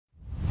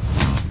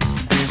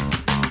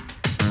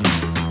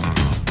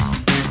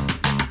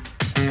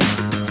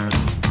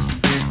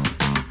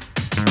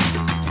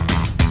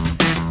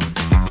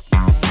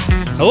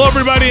Hello,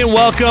 everybody, and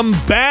welcome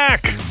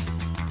back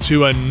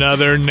to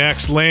another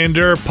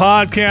Nextlander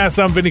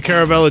podcast. I'm Vinny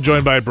Caravella,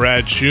 joined by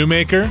Brad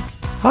Shoemaker.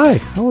 Hi.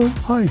 Hello.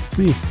 Hi. It's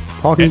me.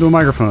 Talking to a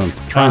microphone.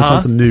 Trying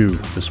something new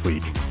this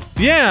week.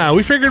 Yeah,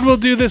 we figured we'll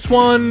do this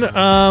one.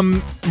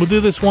 We'll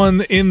do this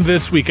one in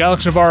this week.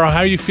 Alex Navarro, how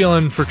are you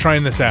feeling for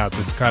trying this out?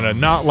 This kind of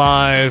not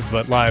live,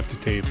 but live to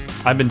tape.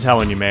 I've been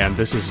telling you, man,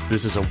 this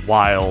is a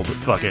wild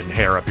fucking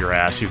hair up your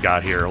ass you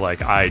got here.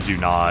 Like, I do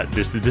not.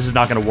 This is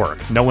not going to work.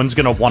 No one's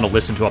going to want to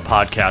listen to a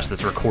podcast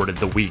that's recorded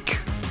the week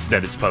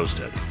that it's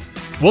posted.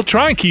 We'll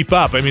try and keep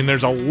up. I mean,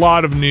 there's a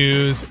lot of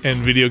news and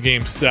video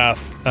game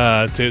stuff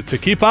to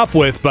keep up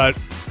with, but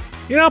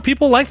you know,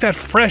 people like that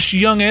fresh,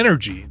 young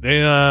energy.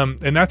 They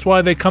and that's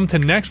why they come to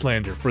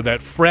Nextlander, for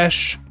that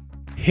fresh,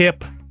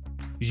 hip,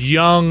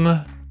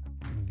 young,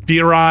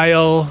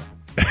 virile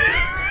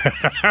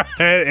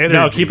energy.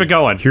 No, keep it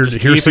going. Here's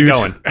keep it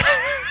going.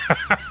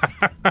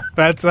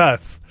 That's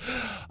us.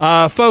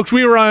 Folks,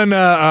 we were on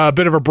a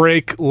bit of a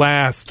break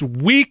last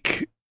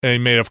week.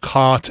 And may have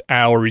caught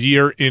our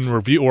year in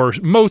review, or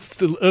most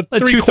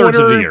two-thirds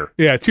of the year.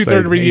 Yeah,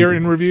 two-thirds of a year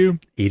in review.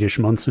 8-ish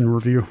months in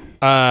review.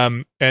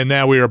 And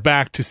now we are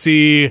back to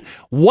see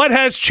what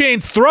has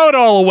changed. Throw it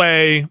all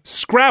away.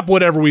 Scrap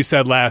whatever we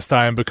said last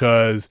time,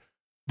 because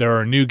there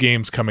are new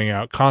games coming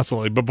out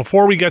constantly. But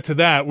before we get to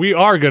that, we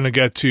are going to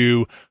get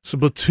to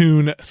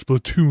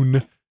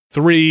Splatoon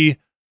 3,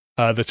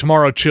 The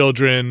Tomorrow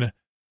Children,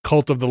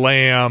 Cult of the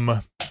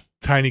Lamb,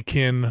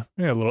 Tinykin,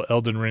 a little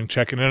Elden Ring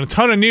checking, and a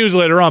ton of news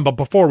later on. But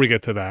before we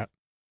get to that,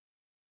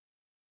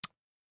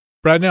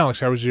 Brad and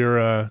Alex, how was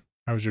your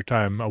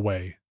time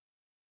away?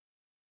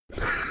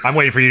 I'm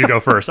waiting for you to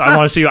go first. I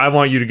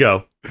want you to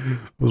go. I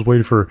was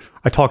waiting for.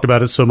 I talked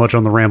about it so much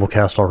on the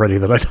Ramblecast already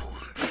that I don't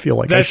feel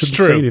like I should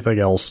say anything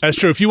else. That's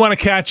true. If you want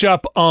to catch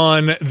up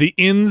on the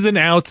ins and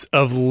outs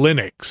of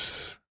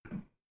Linux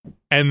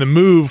and the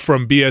move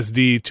from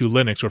BSD to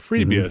Linux, or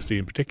free BSD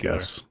in particular,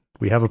 yes,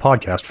 we have a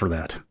podcast for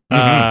that.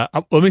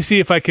 Let me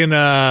see if I can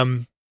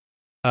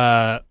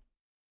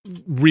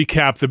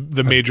recap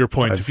the major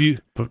points.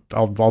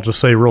 I'll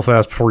just say real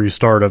fast before you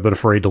start, I've been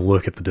afraid to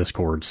look at the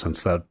Discord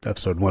since that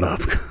episode went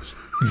up.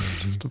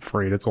 Just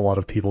afraid it's a lot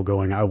of people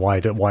going, why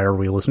are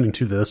we listening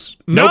to this?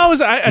 No, I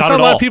saw a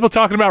lot of people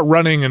talking about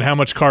running and how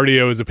much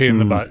cardio is a pain in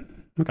the butt.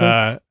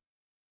 Okay.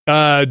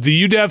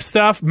 The UDEV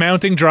stuff,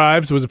 mounting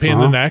drives was a pain in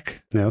the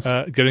neck. Yes.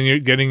 Getting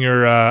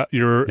your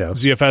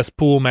ZFS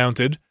pool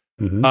mounted.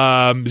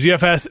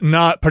 ZFS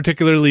not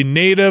particularly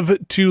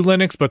native to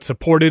Linux, but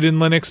supported in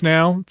Linux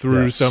now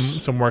through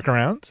some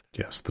workarounds.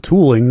 Yes, the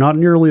tooling not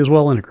nearly as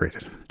well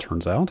integrated, it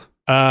turns out.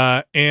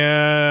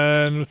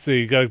 And let's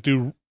see, got to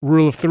do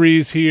rule of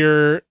threes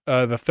here.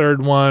 The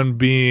third one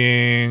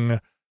being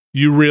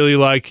you really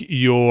like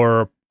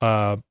your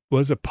what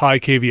is it, Pi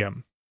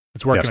KVM?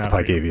 It's working. Yes, the out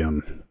Pi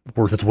KVM,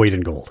 worth its weight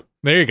in gold.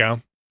 There you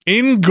go,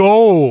 in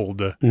gold.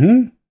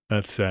 Mm-hmm.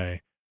 Let's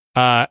say.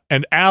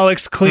 And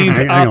Alex cleaned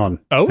up.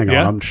 Hang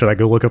on. Should I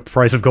go look up the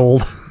price of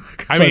gold?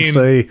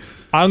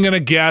 I'm gonna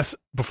guess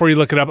before you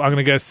look it up. I'm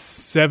gonna guess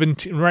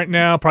 17 right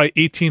now, probably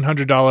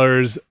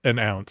 $1,800 an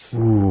ounce.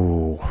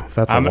 Ooh,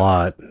 that's a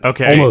lot.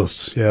 Okay,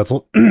 almost. Yeah, it's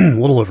a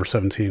little over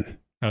 17.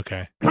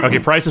 Okay.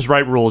 Price is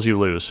right rules. You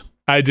lose.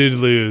 I did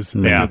lose.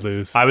 Yeah. I did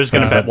lose. I was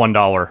gonna bet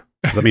 $1.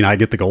 Does that mean I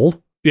get the gold?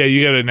 Yeah,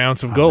 you get an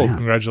ounce of gold. Man.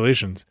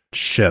 Congratulations.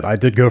 Shit, I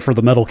did go for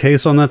the metal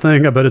case on that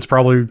thing. I bet it's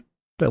probably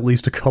at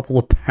least a couple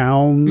of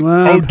pounds.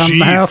 Oh,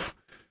 geez.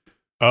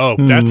 Oh,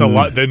 that's a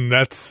lot. Then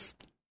that's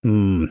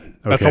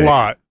a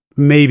lot.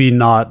 Maybe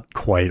not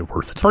quite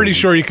worth it. Pretty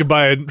sure you could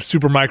buy a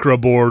super micro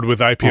board with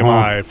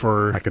IPMI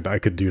for. I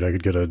could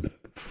get a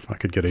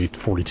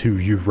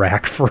 42U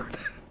rack for.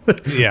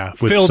 Yeah,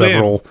 with filled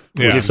several.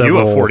 in. Yeah. Give you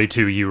a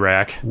 42U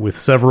rack with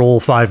several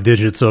 5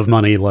 digits of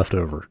money left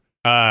over.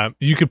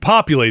 You could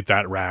populate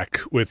that rack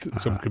with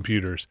some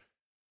computers.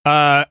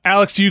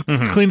 Alex, you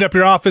cleaned up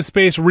your office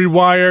space,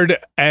 rewired,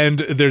 and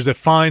there's a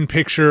fine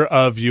picture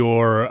of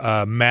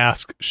your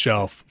mask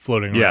shelf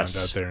floating around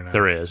out there now.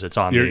 There is. It's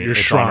on your it's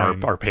shrine.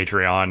 on our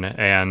Patreon.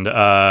 And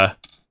I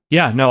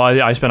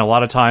spent a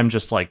lot of time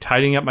just like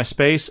tidying up my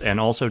space and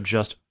also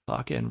just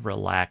fucking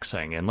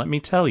relaxing. And let me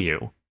tell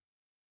you,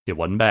 it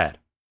wasn't bad.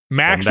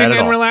 Maxing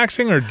and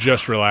relaxing, or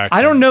just relaxing?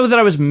 I don't know that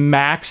I was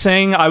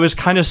maxing. I was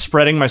kind of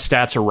spreading my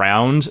stats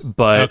around,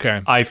 but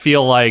I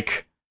feel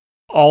like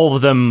all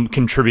of them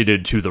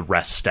contributed to the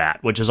rest stat,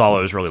 which is all I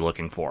was really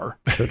looking for.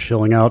 So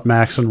chilling out,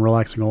 max, and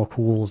relaxing all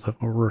cool. Is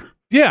that what we're...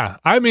 Yeah,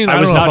 I mean, I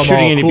was not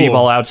shooting any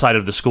b-ball outside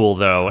of the school,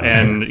 though.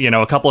 And,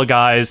 a couple of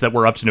guys that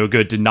were up to no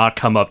good did not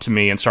come up to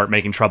me and start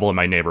making trouble in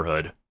my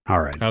neighborhood. All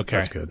right. Okay.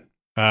 That's good.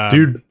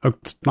 Dude,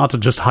 not to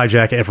just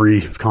hijack every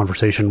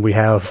conversation we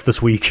have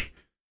this week,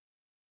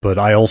 but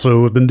I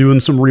also have been doing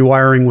some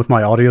rewiring with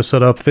my audio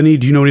setup. Finny,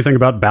 do you know anything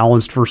about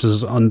balanced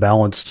versus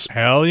unbalanced?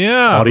 Hell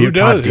yeah. Audio? Who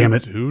does? God damn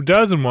it. Who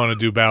doesn't want to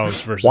do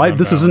balanced versus Why?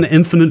 unbalanced? This is an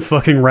infinite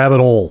fucking rabbit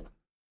hole.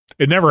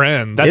 It never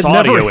ends. That's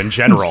audio in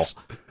general.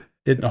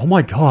 Oh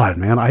my God,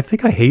 man. I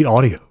think I hate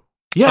audio.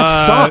 Yeah,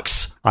 it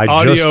sucks.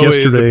 Audio just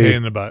is a yesterday, pain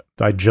in the butt.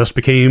 I just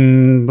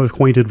became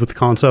acquainted with the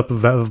concept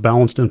of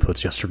balanced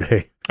inputs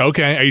yesterday.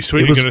 Okay, are you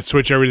going to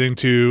switch everything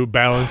to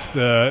balanced?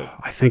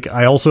 I think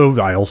I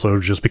also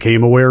just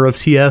became aware of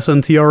TS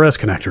and TRS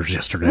connectors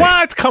yesterday.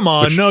 What? Come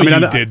on, Which,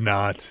 you did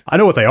not. I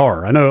know what they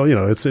are. I know,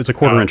 it's a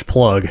quarter-inch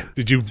plug.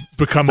 Did you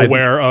become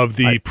aware of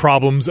the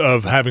problems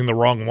of having the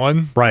wrong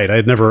one? Right,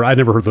 I'd never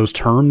heard those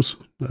terms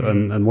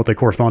and what they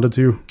corresponded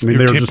to. I mean, Your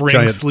they were tip just ring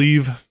giant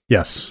sleeve.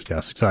 Yes,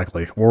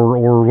 exactly.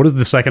 Or what is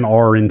the second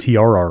R in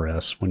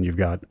TRRS when you've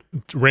got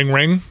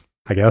Ring.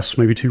 I guess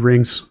maybe 2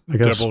 rings. I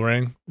guess Double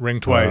ring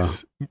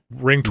twice.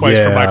 Ring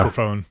twice for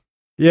microphone.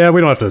 Yeah,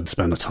 we don't have to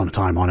spend a ton of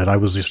time on it. I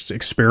was just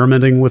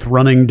experimenting with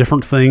running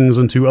different things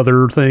into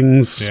other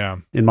things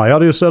in my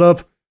audio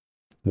setup.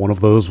 One of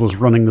those was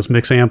running this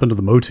mix amp into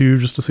the Motu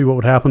just to see what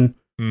would happen.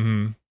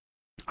 Mm-hmm.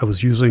 I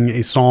was using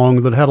a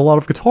song that had a lot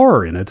of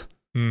guitar in it.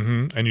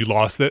 Mm-hmm. And you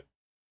lost it?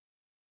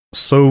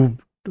 So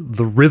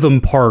the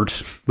rhythm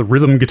part, the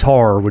rhythm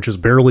guitar, which is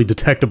barely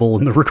detectable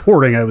in the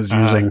recording I was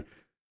using,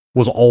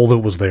 was all that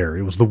was there.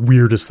 It was the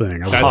weirdest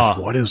thing. I was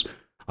like, what is...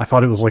 I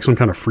thought it was like some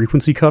kind of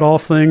frequency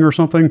cutoff thing or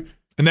something.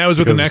 And that was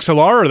with an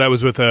XLR, or that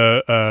was with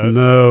a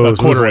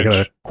quarter-inch?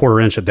 Like a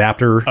quarter-inch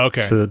adapter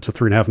to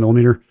 3.5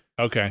 millimeter.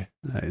 Okay.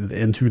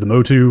 Into the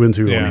Motu, I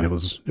mean, it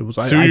was.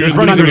 So you're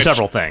running through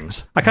several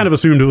things. I kind of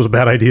assumed it was a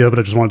bad idea, but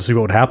I just wanted to see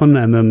what would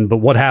happen. But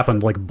what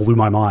happened like blew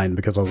my mind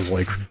because I was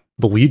like,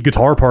 the lead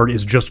guitar part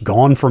is just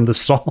gone from this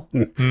song.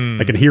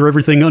 I can hear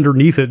everything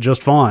underneath it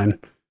just fine.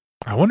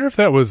 I wonder if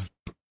that was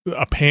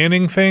a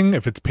panning thing,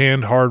 if it's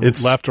panned hard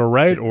left or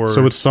right, or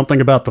so it's something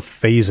about the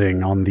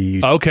phasing on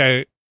the.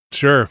 Okay.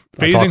 Sure.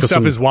 Phasing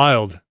stuff is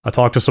wild. I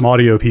talked to some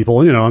audio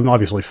people, and, I'm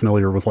obviously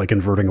familiar with like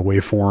inverting a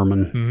waveform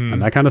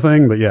and that kind of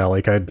thing. But yeah,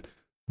 like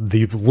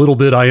the little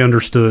bit I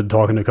understood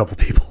talking to a couple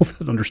people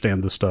that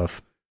understand this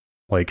stuff,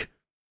 like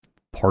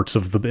parts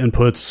of the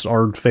inputs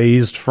are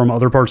phased from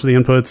other parts of the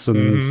inputs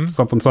and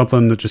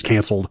something that just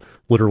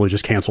literally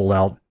canceled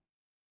out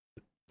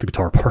the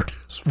guitar part.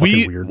 It's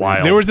fucking weird.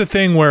 Wild. There was a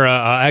thing where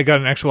I got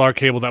an XLR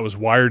cable that was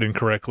wired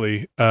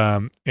incorrectly,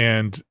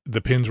 and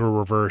the pins were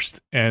reversed,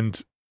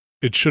 and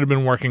it should have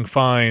been working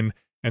fine,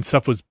 and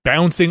stuff was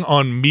bouncing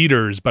on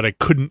meters, but I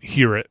couldn't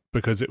hear it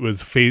because it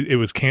was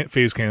phase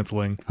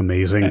canceling.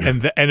 Amazing.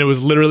 And it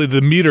was literally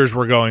the meters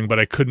were going, but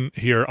I couldn't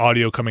hear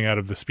audio coming out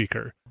of the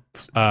speaker.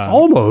 It's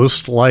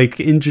almost like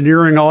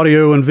engineering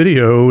audio and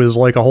video is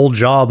like a whole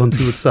job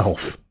unto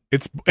itself.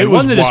 It was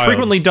one that is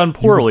frequently done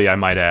poorly, I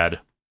might add.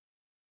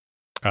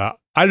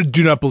 I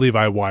do not believe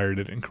I wired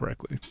it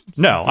incorrectly.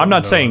 No, I'm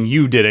not saying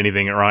you did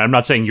anything wrong. I'm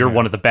not saying you're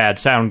one of the bad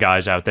sound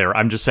guys out there.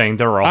 I'm just saying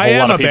there are a whole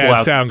lot of people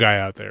bad sound guy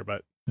out there,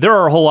 but there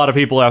are a whole lot of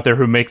people out there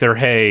who make their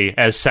hay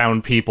as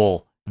sound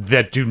people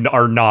that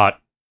are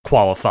not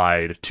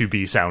qualified to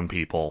be sound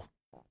people.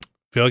 I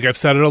feel like I've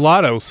said it a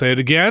lot. I will say it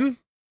again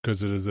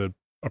because it is an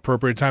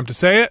appropriate time to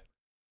say it.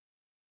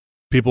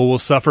 People will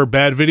suffer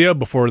bad video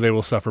before they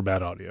will suffer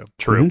bad audio.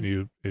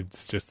 True.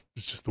 It's just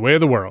the way of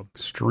the world.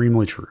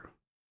 Extremely true.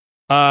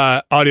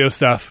 Audio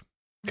stuff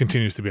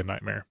continues to be a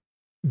nightmare.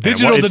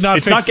 Digital did not.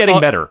 It's not getting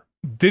better.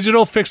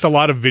 Digital fixed a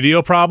lot of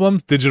video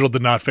problems. Digital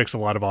did not fix a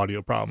lot of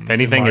audio problems. If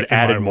anything, it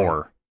added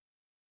more.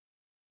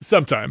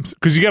 Sometimes,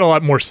 because you get a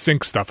lot more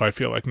sync stuff. I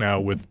feel like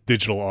now with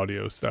digital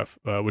audio stuff,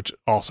 which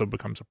also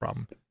becomes a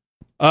problem.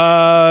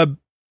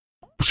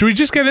 Should we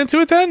just get into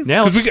it then?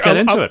 Yeah, let's get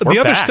into it. We're the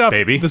other back, stuff,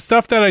 baby. The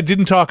stuff that I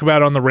didn't talk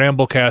about on the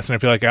Ramblecast, and I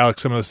feel like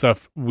Alex, some of the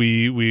stuff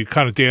we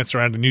kind of danced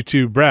around in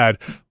YouTube, Brad,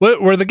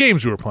 were the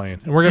games we were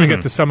playing, and we're going to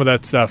get to some of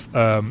that stuff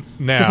now.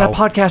 Because that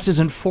podcast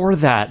isn't for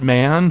that,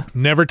 man.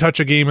 Never touch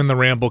a game in the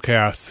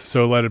Ramblecast,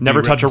 so let it.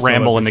 Never touch a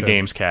ramble in the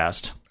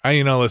Gamescast.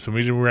 Listen,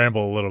 we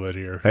ramble a little bit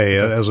here. Hey,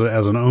 as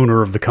an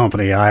owner of the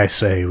company, I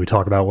say we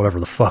talk about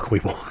whatever the fuck we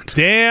want.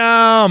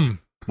 Damn.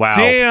 Wow.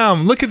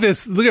 Damn, look at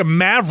this. Look at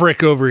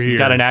Maverick over here. You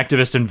got an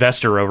activist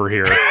investor over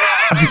here.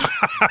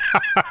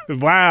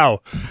 Wow.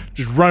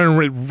 Just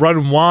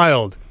running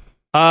wild.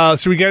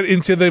 Should we get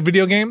into the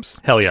video games?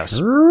 Hell yes.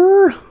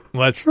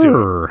 Let's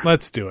do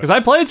it. Because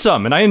I played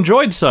some, and I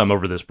enjoyed some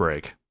over this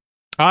break.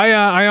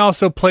 I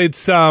also played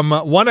some.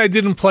 One I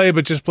didn't play,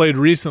 but just played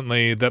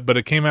recently, but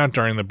it came out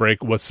during the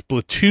break, was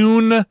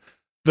Splatoon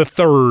the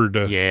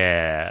Third.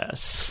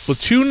 Yes.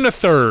 Splatoon the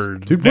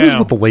Third. Dude, what is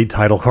with the late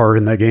title card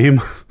in that game?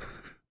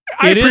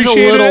 It is a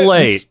little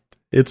late.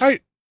 It's in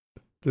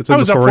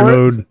the story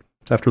mode.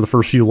 It's after the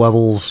first few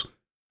levels.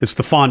 It's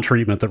the font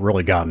treatment that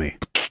really got me.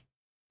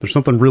 There's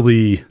something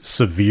really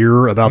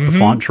severe about the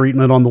font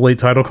treatment on the late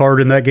title card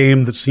in that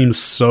game that seems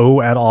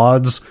so at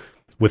odds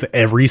with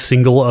every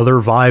single other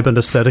vibe and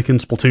aesthetic in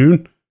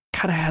Splatoon.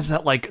 Kind of has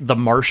that, like, the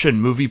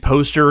Martian movie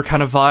poster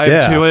kind of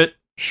vibe to it.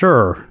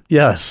 Sure.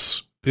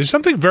 Yes. There's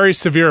something very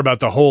severe about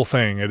the whole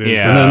thing. It is.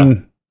 Yeah.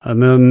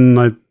 And then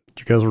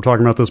you guys were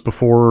talking about this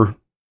before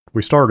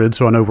we started,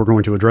 so I know we're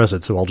going to address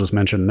it, so I'll just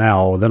mention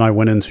now. Then I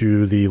went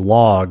into the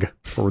log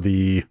for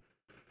the...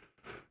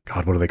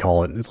 God, what do they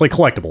call it? It's like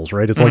collectibles,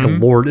 right? It's like a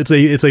lore... It's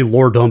a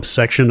lore dump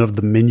section of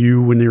the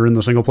menu when you're in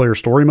the single-player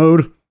story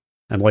mode.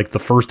 and like the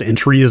first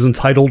entry is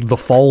entitled "The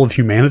Fall of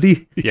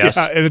Humanity." Yes.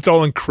 Yeah, and it's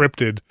all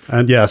encrypted.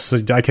 And yes,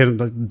 I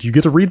can. Do you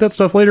get to read that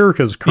stuff later?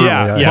 Because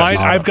currently,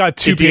 I've got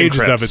 2 It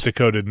pages of decrypts. it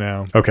decoded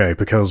now. Okay,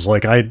 because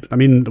like I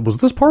mean, was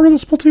this part of the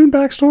Splatoon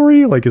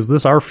backstory? Like, is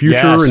this our future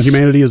Yes. and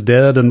humanity is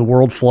dead and the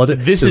world flooded?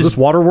 This is is- this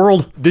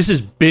Waterworld? This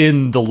has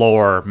been the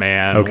lore,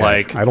 man. Okay,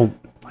 Like, I don't.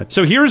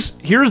 so here's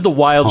the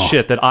wild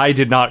shit that I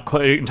did not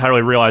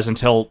entirely realize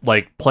until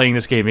like playing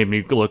this game made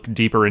me look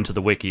deeper into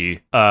the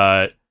wiki.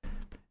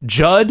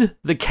 Judd,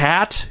 the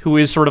cat, who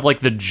is sort of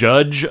like the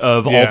judge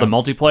of all the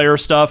multiplayer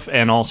stuff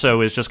and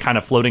also is just kind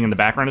of floating in the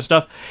background of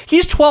stuff,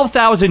 he's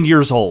 12,000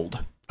 years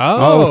old.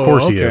 Oh, of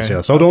course he is. okay.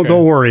 Yeah. So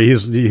don't worry.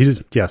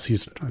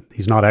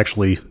 He's not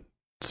actually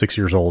 6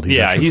 years old.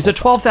 He's a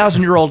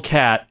 12,000-year-old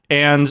cat,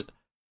 and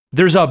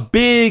there's a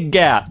big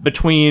gap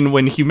between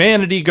when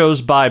humanity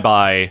goes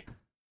bye-bye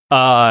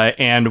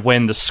and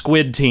when the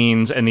squid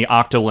teens and the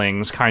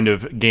octolings kind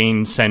of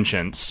gain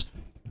sentience.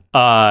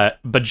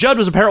 But Judd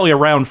was apparently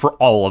around for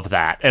all of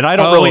that, and I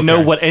don't really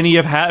know what any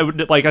of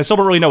I still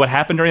don't really know what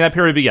happened during that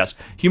period. But yes,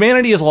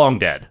 humanity is long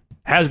dead,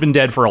 has been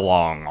dead for a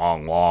long,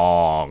 long,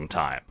 long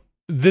time.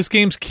 This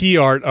game's key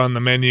art on the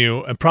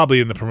menu, and probably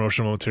in the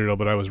promotional material,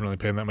 but I wasn't really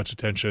paying that much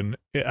attention,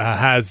 it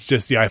has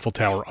just the Eiffel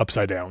Tower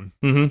upside down,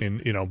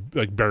 in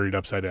like buried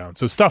upside down.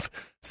 So stuff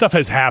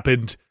has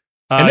happened.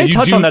 And they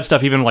touch on that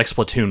stuff even in like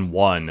Splatoon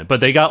 1,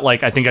 but they got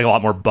I think a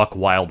lot more buck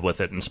wild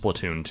with it in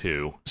Splatoon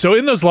 2. So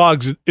in those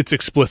logs, it's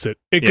explicit.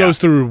 It goes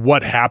through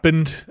what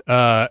happened,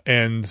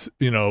 and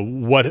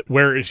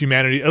where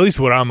humanity, at least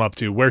what I'm up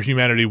to, where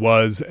humanity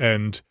was,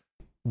 and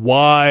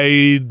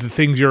why the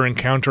things you're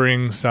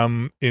encountering,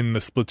 some in the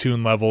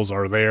Splatoon levels,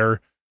 are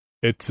there.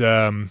 It's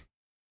Are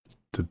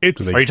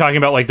you talking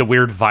about like the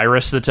weird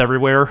virus that's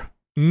everywhere?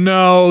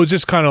 No,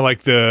 just kind of like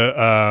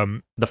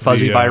the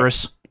fuzzy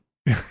virus.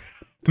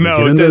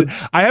 No,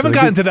 I haven't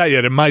gotten to that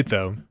yet. It might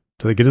though.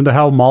 Do they get into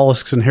how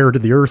mollusks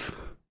inherited the Earth?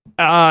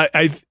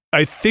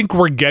 I think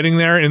we're getting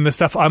there in the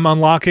stuff I'm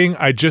unlocking.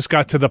 I just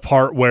got to the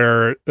part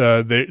where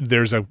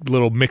there's a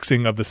little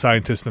mixing of the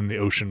scientists and the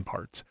ocean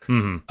parts.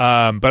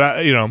 Mm-hmm. But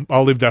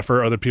I'll leave that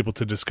for other people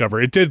to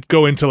discover. It did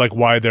go into like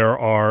why there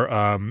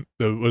are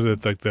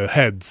the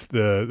heads,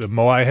 the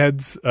Moai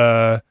heads,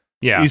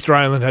 Easter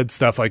Island head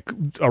stuff like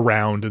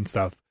around and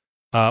stuff.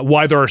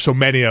 Why there are so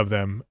many of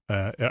them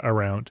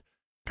around.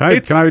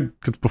 Can I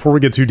before we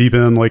get too deep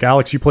in, like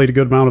Alex, you played a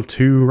good amount of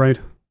 2, right?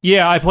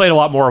 Yeah, I played a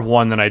lot more of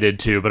 1 than I did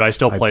 2, but I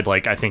still played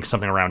I think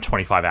something around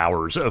 25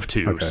 hours of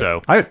 2. Okay.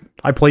 So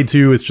I played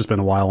 2. It's just been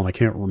a while, and I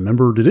can't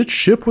remember. Did it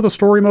ship with a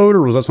story mode,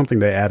 or was that something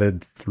they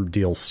added through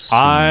DLC?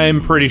 I'm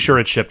pretty sure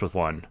it shipped with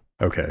 1.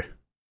 Okay,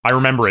 I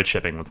remember it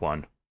shipping with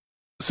 1.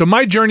 So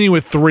my journey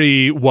with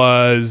 3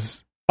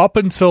 was up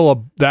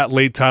until that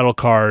late title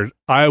card.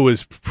 I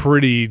was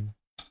pretty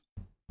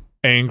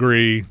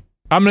angry.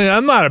 I mean,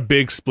 I'm not a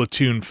big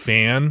Splatoon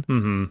fan.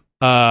 Mm-hmm.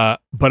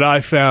 But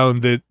I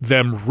found that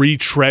them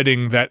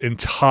retreading that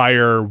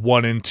entire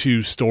 1 and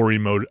 2 story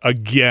mode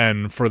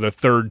again for the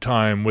 3rd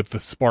time with the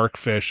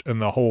Sparkfish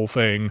and the whole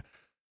thing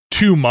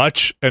too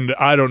much, and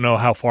I don't know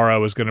how far I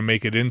was going to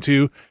make it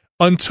into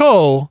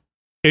until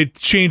it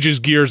changes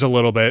gears a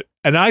little bit,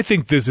 and I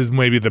think this is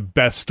maybe the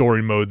best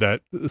story mode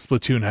that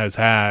Splatoon has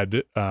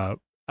had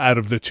out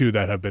of the 2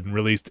 that have been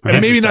released. And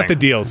maybe not the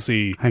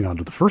DLC. Hang on,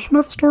 did the first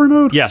one have a story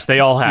mode? Yes,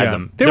 they all had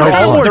them. They're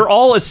They're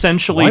all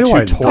essentially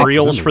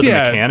tutorials for the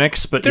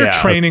mechanics, but they're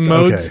training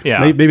modes. Okay.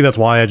 Yeah. Maybe that's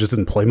why I just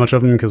didn't play much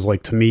of them, because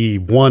like to me,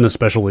 1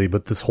 especially,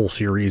 but this whole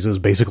series is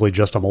basically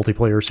just a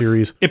multiplayer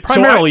series. It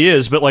primarily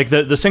is, but like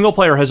the single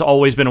player has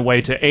always been a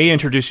way to A,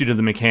 introduce you to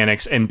the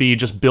mechanics, and B,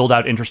 just build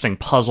out interesting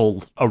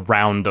puzzles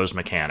around those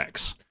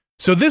mechanics.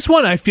 So this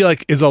one I feel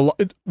like is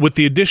with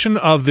the addition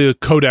of the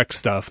codex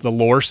stuff, the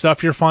lore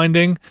stuff you're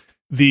finding,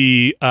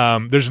 there's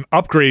an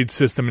upgrade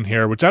system in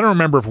here, which I don't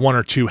remember if 1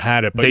 or 2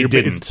 had it, but they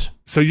didn't.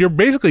 So you're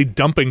basically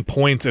dumping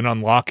points and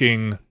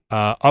unlocking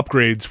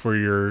upgrades for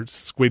your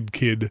Squid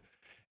Kid.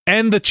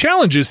 And the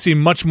challenges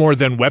seem much more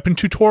than weapon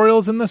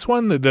tutorials in this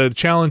one. The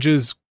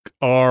challenges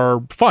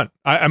are fun.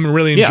 I'm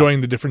really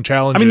enjoying the different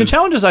challenges. I mean, the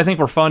challenges I think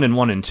were fun in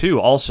 1 and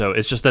 2 also.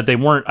 It's just that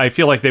I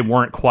feel like they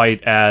weren't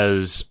quite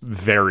as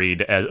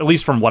varied as, at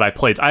least from what I've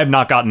played. I have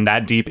not gotten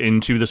that deep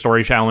into the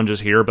story challenges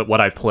here, but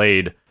what I've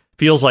played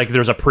feels like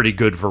there's a pretty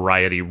good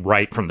variety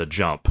right from the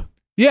jump.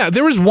 Yeah,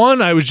 there was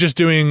one I was just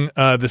doing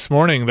this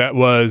morning that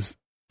was,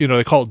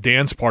 they call it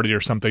Dance Party or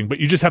something, but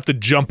you just have to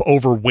jump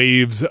over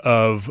waves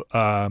of,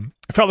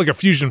 it felt like a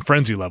Fusion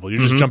Frenzy level.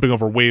 You're just jumping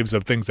over waves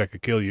of things that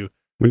could kill you.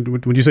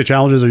 When you say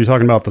challenges, are you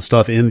talking about the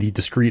stuff in the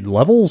discrete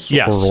levels?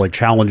 Yes. Or like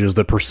challenges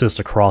that persist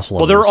across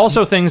levels? Well, there are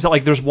also things that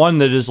like there's one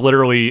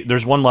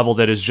level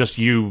that is just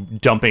you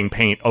dumping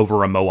paint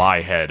over a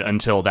Moai head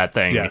until that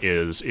thing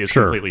is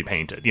completely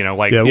painted.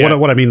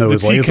 What I mean though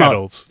is like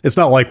kettles. It's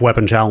not like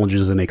weapon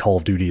challenges in a Call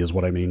of Duty is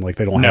what I mean. Like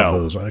they don't have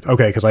those. Right?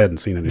 Okay, because I hadn't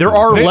seen anything. There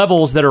are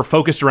levels that are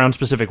focused around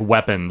specific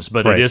weapons,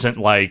 but it isn't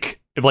like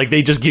if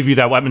they just give you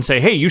that weapon and say,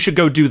 hey, you should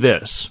go do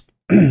this.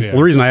 Well,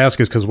 the reason I ask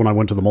is because when I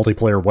went to the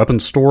multiplayer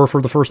weapons store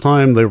for the first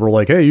time, they were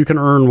like, "Hey, you can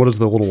earn what is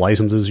the little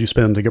licenses you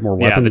spend to get more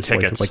weapons?" the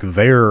tickets. Like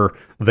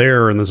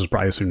there, and this is,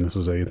 I assume this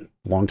is a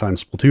long-time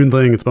Splatoon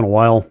thing. It's been a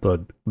while,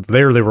 but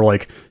they were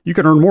like, "You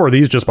can earn more of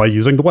these just by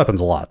using the weapons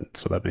a lot."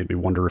 So that made me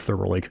wonder if there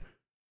were like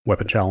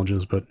weapon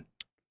challenges. But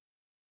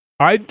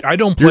I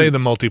don't play the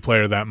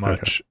multiplayer that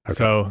much, okay.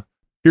 so.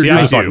 You're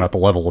I just do. talking about the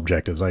level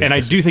objectives. I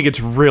do think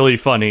it's really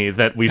funny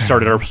that we've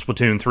started our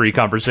Splatoon 3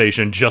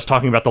 conversation just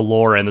talking about the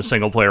lore and the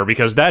single player,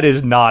 because that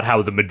is not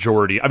how the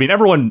majority... I mean,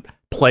 everyone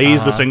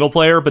plays the single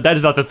player, but that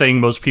is not the thing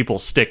most people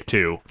stick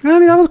to. I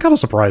mean, I was kind of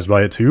surprised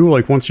by it, too.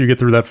 Like, once you get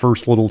through that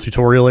first little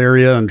tutorial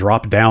area and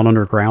drop down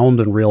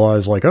underground and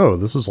realize, like, oh,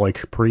 this is,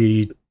 like,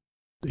 pretty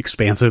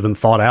expansive and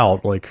thought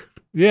out. Like,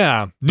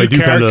 yeah, new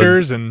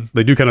characters, and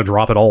they do kind of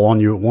drop it all on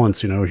you at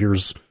once. You know,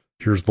 here's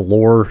the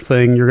lore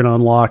thing you're going to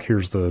unlock.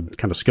 Here's the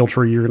kind of skill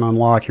tree you're going to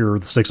unlock. Here are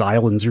the 6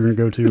 islands you're going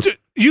to go to.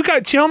 You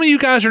guys, tell me you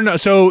guys are not.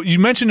 So you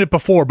mentioned it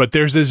before, but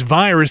there's this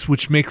virus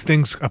which makes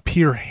things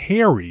appear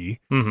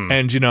hairy,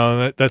 and you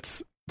know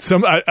that's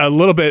a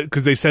little bit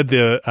because they said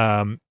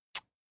the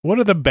what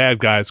are the bad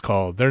guys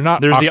called? They're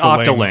not. There's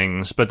Octolings. the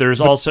Octolings,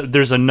 but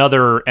there's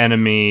another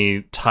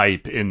enemy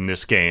type in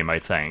this game, I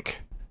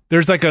think.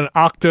 There's like an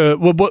like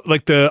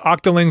the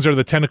Octolings are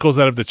the tentacles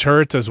out of the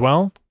turrets as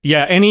well.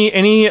 Yeah,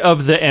 any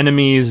of the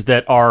enemies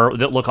that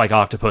look like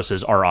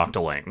octopuses are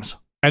Octolings.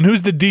 And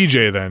who's the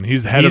DJ then?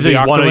 He's the head of the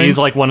Octolings? He's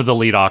like one of the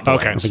lead Octolings.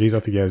 Okay. I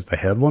think he's the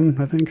head one,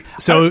 I think.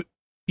 So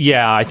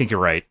yeah, I think you're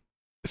right.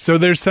 So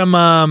there's some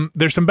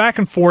back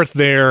and forth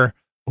there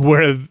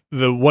where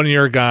the one of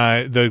your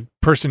guy, the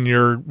person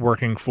you're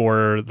working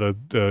for,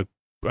 the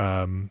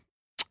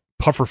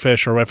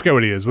pufferfish, or I forget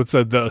what he is. What's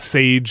the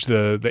sage,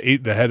 the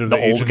head of the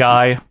old agency?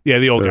 guy? Yeah,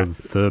 the old guy,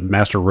 the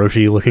Master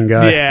Roshi looking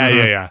guy.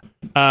 Yeah.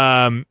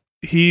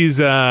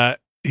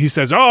 He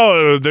says,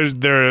 "Oh,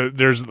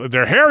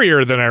 they're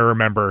hairier than I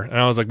remember," and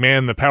I was like,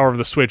 "Man, the power of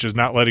the Switch is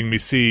not letting me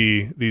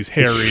see these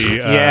hairy."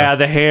 Yeah,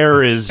 the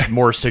hair is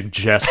more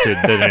suggested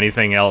than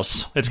anything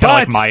else. It's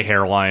kind of like my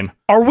hairline.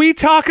 Are we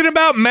talking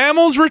about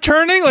mammals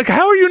returning? Like,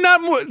 how are you not?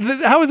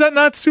 How is that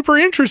not super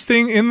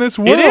interesting in this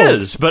world? It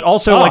is, but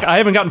also like I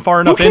haven't gotten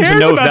far enough in to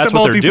know if that's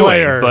what they're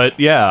doing. But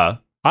yeah.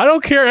 I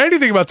don't care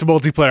anything about the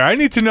multiplayer. I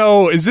need to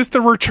know, is this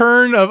the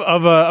return of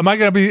am I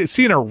going to be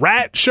seeing a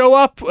rat show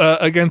up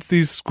against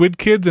these squid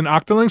kids and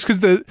Octolings?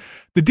 Because the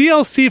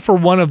DLC for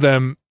one of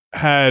them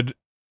had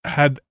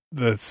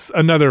this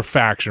another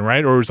faction,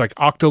 right? Or it was like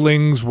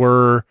Octolings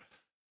were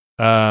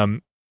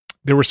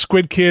there were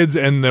squid kids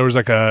and there was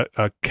like a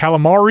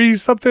calamari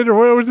something,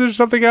 or was there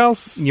something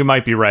else? You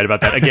might be right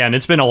about that. Again,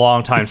 it's been a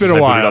long time since I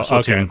booted up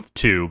Splatoon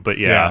 2, but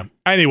yeah.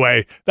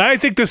 Anyway, I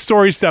think the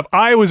story stuff,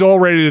 I was all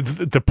ready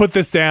to put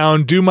this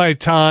down, do my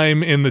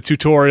time in the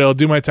tutorial,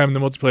 do my time in the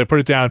multiplayer, put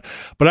it down,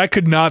 but I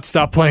could not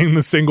stop playing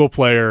the single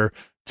player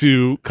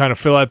to kind of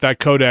fill out that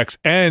codex,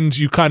 and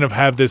you kind of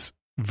have this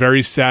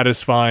very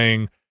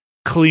satisfying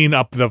clean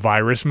up the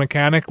virus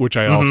mechanic, which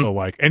I also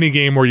like. Any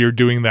game where you're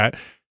doing that,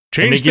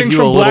 change things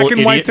from black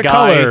and white to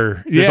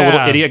color. There's a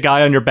little idiot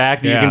guy on your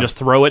back that you can just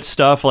throw at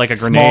stuff like a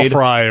grenade. Small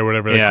fry or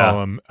whatever they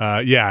call him.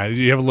 You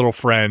have a little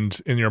friend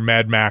in your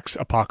Mad Max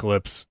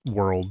apocalypse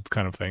world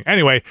kind of thing.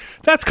 Anyway,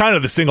 that's kind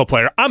of the single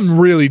player. I'm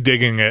really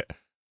digging it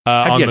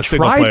Have on you the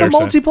single tried player the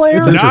multiplayer?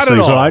 It's Not interesting. at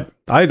all.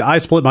 So I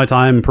split my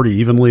time pretty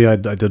evenly. I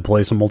did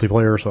play some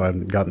multiplayer, so I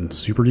haven't gotten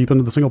super deep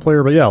into the single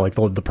player. But yeah, like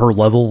the per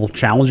level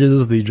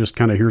challenges, the just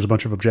kind of here's a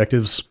bunch of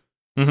objectives.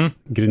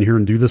 Get in here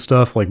and do this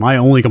stuff. Like, my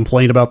only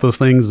complaint about those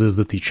things is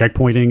that the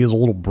checkpointing is a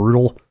little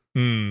brutal,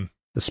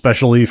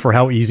 especially for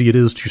how easy it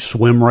is to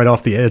swim right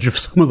off the edge of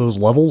some of those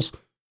levels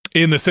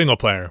in the single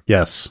player.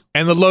 Yes,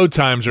 and the load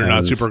times are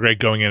not super great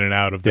going in and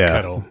out of the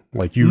kettle.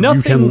 Like you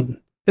can.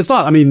 It's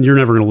not. I mean, you're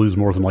never going to lose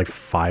more than like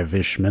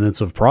 5-ish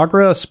minutes of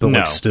progress, but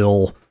like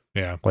still.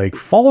 Yeah, like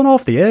falling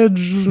off the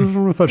edge. I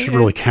don't know if that should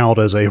really count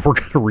as we're going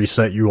to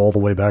reset you all the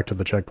way back to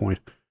the checkpoint.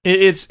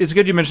 It's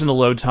good you mentioned the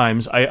load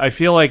times. I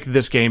feel like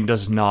this game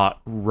does not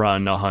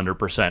run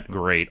 100%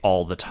 great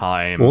all the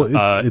time. Well,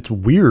 it's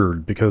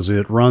weird because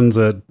it runs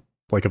at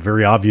like a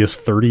very obvious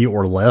 30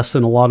 or less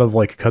in a lot of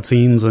like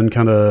cutscenes and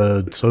kind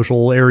of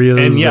social areas.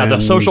 And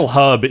the social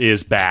hub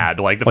is bad.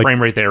 Like the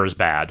frame rate there is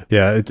bad.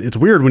 Yeah, it's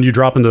weird when you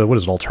drop into, what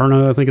is it,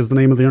 Alterna, I think is the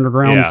name of the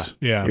underground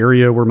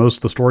area where most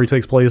of the story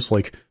takes place.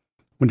 Like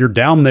when you're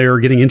down there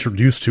getting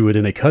introduced to it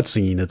in a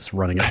cutscene, it's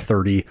running at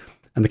 30.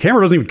 And the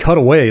camera doesn't even cut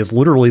away. It's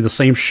literally the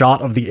same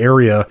shot of the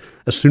area.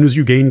 As soon as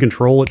you gain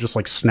control, it just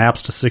like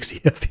snaps to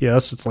 60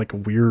 FPS. It's like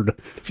weird. It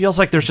feels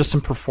like there's just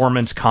some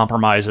performance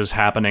compromises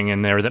happening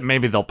in there that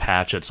maybe they'll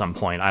patch at some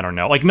point. I don't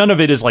know. Like none of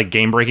it is like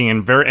game breaking,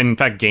 and in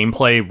fact,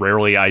 gameplay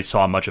rarely I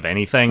saw much of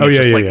anything.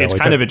 It's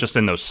kind of just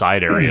in those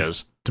side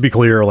areas. To be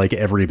clear, like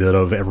every bit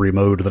of every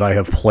mode that I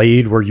have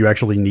played where you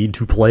actually need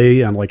to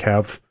play and like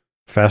have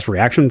fast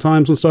reaction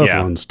times and stuff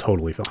runs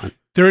totally fine.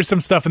 There is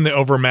some stuff in the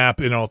overmap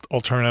in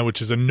Alterna,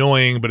 which is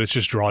annoying, but it's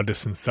just draw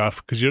distance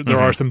stuff because there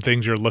are some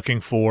things you're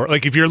looking for.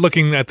 Like if you're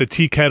looking at the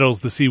tea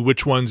kettles to see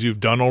which ones you've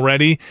done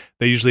already,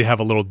 they usually have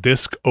a little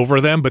disc over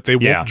them, but they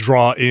won't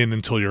draw in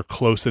until you're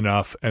close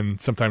enough.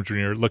 And sometimes when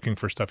you're looking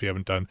for stuff you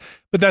haven't done.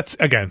 But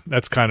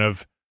that's kind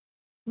of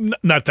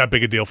not that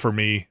big a deal for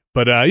me.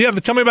 But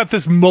tell me about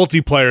this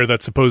multiplayer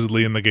that's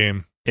supposedly in the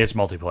game. It's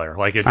multiplayer.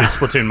 Like it's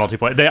Splatoon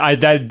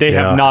multiplayer. They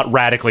have not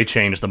radically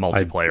changed the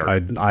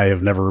multiplayer. I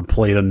have never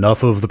played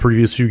enough of the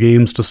previous few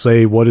games to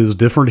say what is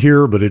different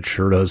here, but it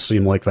sure does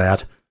seem like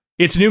that.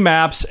 It's new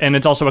maps, and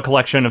it's also a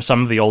collection of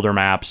some of the older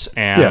maps,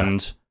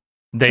 and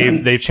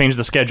they've changed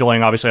the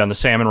scheduling, obviously, on the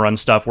Salmon Run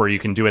stuff, where you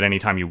can do it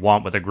anytime you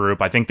want with a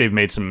group. I think they've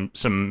made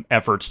some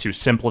efforts to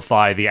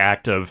simplify the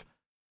act of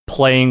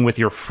playing with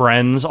your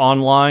friends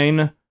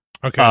online.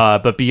 Okay.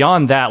 But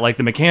beyond that, like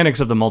the mechanics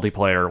of the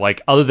multiplayer,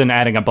 like other than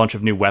adding a bunch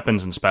of new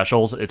weapons and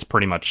specials, it's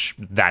pretty much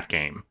that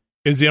game.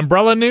 Is the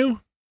umbrella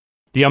new?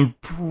 The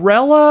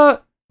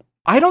umbrella,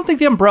 I don't think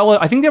the umbrella.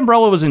 I think the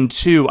umbrella was in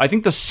 2. I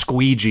think the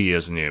squeegee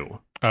is new.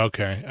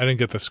 Okay, I didn't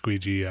get the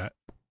squeegee yet.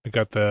 I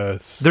got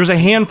the. There's a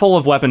handful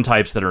of weapon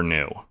types that are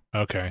new.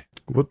 Okay.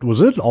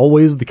 Was it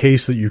always the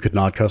case that you could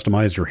not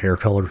customize your hair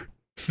color?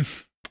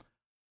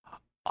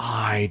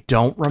 I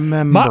don't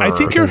remember. I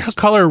think your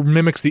color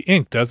mimics the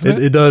ink, doesn't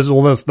it? It does.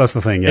 Well, that's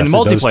the thing. Yes, in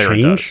multiplayer,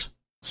 it does.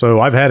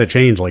 So I've had it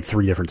change like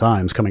 3 different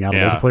times coming out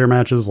of multiplayer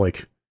matches.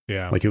 Like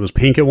it was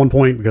pink at one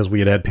point because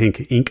we had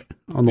pink ink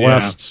on the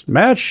last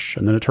match,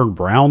 and then it turned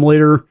brown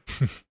later.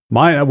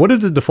 What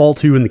did it default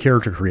to in the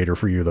character creator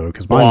for you though?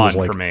 Because mine was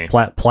like for me.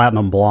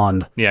 Platinum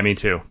blonde. Yeah, me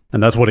too.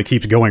 And that's what it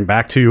keeps going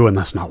back to, and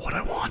that's not what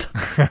I want.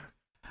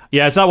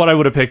 Yeah, it's not what I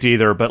would have picked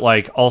either, but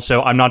like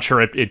also I'm not sure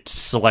it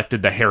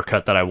selected the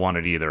haircut that I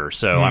wanted either,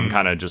 so I'm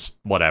kind of just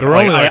whatever.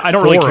 Like, I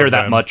don't really care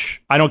that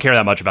much. I don't care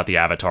that much about the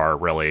avatar,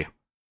 really.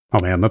 Oh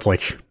man, that's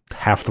like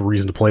half the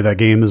reason to play that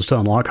game is to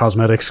unlock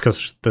cosmetics,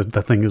 because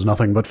the thing is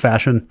nothing but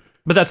fashion.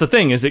 But that's the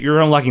thing, is that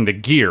you're unlocking the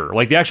gear.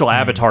 Like the actual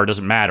avatar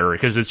doesn't matter,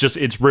 because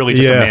it's really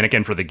just a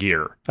mannequin for the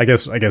gear. I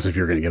guess if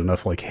you're gonna get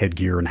enough like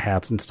headgear and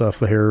hats and stuff,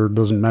 the hair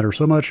doesn't matter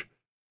so much.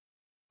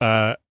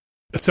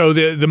 So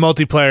the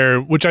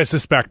multiplayer, which I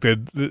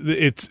suspected,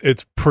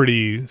 it's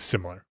pretty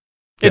similar.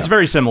 It's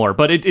very similar,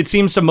 but it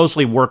seems to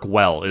mostly work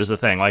well, is the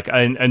thing. Like,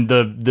 and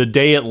the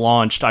day it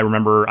launched, I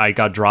remember I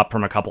got dropped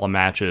from a couple of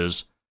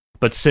matches,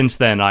 but since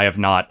then I have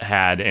not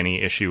had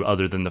any issue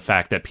other than the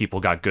fact that people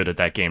got good at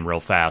that game real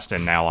fast,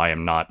 and now I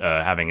am not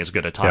having as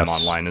good a time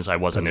online as I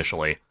was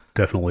initially.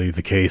 Definitely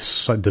the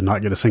case. I did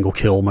not get a single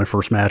kill my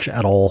first match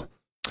at all.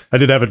 I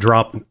did have a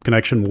drop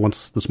connection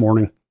once this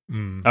morning.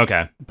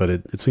 Okay. But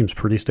it seems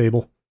pretty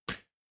stable.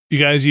 You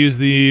guys use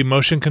the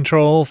motion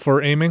control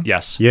for aiming?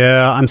 Yes.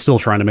 Yeah, I'm still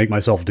trying to make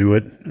myself do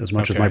it as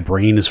much as my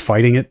brain is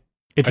fighting it.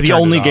 It's the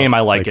only game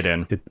I like it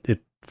in. It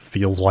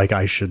feels like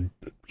I should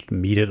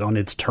meet it on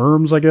its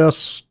terms, I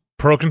guess.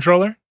 Pro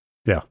controller?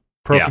 Yeah.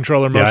 Pro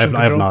controller motion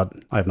control?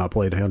 I have not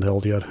played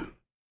handheld yet.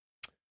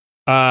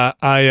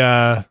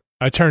 I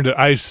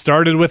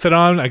started with it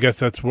on. I guess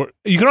that's what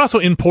you can also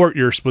import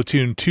your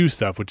Splatoon 2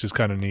 stuff, which is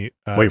kind of neat.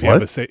 Wait,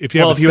 what? If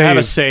you have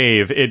a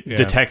save, it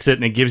detects it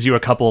and it gives you a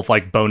couple of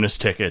like bonus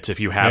tickets if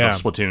you have a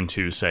Splatoon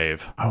 2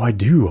 save. Oh, I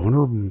do. I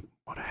wonder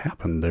what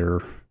happened there.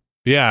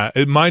 Yeah,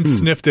 mine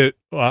sniffed it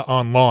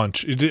on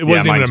launch. It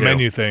wasn't even a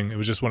menu thing. It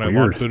was just when I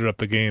booted up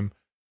the game.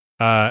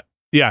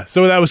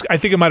 So that was. I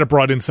think it might have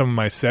brought in some of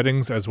my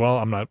settings as well.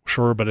 I'm not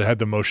sure, but it had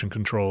the motion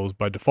controls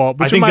by default.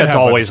 I think that's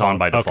always on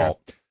by default.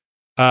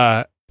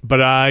 Okay. But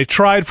I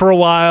tried for a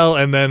while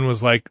and then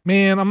was like,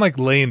 man, I'm like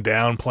laying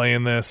down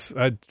playing this.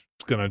 I'm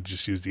gonna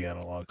just use the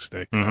analog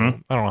stick. I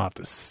don't have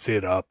to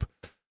sit up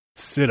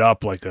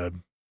like a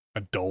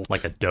adult,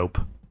 like a dope.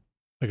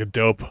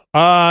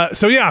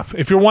 So yeah,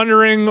 if you're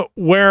wondering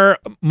where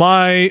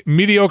my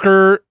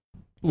mediocre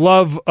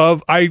love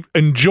of, I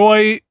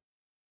enjoy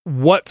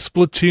what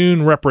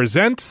Splatoon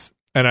represents,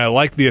 and I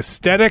like the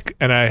aesthetic,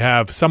 and I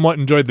have somewhat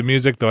enjoyed the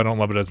music, though I don't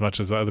love it as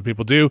much as other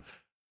people do.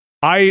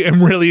 I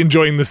am really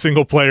enjoying the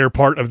single-player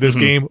part of this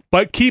game,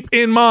 but keep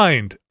in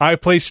mind, I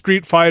play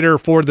Street Fighter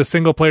for the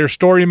single-player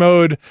story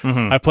mode.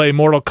 I play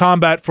Mortal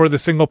Kombat for the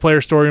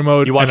single-player story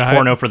mode. You watch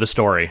porno for the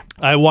story.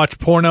 I watch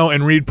porno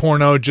and read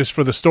porno just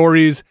for the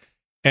stories.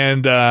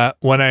 And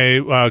when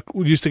I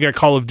used to get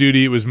Call of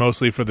Duty, it was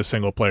mostly for the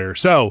single-player.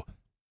 So,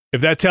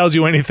 if that tells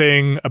you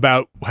anything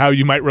about how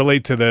you might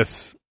relate to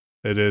this,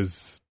 it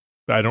is...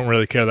 I don't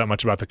really care that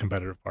much about the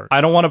competitive part.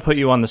 I don't want to put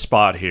you on the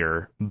spot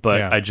here,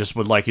 but I just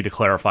would like you to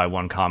clarify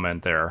one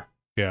comment there.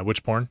 Yeah,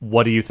 which porn?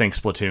 What do you think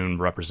Splatoon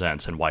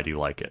represents, and why do you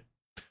like it?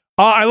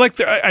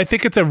 I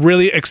think it's a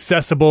really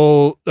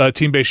accessible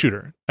team-based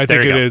shooter. I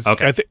think it is.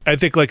 Okay. I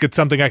think like it's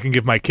something I can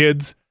give my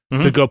kids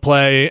to go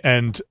play,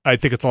 and I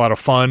think it's a lot of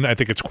fun. I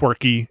think it's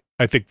quirky.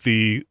 I think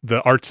the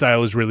art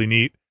style is really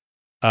neat.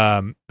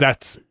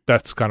 That's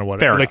kind of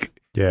what Fair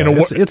like. Yeah,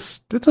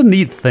 it's a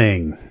neat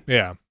thing.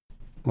 Yeah.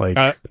 Like,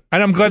 and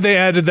I'm glad they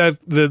added that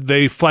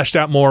they fleshed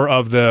out more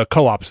of the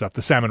co-op stuff,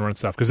 the Salmon Run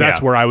stuff, because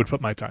that's where I would put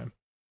my time.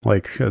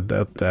 Like,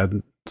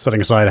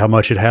 setting aside how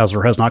much it has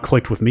or has not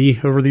clicked with me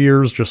over the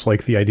years, just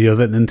like the idea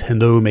that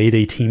Nintendo made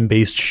a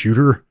team-based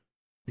shooter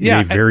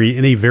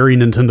in a very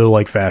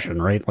Nintendo-like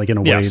fashion, right? Like in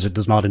a way that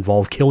does not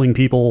involve killing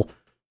people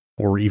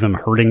or even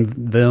hurting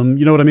them.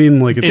 You know what I mean?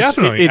 Like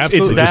Definitely.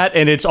 It's that,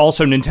 and it's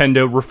also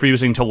Nintendo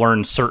refusing to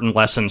learn certain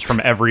lessons from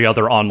every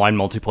other online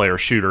multiplayer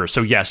shooter.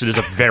 So yes, it is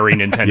a very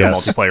Nintendo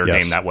multiplayer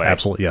game that way.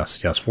 Absolutely,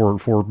 yes.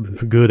 For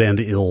good and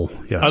ill.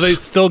 Yes. Are they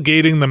still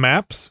gating the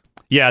maps?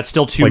 Yeah, it's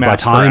still 2 like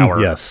maps by time, per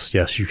hour.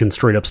 Yes. You can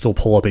straight up still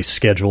pull up a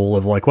schedule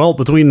of like, well,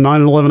 between 9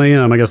 and 11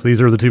 a.m., I guess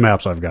these are the 2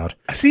 maps I've got.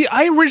 See,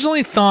 I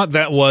originally thought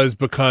that was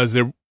because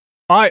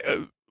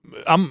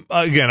I'm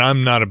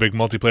not a big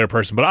multiplayer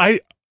person,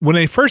 but when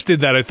they first did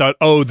that, I thought,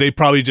 oh, they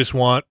probably just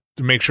want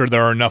to make sure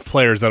there are enough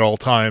players at all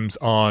times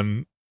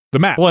on the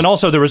map. Well, and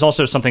also there was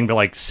also something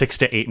like 6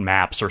 to 8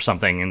 maps or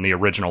something in the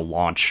original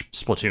launch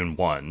Splatoon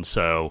 1,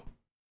 so...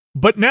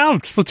 But now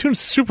Splatoon's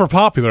super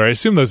popular. I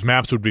assume those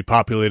maps would be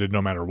populated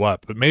no matter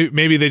what, but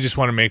maybe they just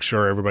want to make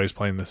sure everybody's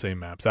playing the same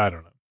maps. I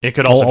don't know. It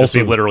could also just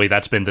be literally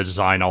that's been the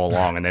design all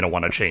along and they don't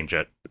want to change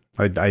it.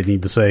 I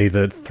need to say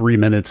that 3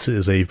 minutes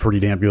is a pretty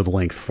damn good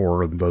length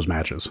for those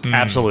matches.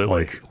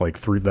 Absolutely. Like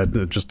 3,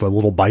 that just a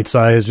little bite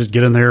size, just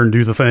get in there and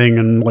do the thing,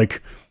 and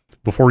like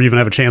before you even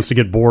have a chance to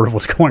get bored of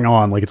what's going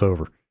on, like it's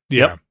over.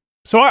 Yeah. Yep.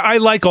 So I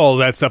like all of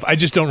that stuff. I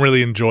just don't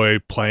really enjoy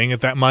playing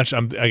it that much.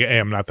 I'm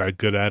not that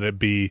good at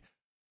it.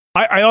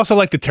 I also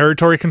like the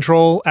territory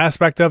control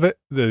aspect of it.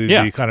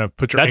 The kind of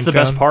put your That's ink the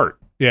best down. part.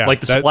 Yeah,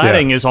 like the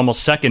splatting is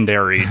almost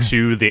secondary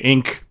to the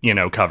ink,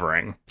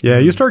 covering. Yeah,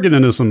 you start getting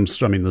into some.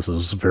 I mean, this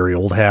is very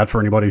old hat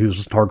for anybody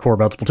who's hardcore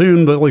about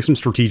Splatoon, but like some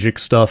strategic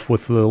stuff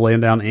with the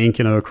laying down ink,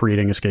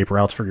 creating escape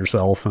routes for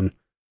yourself and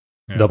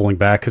doubling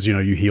back because you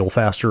heal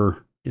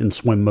faster in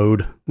swim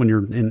mode when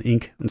you're in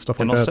ink and stuff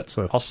like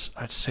that.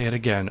 I'd say it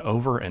again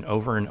over and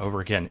over and over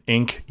again.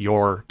 Ink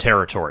your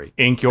territory.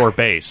 Ink your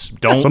base.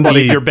 Don't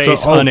leave your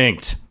base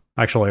uninked.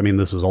 Actually, I mean,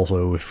 this is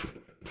also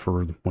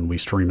for when we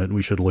stream it,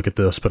 we should look at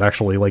this. But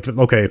actually,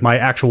 my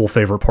actual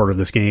favorite part of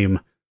this game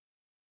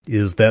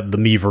is that the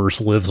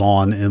Miiverse lives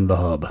on in the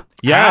hub.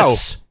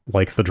 Yes. Wow.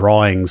 Like the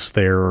drawings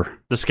there.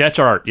 The sketch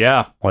art,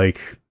 yeah.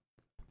 Like,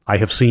 I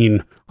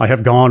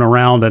have gone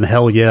around and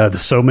hell yeah,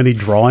 so many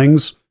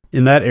drawings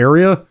in that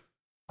area.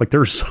 Like,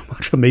 there's so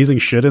much amazing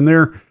shit in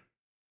there.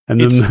 And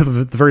then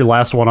the very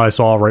last one I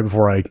saw right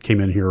before I came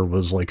in here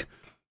was like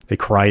a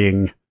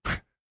crying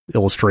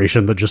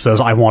illustration that just says,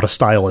 "I want a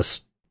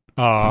stylus."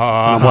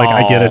 I'm like,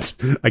 I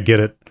get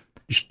it.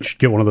 You should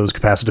get one of those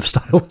capacitive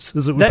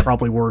styluses. It would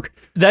probably work.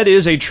 That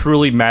is a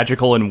truly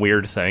magical and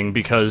weird thing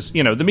because,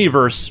 the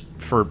Miiverse,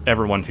 for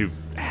everyone who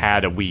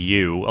had a Wii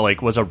U,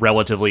 was a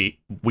relatively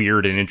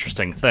weird and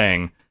interesting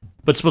thing.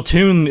 But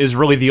Splatoon is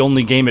really the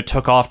only game it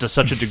took off to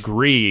such a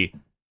degree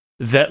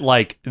that,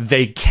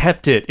 they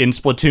kept it in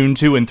Splatoon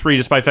 2 and 3,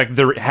 despite the fact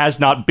there has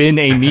not been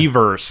a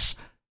Miiverse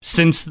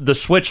since the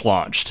Switch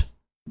launched.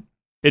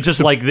 It's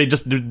just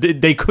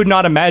they could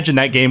not imagine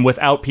that game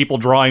without people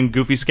drawing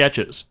goofy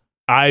sketches.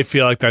 I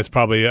feel like that's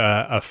probably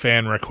a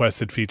fan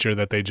requested feature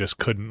that they just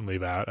couldn't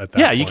leave out at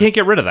that point. You can't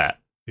get rid of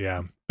that.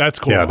 Yeah, that's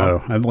cool. Yeah,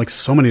 no, and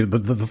so many.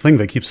 But the thing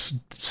that keeps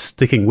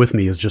sticking with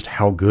me is just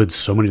how good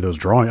so many of those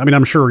drawings. I mean,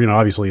 I'm sure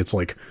obviously it's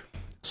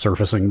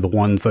surfacing the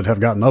ones that have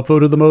gotten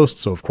upvoted the most,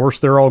 so of course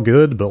they're all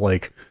good. But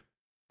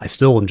I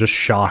still am just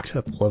shocked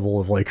at the level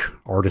of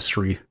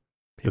artistry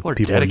people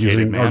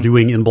are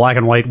doing in black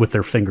and white with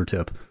their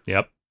fingertip.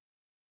 Yep.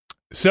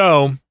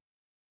 So,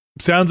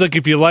 sounds like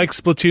if you like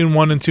Splatoon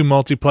 1 and 2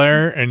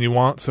 multiplayer and you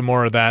want some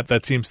more of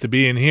that seems to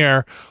be in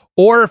here.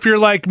 Or if you're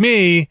like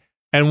me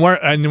and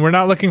we're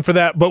not looking for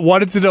that, but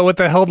wanted to know what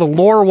the hell the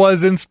lore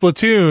was in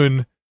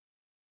Splatoon,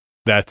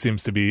 that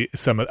seems to be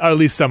at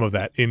least some of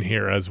that in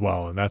here as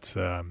well. And that's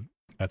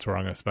where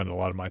I'm going to spend a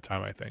lot of my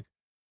time, I think.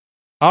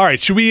 All right,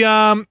 should we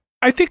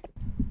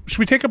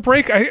take a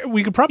break?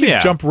 We could probably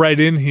jump right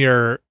in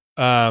here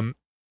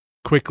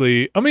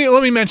quickly. Let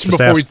me mention just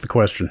before ask the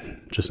question.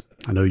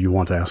 I know you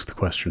want to ask the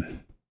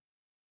question.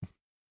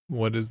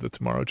 What is the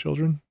Tomorrow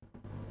Children?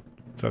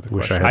 Is that the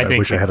question? I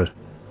wish I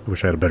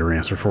had a better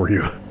answer for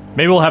you.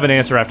 Maybe we'll have an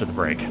answer after the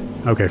break.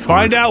 Okay, fine.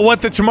 Find out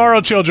what the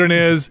Tomorrow Children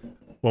is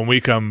when we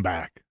come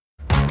back.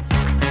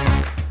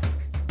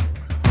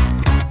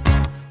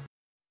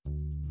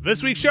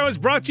 This week's show is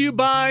brought to you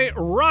by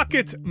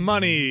Rocket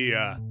Money.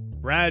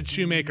 Brad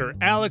Shoemaker,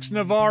 Alex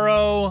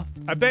Navarro.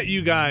 I bet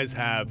you guys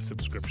have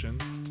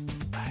subscriptions.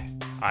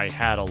 I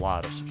had a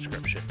lot of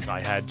subscriptions.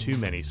 I had too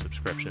many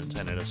subscriptions,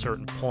 and at a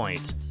certain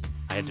point,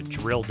 I had to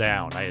drill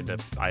down. I had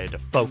to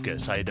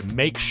focus. I had to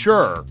make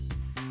sure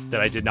that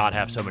I did not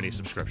have so many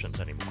subscriptions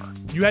anymore.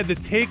 You had to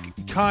take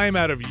time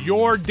out of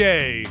your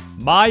day,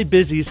 my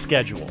busy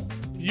schedule,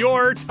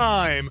 your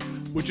time,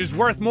 which is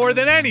worth more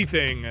than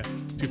anything,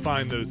 to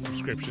find those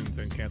subscriptions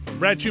and cancel them.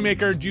 Brad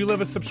Shoemaker, do you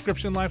live a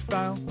subscription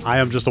lifestyle? I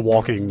am just a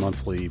walking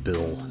monthly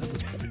bill at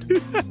this point.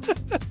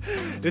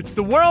 It's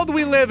the world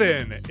we live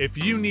in. If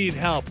you need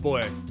help,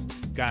 boy,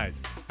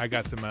 guys, I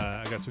got some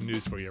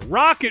news for you.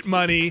 Rocket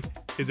Money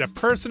is a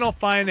personal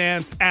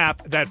finance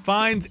app that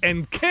finds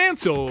and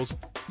cancels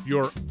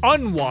your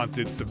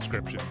unwanted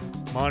subscriptions,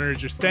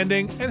 monitors your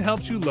spending, and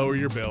helps you lower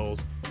your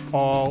bills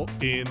all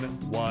in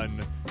one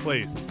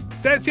place.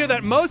 It says here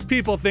that most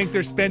people think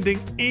they're spending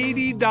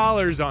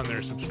 $80 on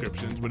their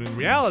subscriptions, when in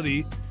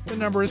reality, the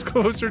number is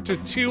closer to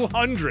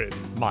 $200.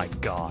 My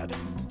God.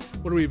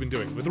 What are we even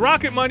doing? With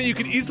Rocket Money, you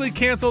can easily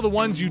cancel the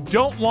ones you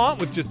don't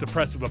want with just the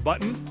press of a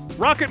button.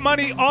 Rocket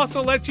Money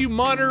also lets you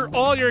monitor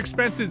all your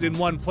expenses in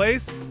one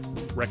place,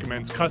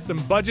 recommends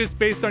custom budgets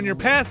based on your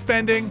past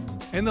spending,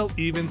 and they'll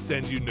even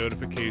send you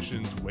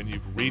notifications when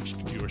you've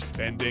reached your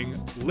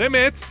spending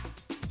limits.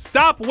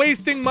 Stop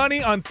wasting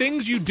money on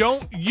things you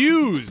don't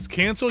use.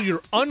 Cancel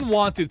your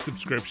unwanted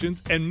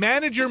subscriptions and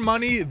manage your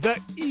money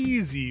the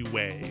easy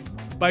way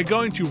by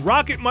going to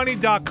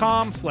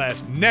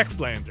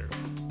rocketmoney.com/nextlander.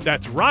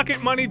 That's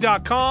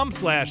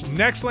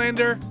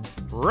rocketmoney.com/nextlander.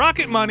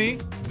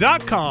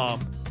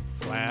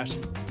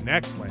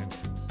 rocketmoney.com/nextlander.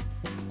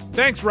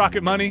 Thanks,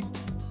 Rocket Money.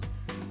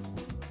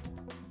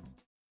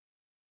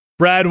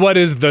 Brad, what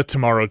is the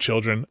Tomorrow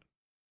Children?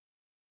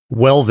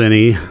 Well,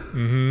 Vinny,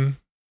 Mm-hmm.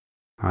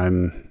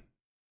 I'm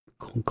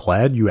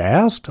glad you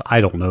asked.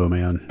 I don't know,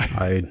 man.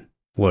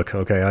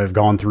 Okay, I've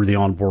gone through the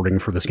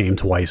onboarding for this game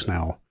twice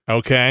now.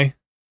 Okay.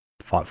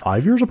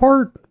 5 years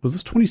apart? Was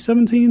this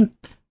 2017?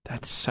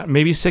 That's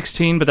maybe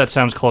 16, but that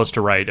sounds close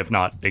to right, if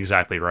not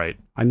exactly right.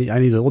 I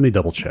need to let me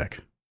double check.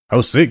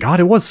 Oh, God,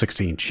 it was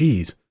 16.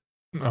 Jeez.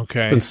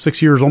 Okay. It's been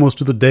 6 years almost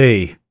to the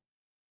day.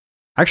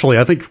 Actually,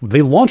 I think they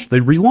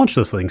relaunched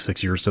this thing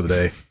 6 years to the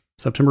day.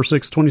 September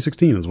 6th,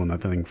 2016 is when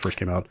that thing first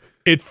came out.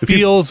 It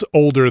feels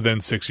older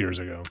than 6 years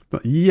ago.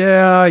 But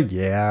yes.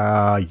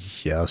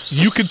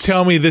 You could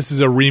tell me this is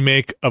a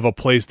remake of a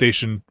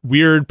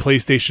weird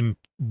PlayStation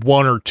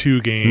 1 or 2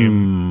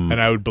 game,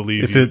 and I would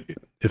believe you.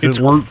 If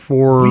it weren't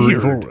for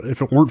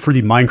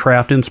the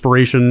Minecraft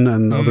inspiration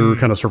and other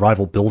kind of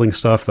survival building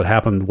stuff that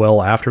happened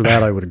well after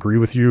that, I would agree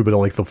with you. But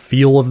like the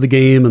feel of the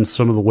game and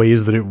some of the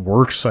ways that it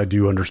works, I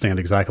do understand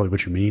exactly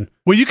what you mean.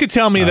 Well, you could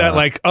tell me that,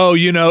 like,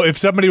 if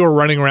somebody were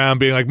running around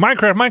being like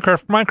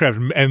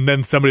Minecraft, and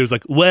then somebody was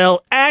like,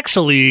 well,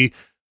 actually,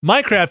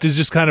 Minecraft is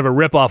just kind of a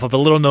ripoff of a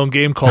little-known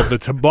game called The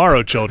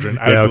Tomorrow Children.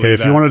 Okay.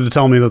 If you wanted to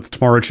tell me that The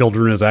Tomorrow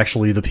Children is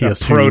actually the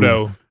PS2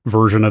 proto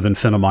version of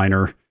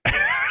Infiniminer.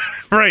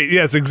 Right,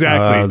 yes,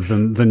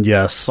 exactly. Then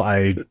yes,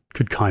 I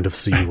could kind of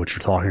see what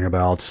you're talking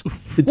about.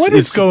 What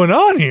is going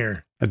on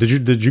here?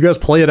 Did you guys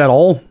play it at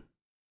all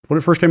when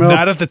it first came out?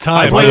 Not at the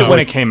time. I played it when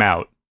it came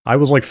out. I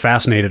was like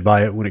fascinated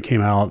by it when it came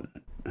out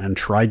and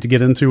tried to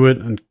get into it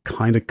and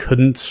kind of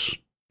couldn't.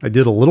 I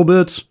did a little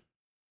bit.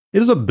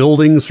 It is a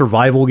building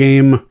survival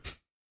game.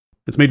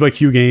 It's made by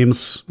Q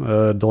Games,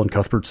 Dylan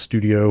Cuthbert's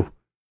studio.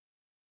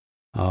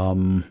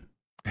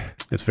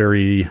 It's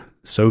very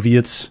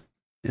Soviet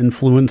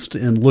influenced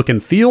in look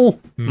and feel.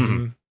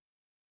 Mm-hmm.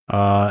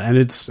 And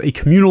it's a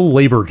communal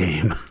labor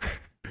game.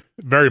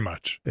 Very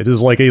much. It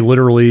is like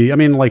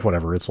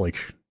whatever. It's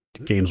like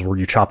games where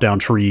you chop down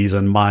trees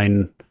and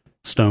mine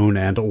stone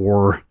and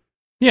ore.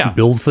 Yeah. To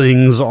build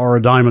things are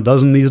a dime a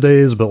dozen these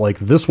days, but like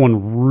this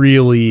one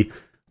really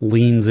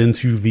leans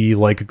into the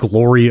like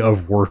glory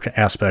of work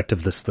aspect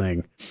of this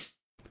thing.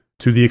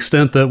 To the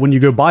extent that when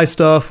you go buy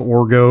stuff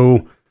or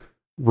go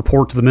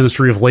report to the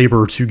Ministry of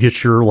Labor to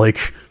get your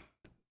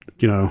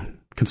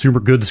consumer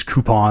goods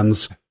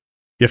coupons,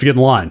 you have to get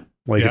in line.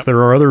 Like, if there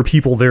are other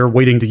people there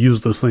waiting to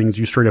use those things,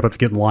 you straight up have to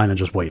get in line and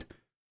just wait.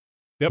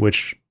 Yep.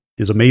 Which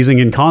is amazing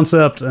in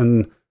concept,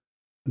 and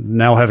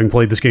now having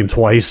played this game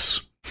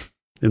twice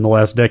in the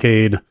last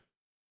decade,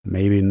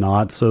 maybe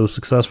not so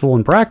successful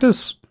in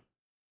practice.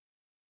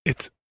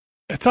 It's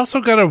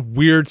also got a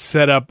weird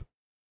setup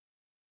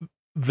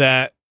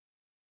that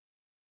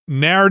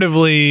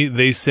narratively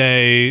they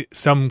say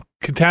some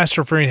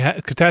catastrophe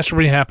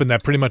happened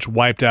that pretty much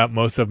wiped out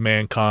most of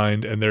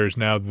mankind, and there's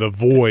now the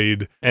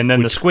void. And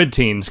then the Squid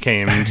Teens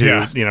came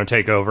to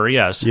take over.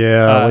 Yes,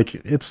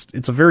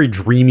 it's a very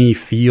dreamy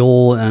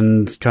feel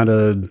and kind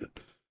of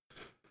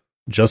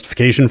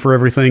justification for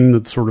everything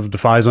that sort of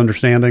defies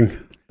understanding.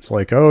 It's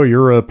like, oh,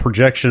 you're a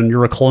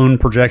clone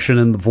projection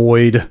in the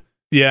void.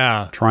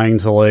 Yeah, trying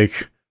to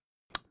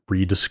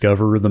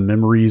rediscover the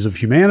memories of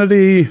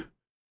humanity.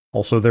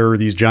 Also, there are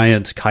these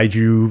giant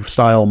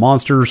kaiju-style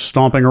monsters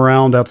stomping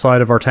around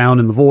outside of our town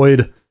in the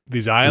void.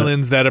 These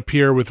islands that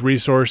appear with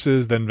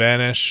resources, then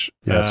vanish.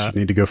 Yes, you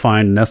need to go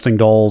find nesting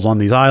dolls on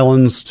these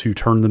islands to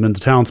turn them into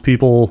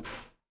townspeople.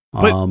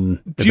 But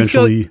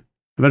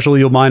eventually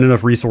you'll mine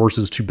enough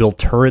resources to build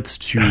turrets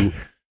to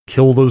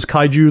kill those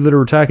kaiju that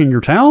are attacking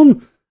your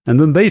town,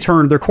 and then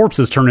their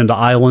corpses turn into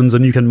islands,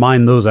 and you can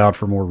mine those out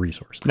for more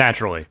resources.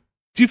 Naturally.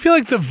 Do you feel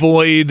like the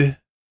void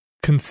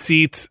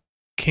conceit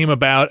came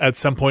about at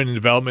some point in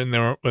development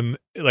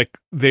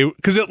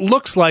because it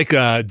looks like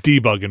a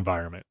debug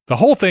environment? The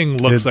whole thing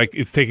looks like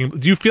it's taking.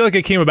 Do you feel like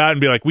it came about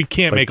and be like, we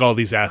can't make all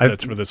these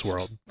assets for this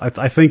world?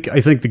 I think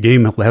the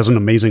game has an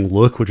amazing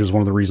look, which is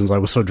one of the reasons I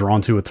was so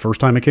drawn to it the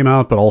first time it came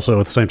out, but also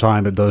at the same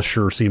time it does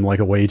sure seem like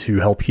a way to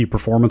help keep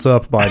performance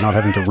up by not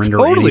having to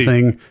render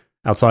anything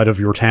outside of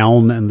your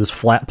town and this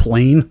flat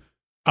plain,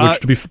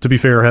 which to be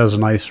fair has a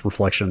nice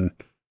reflection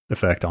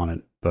effect on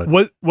it. But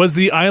what was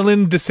the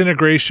island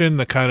disintegration,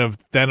 the kind of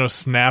Thanos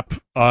snap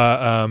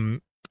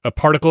a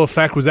particle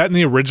effect? Was that in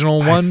the original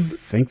one? I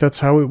think that's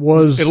how it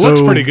was. It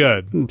looks pretty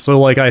good. So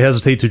like I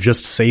hesitate to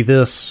just say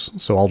this,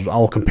 so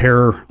I'll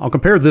compare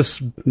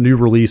this new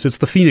release. It's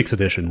the Phoenix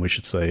edition, we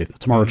should say. The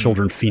Tomorrow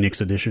Children Phoenix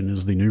edition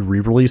is the new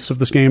re-release of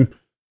this game.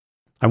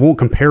 I won't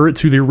compare it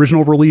to the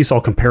original release.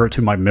 I'll compare it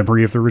to my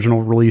memory of the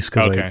original release.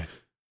 Okay.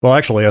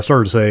 Actually, I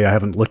started to say I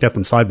haven't looked at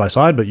them side by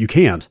side, but you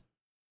can't.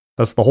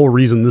 That's the whole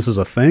reason this is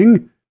a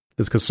thing,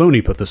 is because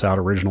Sony put this out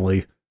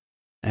originally,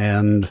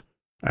 and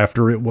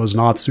after it was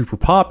not super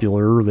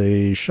popular,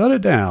 they shut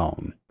it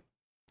down.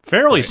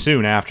 Fairly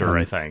soon after,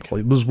 I think.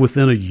 It was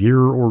within a year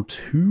or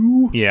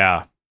two?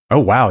 Yeah. Oh,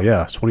 wow,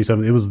 yeah. It's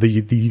 27. It was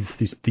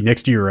the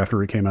next year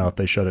after it came out,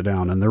 they shut it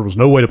down, and there was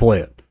no way to play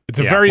it. It's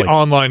a very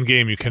online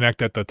game. You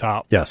connect at the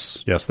top.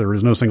 Yes, there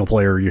is no single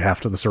player.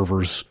 The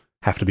servers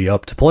have to be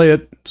up to play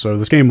it. So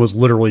this game was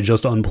literally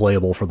just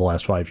unplayable for the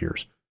last 5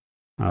 years.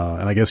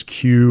 And I guess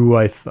Q,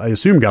 I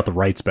assume, got the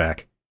rights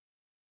back.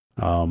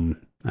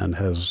 And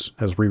has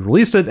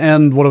re-released it.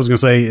 And what I was going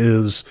to say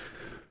is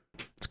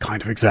it's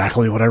kind of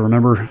exactly what I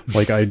remember.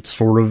 Like, I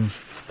sort of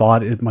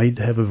thought it might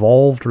have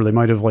evolved, or they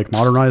might have like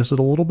modernized it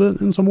a little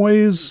bit in some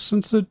ways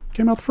since it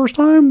came out the first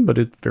time, but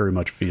it very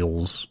much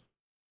feels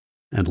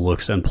and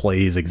looks and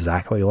plays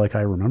exactly like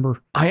I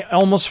remember. I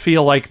almost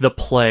feel like the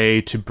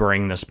play to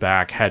bring this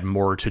back had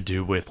more to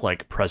do with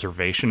like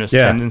preservationist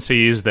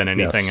tendencies than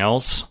anything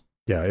else.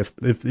 Yeah, if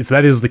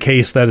that is the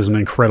case, that is an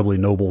incredibly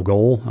noble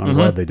goal, and I'm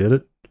glad they did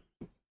it.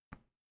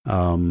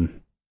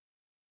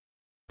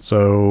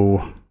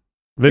 So,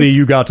 Vinny,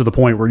 you got to the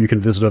point where you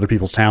can visit other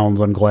people's towns.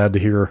 I'm glad to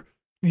hear.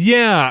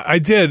 Yeah, I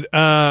did.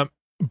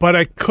 But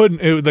I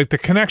couldn't. Like the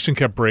connection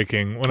kept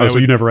breaking. So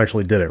you never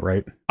actually did it,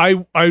 right?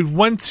 I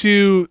went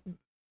to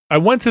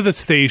the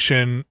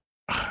station.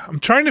 I'm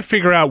trying to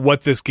figure out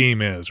what this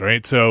game is,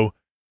 right? So,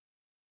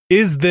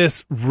 is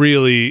this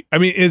really? I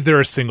mean, is there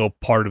a single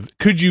part of?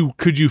 Could you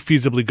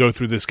feasibly go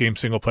through this game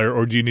single player,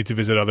 or do you need to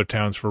visit other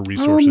towns for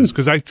resources?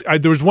 Because I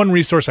there was one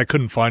resource I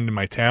couldn't find in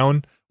my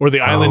town, or the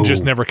island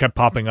just never kept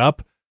popping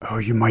up. Oh,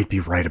 you might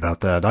be right about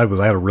that. I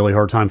had a really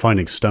hard time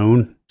finding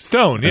stone.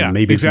 Yeah,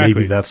 exactly.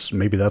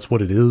 Maybe that's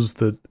what it is.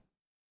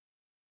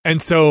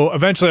 And so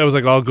eventually, I was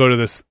like, I'll go to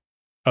this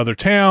other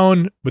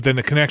town, but then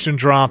the connection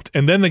dropped,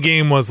 and then the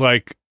game was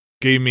like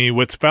gave me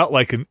what's felt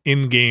like an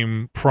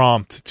in-game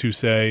prompt to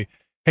say,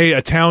 hey,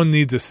 a town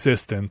needs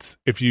assistance.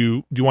 Do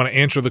you want to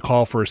answer the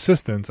call for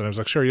assistance? And I was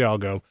like, sure, yeah, I'll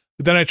go.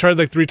 But then I tried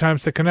like 3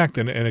 times to connect,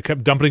 and it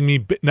kept dumping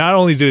me. Not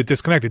only did it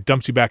disconnect, it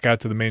dumps you back out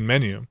to the main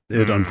menu.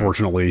 It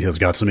unfortunately has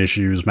got some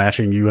issues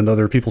matching you into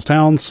other people's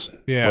towns.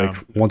 Yeah. Like,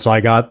 once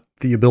I got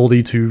the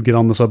ability to get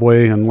on the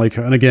subway, and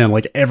again,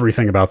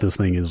 everything about this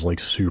thing is like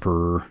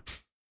super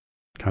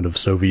kind of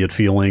Soviet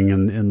feeling,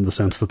 in the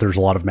sense that there's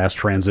a lot of mass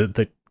transit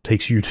that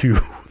takes you to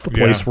the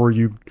place where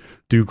you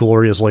do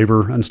glorious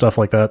labor and stuff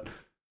like that.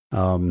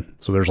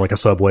 So there's like a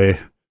subway,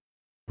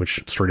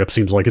 which straight up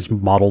seems like it's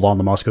modeled on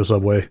the Moscow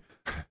subway,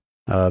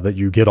 that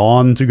you get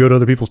on to go to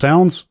other people's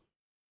towns.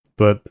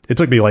 But it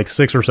took me like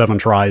 6 or 7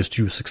 tries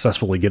to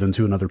successfully get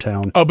into another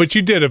town. Oh, but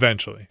you did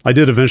eventually. I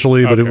did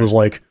eventually, but it was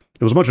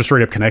a bunch of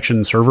straight up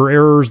connection server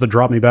errors that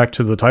dropped me back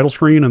to the title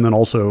screen, and then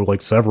also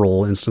like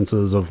several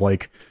instances of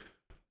like,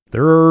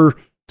 there are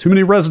too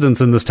many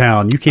residents in this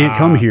town, you can't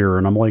come here.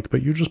 And I'm like,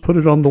 but you just put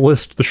it on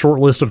the short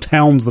list of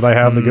towns that I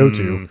have to go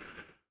to.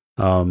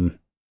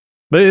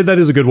 But that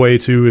is a good way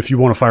to, if you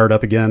want to fire it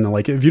up again,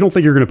 like if you don't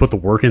think you're going to put the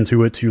work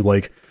into it to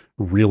like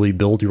really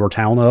build your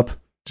town up,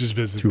 just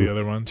visit the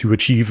other ones to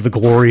achieve the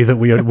glory that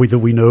we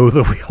know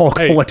that we all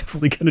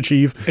collectively can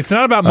achieve. It's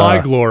not about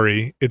my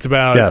glory; it's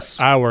about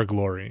our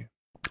glory.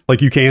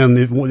 Like you can,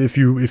 if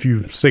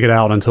you stick it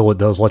out until it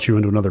does let you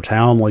into another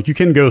town, like you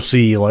can go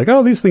see like,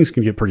 oh, these things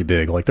can get pretty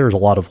big. Like there's a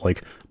lot of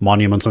like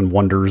monuments and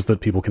wonders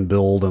that people can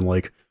build, and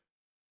like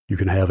you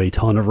can have a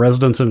ton of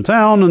residents in a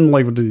town, and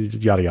like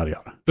yada yada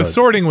yada. The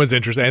sorting was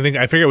interesting.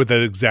 I forget what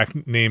the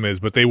exact name is,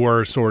 but they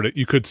were sorted.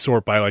 You could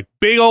sort by like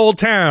big old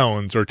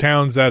towns or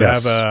towns that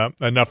have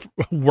enough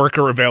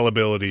worker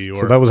availability.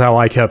 So that was how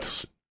I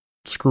kept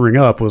screwing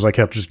up. Was I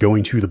kept just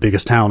going to the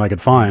biggest town I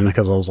could find,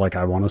 because I was like,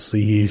 I want to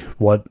see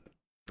what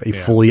a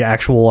fully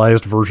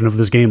actualized version of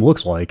this game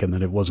looks like, and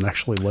then it wasn't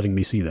actually letting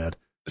me see that.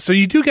 So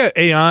you do get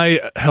AI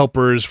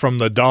helpers from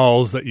the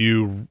dolls that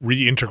you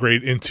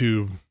reintegrate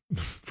into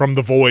from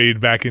the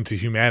void back into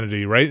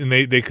humanity, right? And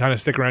they kind of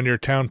stick around your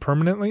town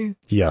permanently?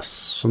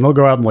 Yes. And they'll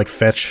go out and like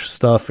fetch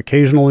stuff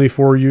occasionally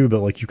for you, but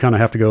like you kind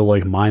of have to go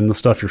like mine the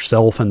stuff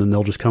yourself, and then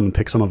they'll just come and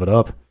pick some of it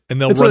up. And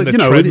they'll run the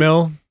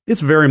treadmill?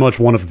 It's very much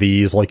one of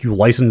these. Like you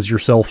license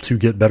yourself to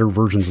get better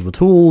versions of the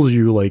tools.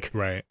 You like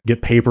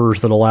get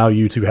papers that allow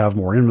you to have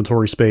more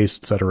inventory space,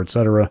 et cetera, et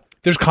cetera.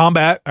 There's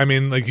combat. I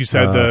mean, like you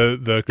said,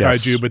 the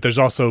kaiju, but there's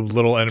also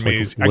little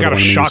enemies. Like I got a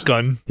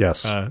shotgun.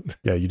 Yes.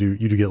 Yeah, you do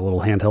get little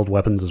handheld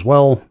weapons as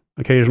well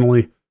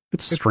occasionally.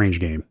 It's a strange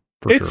game.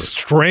 It's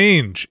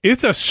strange.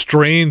 It's a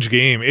strange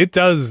game. It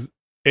does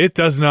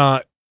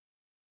not,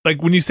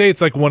 like when you say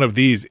it's like one of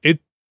these, it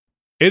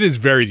It is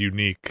very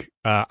unique.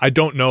 I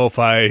don't know if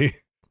I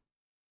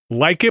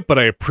like it, but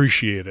I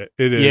appreciate it.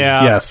 It is.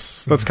 Yeah.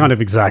 Yes, that's kind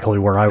of exactly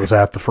where I was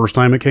at the first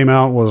time it came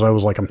out. I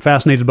was like, I'm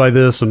fascinated by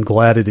this. I'm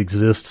glad it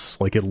exists.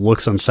 Like, it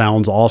looks and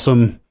sounds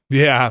awesome.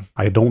 Yeah.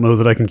 I don't know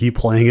that I can keep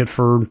playing it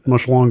for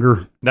much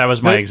longer. That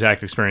was my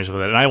exact experience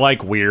with it. And I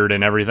like weird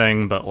and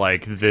everything, but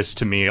like this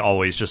to me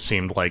always just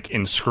seemed like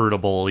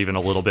inscrutable, even a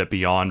little bit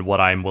beyond what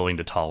I'm willing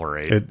to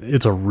tolerate.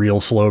 It's a real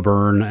slow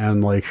burn,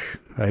 and like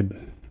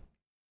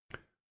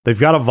they've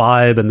got a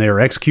vibe and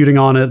they're executing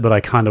on it, but I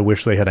kind of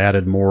wish they had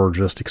added more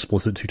just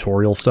explicit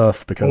tutorial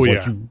stuff, because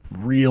you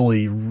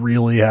really,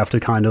 really have to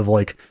kind of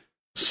like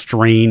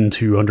strain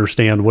to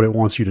understand what it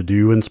wants you to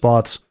do in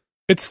spots.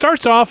 It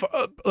starts off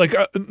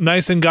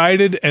nice and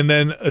guided, and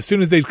then as soon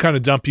as they kind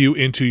of dump you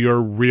into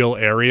your real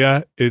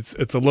area, it's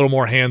a little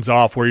more hands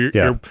off, where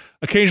you're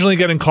occasionally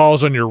getting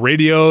calls on your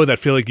radio that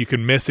feel like you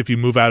can miss if you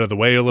move out of the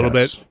way a little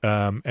bit.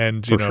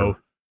 And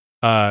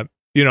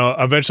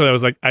eventually I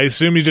was like, I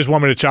assume you just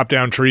want me to chop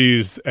down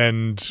trees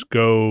and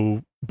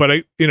go,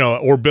 but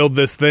or build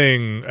this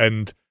thing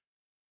and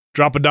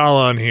drop $1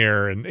 on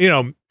here, and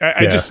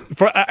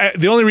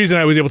the only reason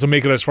I was able to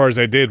make it as far as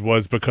I did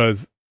was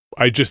because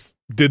I just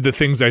did the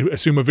things I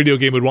assume a video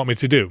game would want me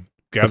to do: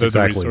 gather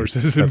the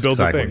resources and build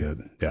the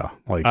thing. Yeah,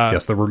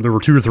 yes, there were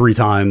 2 or 3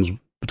 times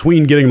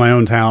between getting my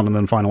own town and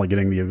then finally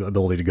getting the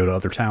ability to go to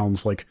other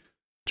towns, like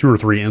 2 or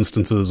 3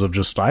 instances of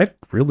just, I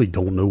really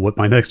don't know what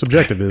my next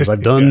objective is.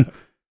 I've done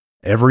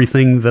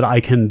everything that I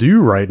can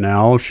do right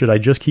now. Should I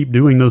just keep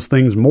doing those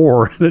things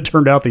more? And it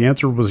turned out the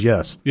answer was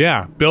yes.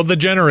 Yeah, build the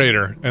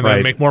generator and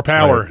then make more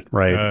power.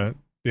 Right.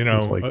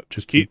 It's like,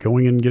 just keep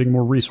going and getting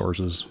more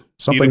resources.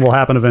 Something will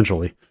happen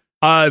eventually.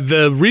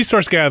 The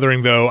resource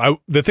gathering,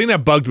 though, the thing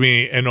that bugged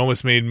me and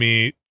almost made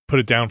me put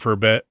it down for a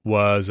bit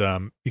was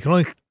you can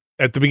only,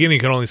 at the beginning,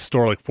 you can only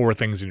store like 4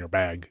 things in your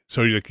bag.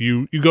 So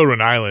you go to an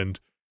island,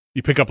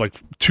 you pick up like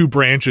 2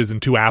 branches and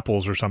 2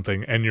 apples or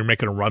something, and you're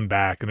making a run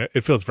back, and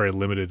it feels very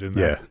limited in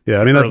that. Yeah.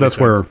 I mean, that's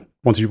where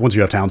once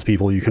you have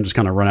townspeople, you can just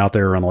kind of run out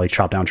there and like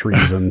chop down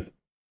trees and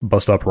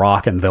bust up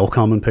rock, and they'll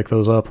come and pick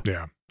those up.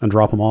 Yeah, and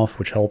drop them off,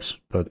 which helps.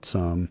 But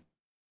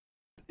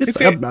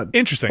it's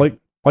interesting.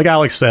 Like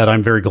Alex said,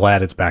 I'm very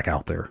glad it's back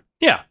out there.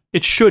 Yeah,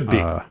 it should be.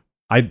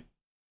 I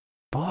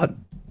thought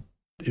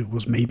it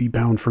was maybe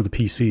bound for the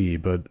PC,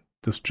 but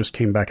this just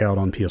came back out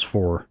on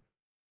PS4.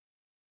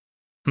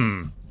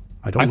 I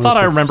thought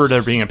I remembered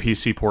there being a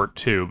PC port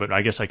too, but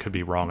I guess I could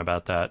be wrong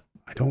about that.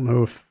 I don't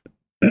know if...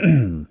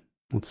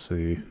 Let's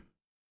see.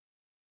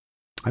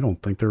 I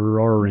don't think there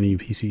are any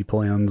PC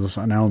plans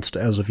announced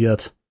as of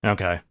yet.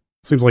 Okay.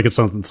 Seems like it's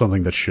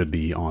something that should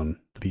be on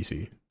the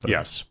PC.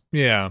 Yes.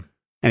 Yeah.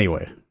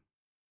 Anyway.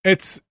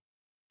 It's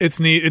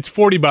neat. It's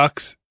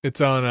 $40.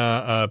 It's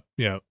on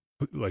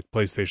like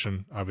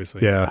PlayStation,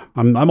 obviously. Yeah.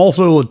 I'm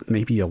also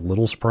maybe a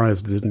little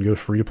surprised it didn't go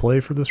free to play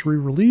for this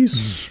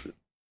re-release.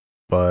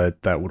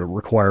 But that would have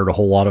required a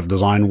whole lot of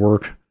design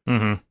work.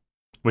 Mm-hmm.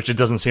 Which it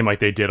doesn't seem like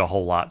they did a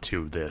whole lot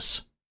to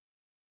this.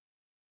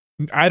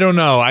 I don't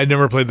know. I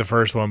never played the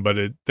first one, but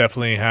it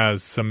definitely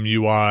has some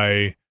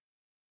UI.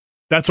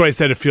 That's why I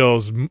said it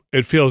feels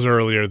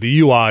earlier.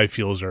 The UI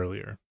feels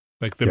earlier.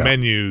 Like the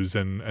menus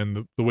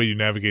and the way you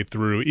navigate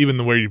through, even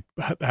the way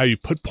how you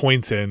put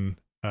points in.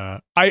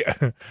 There's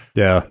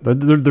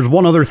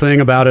one other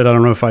thing about it. I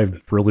don't know if I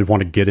really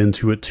want to get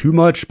into it too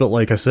much, but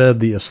like I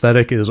said, the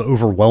aesthetic is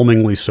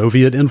overwhelmingly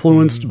Soviet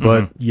influenced,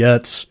 but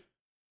yet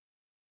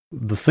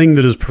the thing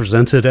that is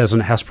presented as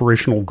an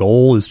aspirational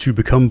goal is to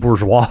become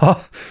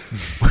bourgeois.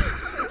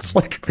 It's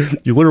like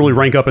you literally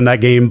rank up in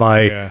that game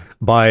by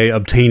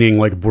obtaining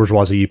like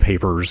bourgeoisie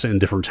papers in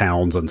different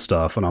towns and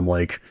stuff, and I'm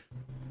like,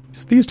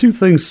 these two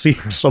things seem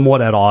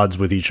somewhat at odds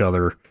with each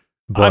other.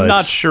 But I'm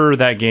not sure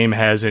that game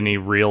has any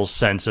real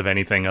sense of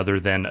anything other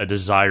than a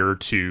desire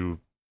to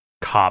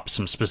cop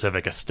some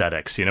specific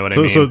aesthetics. You know what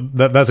I mean? So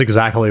that's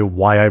exactly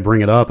why I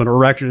bring it up.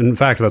 Or actually, in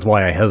fact, that's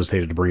why I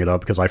hesitated to bring it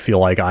up, because I feel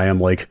like I am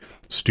like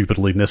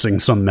stupidly missing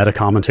some meta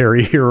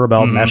commentary here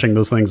about matching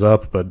those things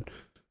up. But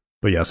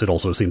yes, it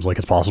also seems like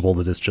it's possible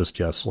that it's just,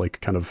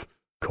 like kind of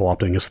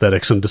co-opting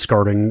aesthetics and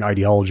discarding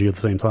ideology at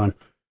the same time.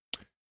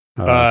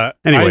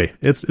 Anyway,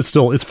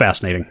 it's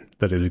fascinating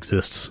that it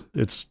exists.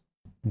 It's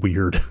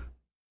weird.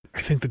 I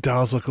think the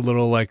dolls look a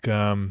little like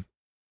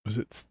was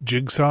it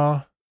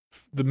Jigsaw,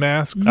 the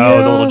mask?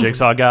 Oh, the little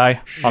Jigsaw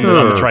guy on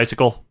the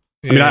tricycle.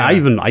 Yeah. I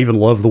mean, I even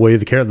love the way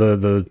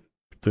the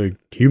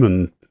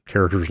human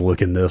characters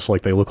look in this.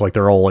 Like they look like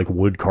they're all like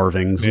wood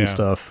carvings and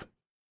stuff.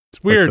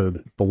 It's weird.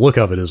 Like the look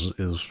of it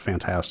is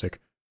fantastic.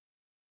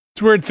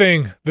 It's a weird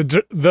thing.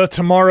 The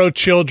Tomorrow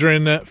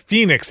Children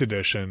Phoenix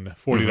Edition,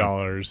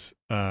 $40.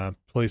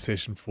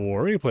 PlayStation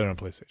 4. You played it on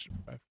PlayStation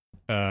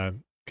 5.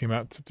 Came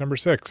out September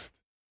 6th.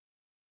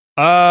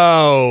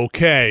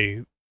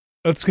 Okay.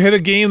 Let's hit a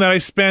game that I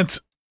spent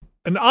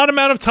an odd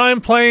amount of time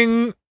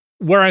playing,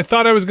 where I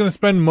thought I was going to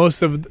spend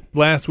most of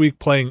last week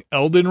playing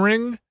Elden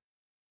Ring.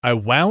 I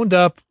wound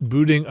up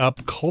booting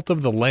up Cult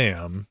of the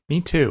Lamb.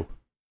 Me too.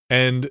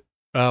 And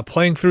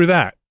playing through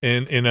that.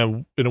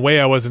 in a way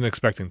I wasn't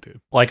expecting to.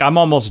 Like, I'm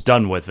almost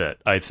done with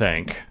it, I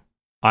think.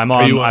 I'm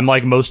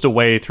like most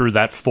away through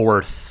that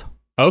fourth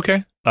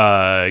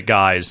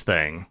guys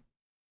thing.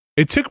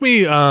 It took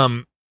me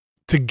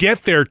to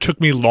get there took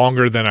me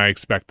longer than I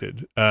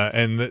expected.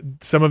 And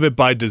some of it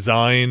by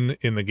design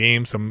in the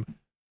game,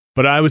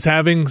 but I was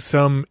having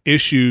some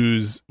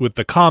issues with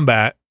the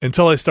combat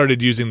until I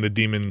started using the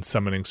demon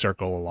summoning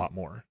circle a lot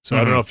more. So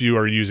I don't know if you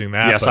are using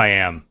that. Yes, I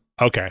am.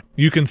 Okay.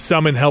 You can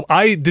summon help.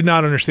 I did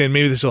not understand.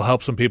 Maybe this will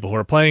help some people who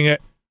are playing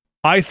it.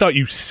 I thought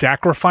you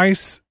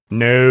sacrifice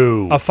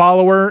a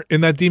follower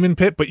in that demon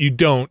pit, but you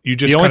don't. You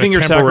just the only thing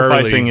you're temporarily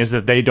sacrificing is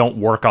that they don't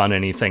work on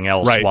anything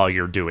else while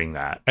you're doing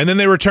that. And then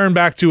they return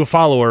back to a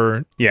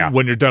follower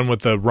when you're done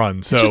with the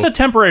run. So it's just a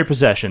temporary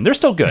possession. They're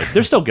still good.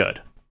 They're still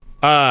good.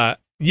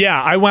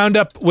 Yeah, I wound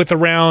up with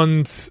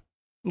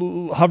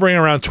hovering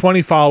around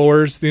 20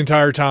 followers the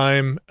entire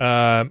time.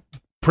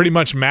 Pretty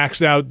much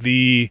maxed out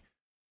the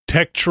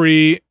tech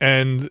tree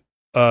and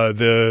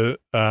I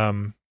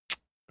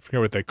forget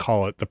what they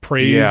call it. The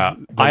praise. Yeah,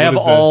 I have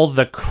all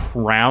the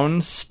crown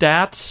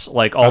stats,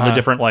 like all the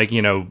different, like,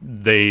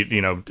 they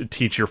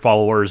teach your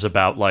followers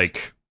about,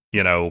 like,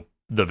 the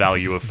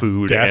value of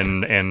food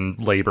and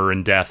labor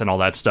and death and all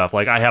that stuff.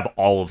 Like, I have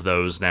all of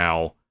those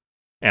now,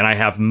 and I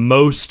have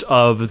most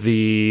of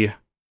the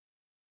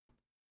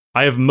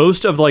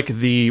like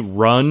the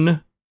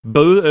run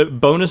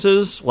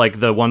bonuses, like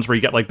the ones where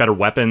you get like better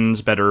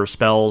weapons, better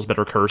spells,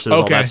 better curses,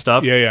 all that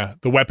stuff. Yeah.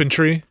 The weapon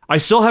tree. I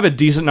still have a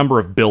decent number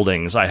of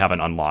buildings I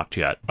haven't unlocked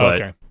yet,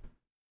 but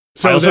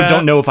so I also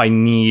don't know if I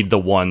need the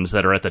ones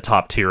that are at the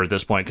top tier at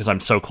this point because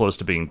I'm so close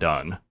to being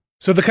done.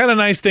 So the kind of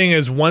nice thing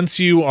is once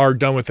you are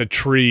done with a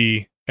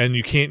tree and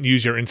you can't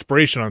use your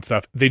inspiration on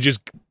stuff, they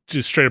just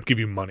straight up give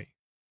you money.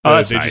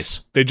 That's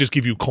nice. They just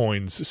give you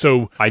coins.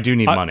 So I do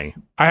need money.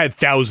 I had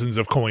thousands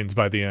of coins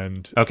by the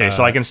end. Okay,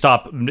 so I can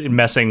stop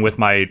messing with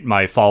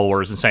my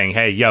followers and saying,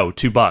 "Hey, yo,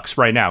 $2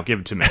 right now,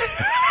 give it to me."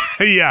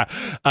 Yeah.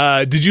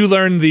 Did you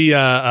learn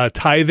the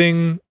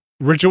tithing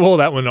ritual?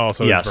 That one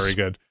also is very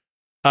good.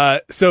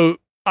 So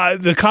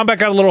the combat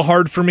got a little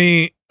hard for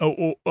me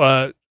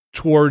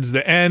towards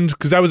the end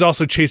because I was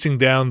also chasing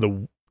down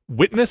the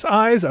witness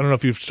eyes. I don't know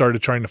if you've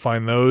started trying to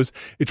find those.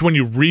 It's when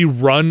you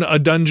rerun a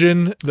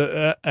dungeon.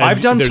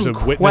 I've done there's some a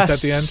witness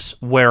quests at the end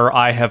where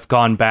I have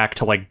gone back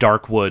to like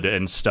Darkwood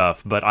and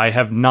stuff, but I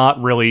have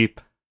not really.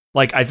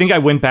 Like, I think I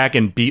went back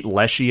and beat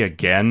Leshy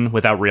again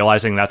without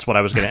realizing that's what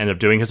I was going to end up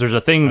doing because there's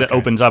a thing that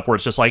opens up where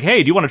it's just like,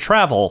 hey, do you want to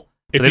travel?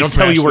 But they don't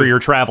tell you where you're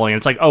traveling.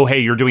 It's like, oh,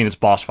 hey, you're doing this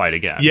boss fight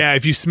again. Yeah,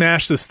 if you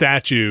smash the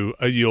statue,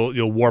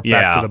 you'll warp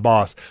back to the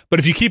boss. But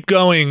if you keep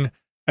going,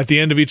 at the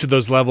end of each of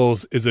those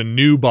levels is a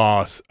new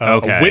boss, a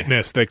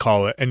witness they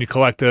call it, and you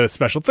collect a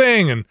special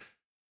thing and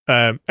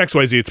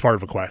XYZ. It's part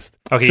of a quest.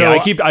 Okay, so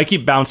I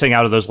keep bouncing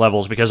out of those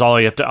levels because all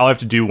I have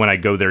to do when I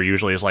go there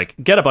usually is like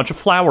get a bunch of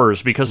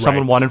flowers because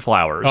someone wanted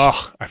flowers.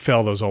 Oh, I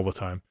fail those all the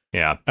time.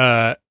 Yeah.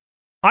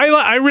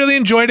 I really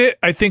enjoyed it.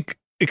 I think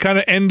it kind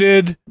of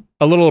ended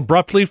a little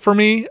abruptly for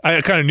me.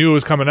 I kind of knew it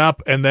was coming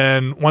up, and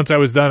then once I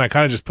was done, I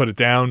kind of just put it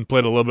down,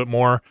 played a little bit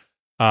more,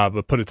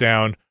 but put it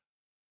down.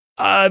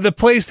 The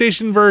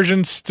PlayStation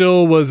version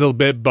still was a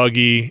bit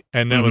buggy,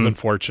 and that was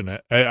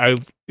unfortunate. I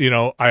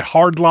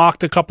hard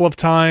locked a couple of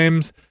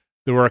times.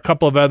 There were a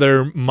couple of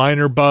other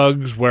minor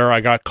bugs where I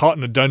got caught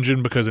in a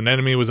dungeon because an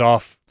enemy was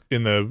off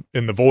in the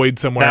void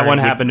somewhere. That one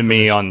happened to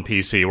me on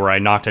PC where I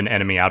knocked an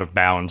enemy out of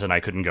bounds and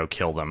I couldn't go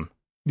kill them.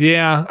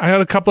 Yeah, I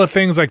had a couple of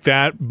things like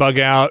that bug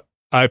out.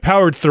 I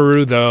powered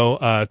through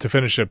though to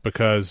finish it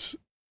because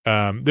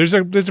there's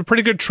a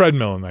pretty good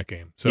treadmill in that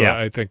game. So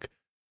I think.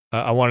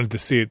 I wanted to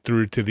see it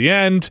through to the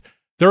end.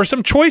 There are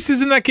some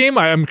choices in that game.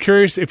 I'm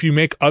curious if you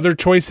make other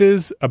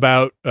choices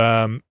about.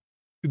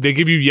 They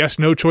give you yes,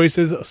 no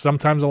choices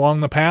sometimes along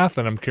the path,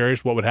 and I'm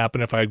curious what would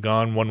happen if I had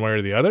gone one way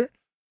or the other.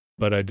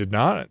 But I did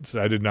not.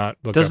 I did not.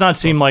 Does not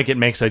seem like it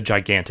makes a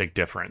gigantic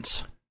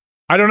difference.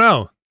 I don't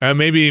know.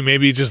 Maybe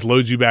it just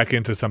loads you back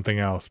into something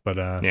else. But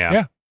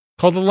yeah.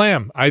 Called the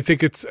Lamb. I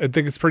think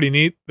it's pretty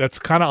neat. That's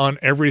kind of on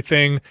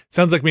everything.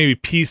 Sounds like maybe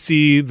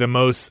PC, the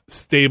most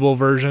stable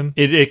version.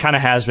 It kind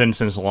of has been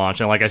since launch.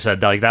 And like I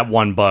said, like that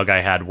one bug I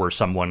had where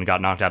someone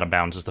got knocked out of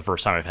bounds is the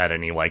first time I've had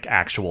any like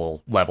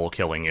actual level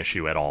killing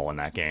issue at all in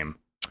that game.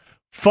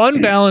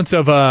 Fun balance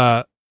of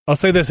I'll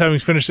say this having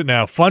finished it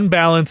now. Fun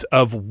balance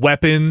of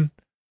weapon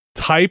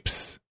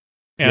types.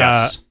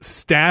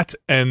 Stat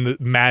and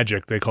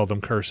magic, they call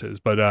them curses,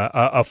 but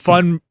a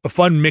fun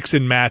mix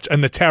and match,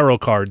 and the tarot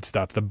card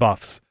stuff, the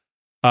buffs,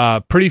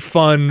 pretty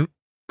fun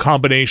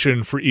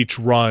combination for each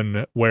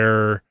run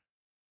where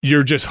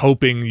you're just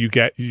hoping you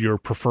get your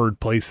preferred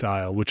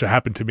playstyle, which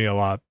happened to me a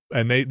lot,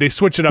 and they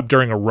switch it up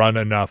during a run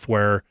enough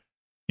where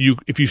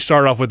if you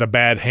start off with a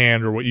bad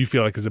hand or what you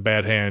feel like is a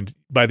bad hand,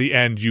 by the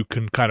end you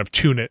can kind of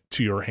tune it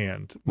to your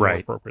hand more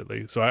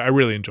appropriately. So I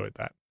really enjoyed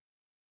that.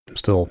 I'm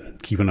still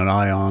keeping an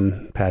eye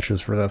on patches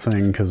for that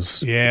thing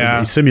because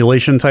a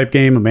simulation type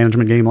game, a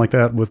management game like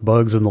that with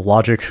bugs and the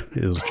logic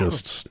is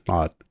just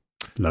not.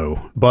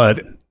 But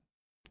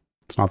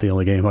it's not the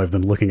only game I've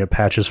been looking at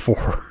patches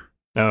for.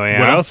 Oh yeah.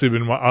 What else have you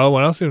been? What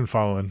else have you been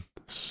following?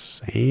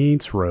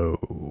 Saints Row.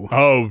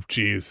 Oh,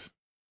 jeez.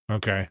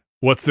 Okay.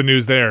 What's the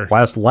news there?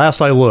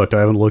 Last I looked, I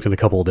haven't looked in a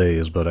couple of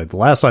days, but the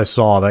last I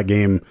saw that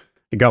game,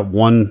 it got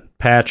one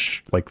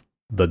patch like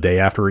the day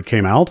after it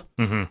came out,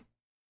 and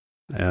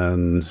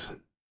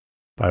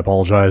I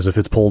apologize if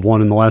it's pulled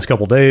one in the last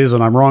couple of days,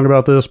 and I'm wrong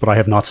about this, but I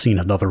have not seen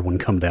another one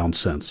come down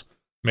since.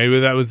 Maybe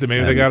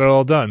they got it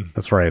all done.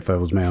 That's right. That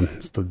was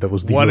that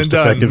was the One most and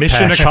done. effective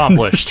Mission patch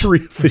accomplished. in the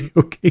history of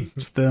video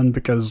games then,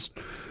 because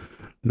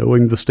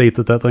knowing the state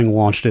that thing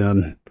launched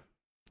in,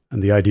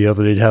 and the idea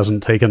that it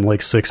hasn't taken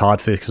like 6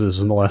 hot fixes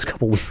in the last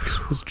couple weeks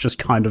is just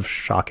kind of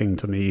shocking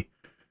to me.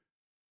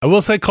 I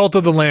will say Cult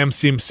of the Lamb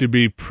seems to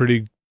be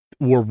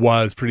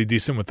was pretty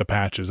decent with the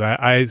patches.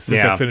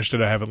 Since I finished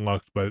it, I haven't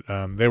looked, but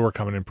they were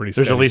coming in pretty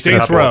steady. There's at least a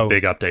couple of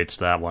big updates to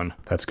that one.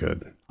 That's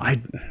good. I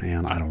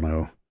don't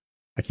know.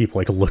 I keep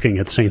like looking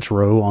at Saints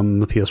Row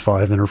on the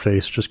PS5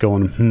 interface, just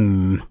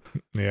going,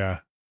 Yeah.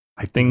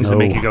 Things that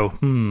make you go,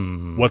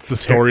 What's the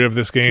story of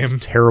this game? It's a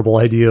terrible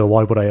idea.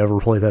 Why would I ever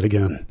play that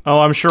again? Oh,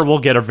 I'm sure we'll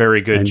get a very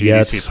good And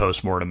GDC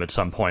postmortem at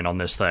some point on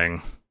this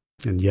thing.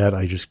 And yet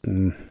I just...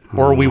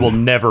 or we will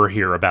never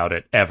hear about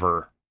it,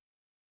 ever.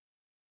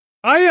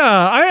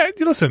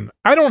 Listen,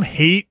 I don't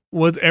hate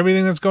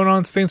everything that's going on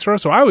in Saints Row,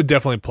 so I would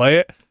definitely play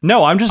it.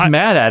 No, I'm just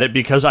mad at it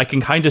because I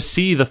can kind of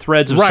see the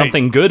threads of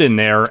something good in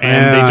there,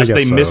 and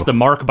they missed the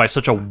mark by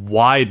such a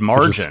wide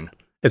margin.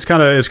 It's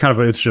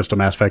just a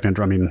Mass Effect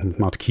I mean,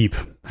 not to keep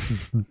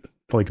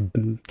like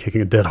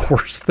kicking a dead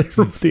horse there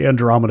with the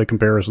Andromeda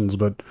comparisons,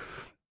 but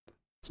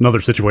it's another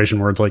situation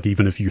where it's like,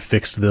 even if you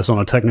fixed this on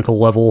a technical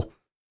level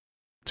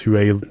to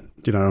a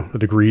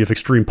degree of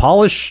extreme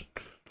polish,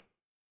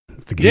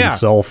 the game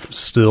itself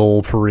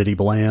still pretty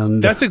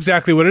bland. That's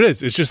exactly what it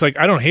is. It's just like,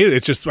 I don't hate it.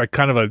 It's just like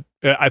kind of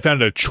I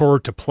found it a chore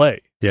to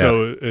play. Yeah.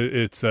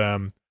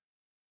 So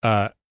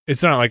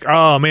it's not like,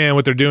 oh man,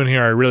 what they're doing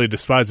here I really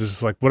despise. It's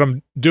just like, what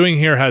I'm doing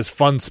here has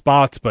fun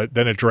spots, but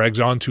then it drags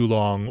on too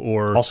long.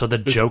 Or also the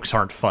jokes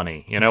aren't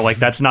funny. Like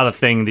that's not a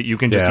thing that you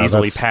can just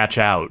easily patch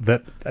out.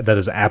 That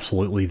is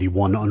absolutely the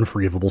one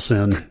unforgivable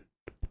sin.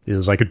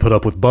 Is I could put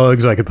up with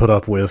bugs, I could put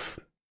up with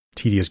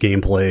tedious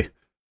gameplay.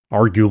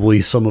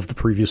 Arguably, some of the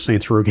previous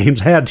Saints Row games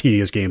had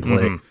tedious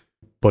gameplay,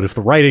 but if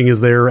the writing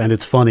is there and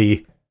it's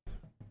funny,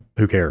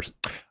 who cares?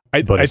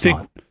 I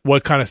think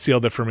what kind of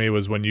sealed it for me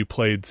was when you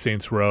played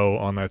Saints Row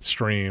on that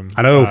stream.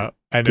 I know,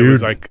 and dude. It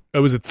was like,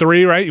 was it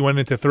 3, right? You went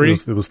into 3?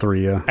 It was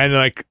 3, yeah. And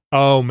like,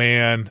 oh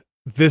man,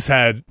 this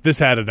had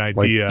an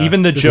idea. Like,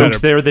 even the jokes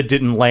there that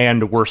didn't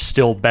land were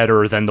still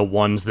better than the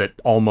ones that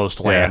almost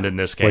land in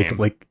this game.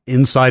 Like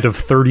inside of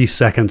 30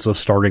 seconds of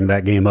starting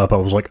that game up, I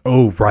was like,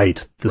 oh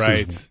right,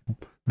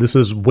 this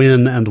is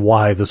when and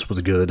why this was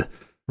good.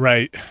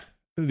 Right.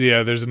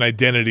 Yeah, there's an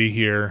identity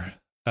here.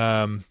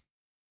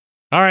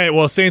 All right,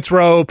 well, Saints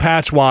Row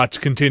patch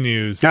watch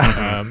continues.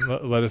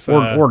 Let us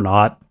or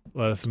not.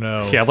 Let us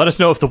know. Yeah, let us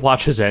know if the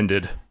watch has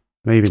ended.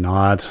 Maybe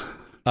not.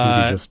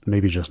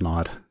 Maybe just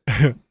not.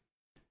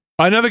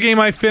 Another game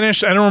I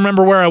finished. I don't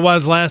remember where I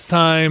was last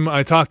time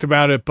I talked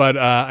about it, but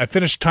I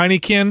finished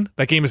Tinykin.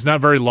 That game is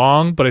not very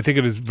long, but I think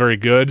it is very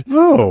good.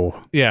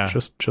 Oh, yeah,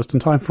 just in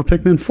time for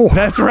Pikmin 4.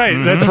 That's right.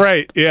 Mm-hmm. That's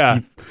right.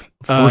 Yeah.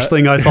 First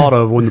thing I thought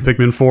of when the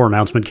Pikmin 4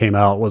 announcement came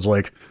out was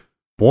like,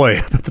 boy,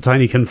 I bet the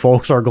Tinykin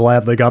folks are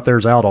glad they got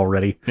theirs out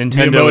already.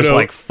 Nintendo is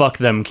like, fuck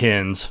them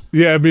kins.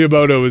 Yeah,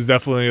 Miyamoto was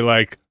definitely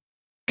like,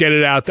 get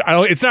it out.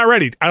 It's not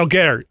ready. I don't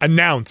care.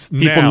 Announce.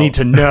 People need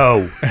to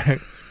know.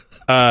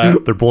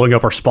 They're blowing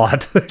up our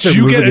spot. Did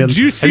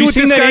you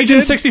see that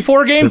Agent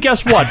 64 game?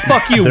 Guess what?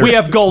 Fuck you. We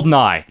have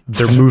GoldenEye.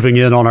 They're moving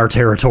in on our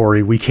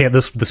territory. We can't.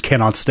 This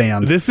cannot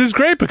stand. This is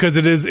great because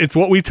it's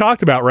what we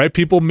talked about, right?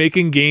 People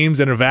making games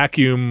in a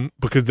vacuum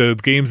because the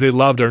games they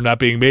loved are not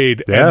being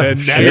made. Yeah. And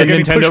then now you're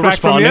getting Nintendo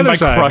responding by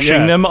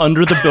crushing them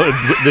under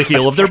the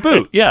heel of their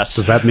boot. Yes.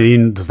 Does that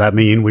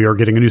mean we are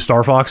getting a new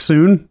Star Fox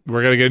soon?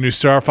 We're gonna get a new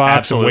Star Fox,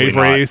 Absolutely Wave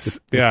not.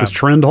 Race. If this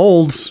trend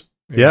holds,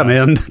 yeah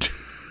man.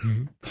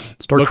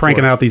 Start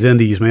cranking out these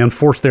indies, man.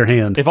 Force their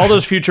hand. If all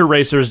those future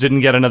racers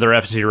didn't get another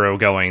F-Zero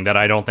going, then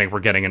I don't think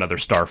we're getting another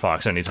Star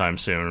Fox anytime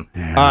soon.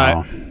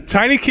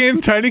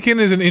 Tinykin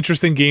is an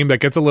interesting game that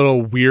gets a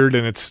little weird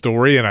in its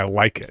story, and I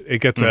like it. It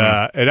gets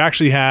it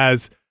actually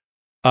has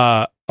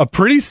a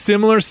pretty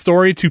similar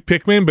story to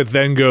Pikmin, but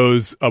then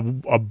goes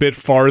a bit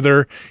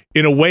farther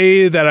in a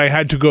way that I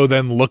had to go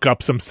then look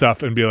up some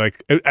stuff and be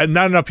like, and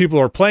not enough people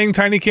are playing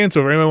Tinykin,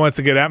 so if anyone wants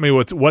to get at me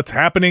what's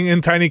happening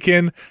in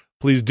Tinykin,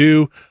 please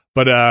do.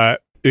 But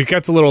it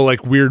gets a little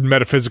like weird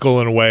metaphysical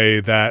in a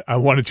way that I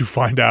wanted to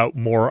find out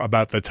more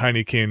about the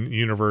Tinykin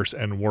universe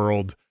and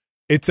world.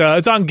 It's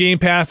on Game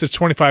Pass. It's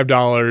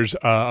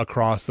 $25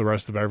 across the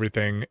rest of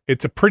everything.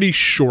 It's a pretty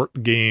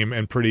short game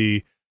and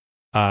pretty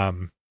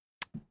linear.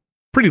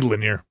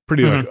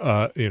 Pretty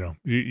like you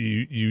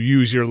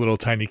use your little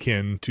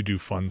Tinykin to do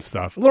fun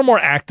stuff. A little more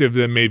active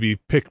than maybe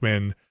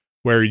Pikmin,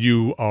 where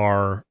you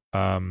are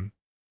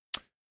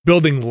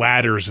building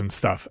ladders and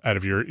stuff out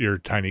of your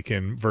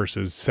Tinykin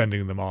versus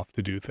sending them off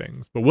to do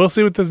things. But we'll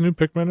see what this new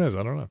Pikmin is.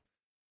 I don't know.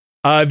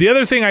 The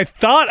other thing I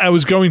thought I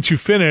was going to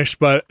finish,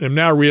 but I'm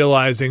now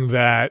realizing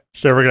that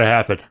It's never going to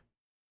happen.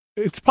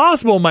 it's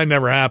possible it might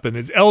never happen,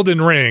 is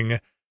Elden Ring.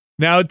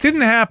 Now, it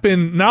didn't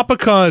happen not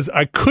because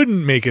I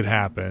couldn't make it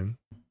happen.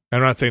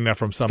 I'm not saying that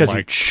from some Because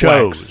like you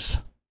chose.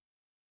 flex.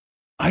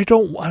 I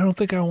don't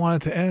think I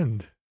want it to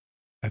end.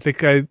 I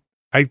think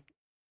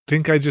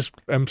I just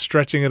am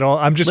stretching it all.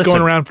 I'm just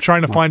going around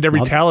trying to find every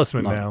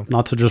talisman now.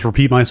 Not to just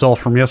repeat myself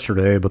from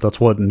yesterday, but that's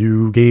what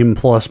New Game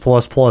Plus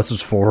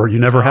is for. You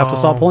never have to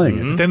stop playing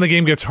it. But then the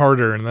game gets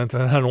harder, and I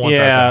don't want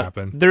that to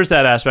happen. There's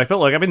that aspect. But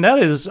look, I mean, that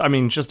is,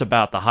 just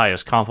about the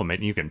highest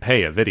compliment you can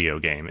pay a video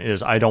game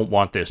is I don't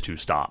want this to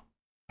stop.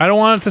 I don't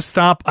want it to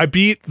stop. I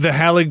beat the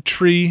Halig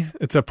Tree.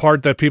 It's a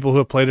part that people who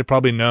have played it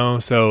probably know.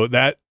 So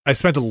that I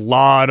spent a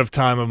lot of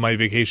time of my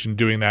vacation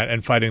doing that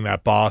and fighting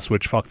that boss,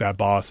 which fuck that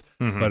boss.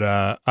 Mm-hmm.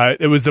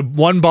 But it was the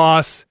one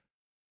boss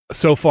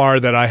so far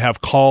that I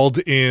have called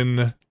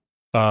in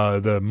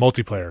the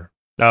multiplayer.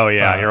 Oh,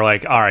 yeah. You're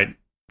like, all right,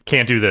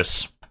 can't do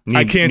this.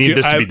 I can't need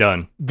this to be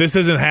done. This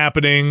isn't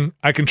happening.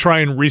 I can try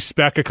and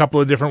respec a couple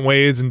of different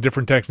ways and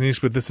different techniques,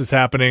 but this is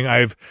happening.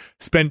 I've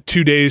spent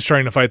 2 days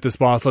trying to fight this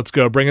boss. Let's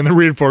go. Bring in the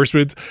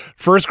reinforcements.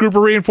 First group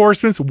of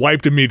reinforcements,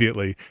 wiped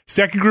immediately.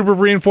 Second group of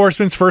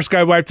reinforcements, first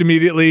guy wiped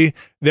immediately.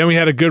 Then we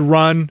had a good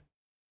run.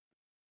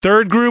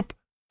 Third group,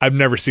 I've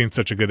never seen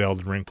such a good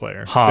Elden Ring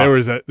player. Huh.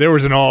 There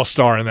was an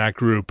all-star in that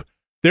group.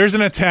 There's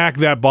an attack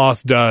that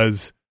boss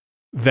does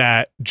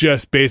that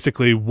just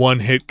basically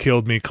one hit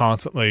killed me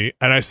constantly,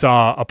 and I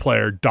saw a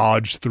player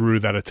dodge through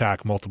that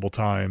attack multiple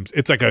times.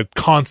 It's like a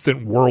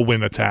constant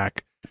whirlwind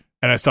attack,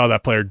 and I saw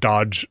that player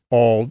dodge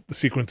all the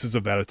sequences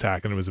of that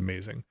attack, and it was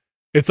amazing.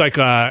 It's like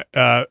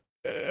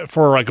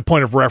for like a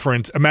point of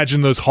reference,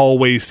 imagine those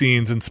hallway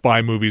scenes in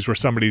spy movies where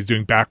somebody's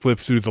doing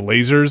backflips through the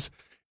lasers.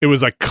 It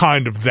was like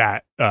kind of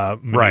that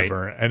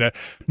maneuver, right. And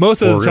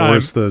most of the time,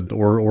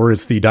 or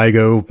it's the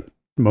Daigo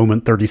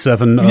moment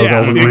 37 of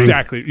Elden Ring.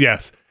 Exactly,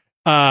 yes.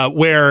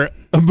 Where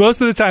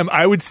most of the time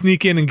I would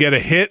sneak in and get a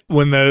hit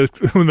when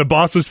the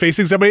boss was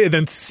facing somebody, and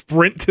then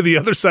sprint to the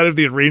other side of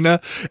the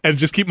arena and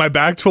just keep my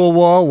back to a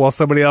wall while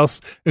somebody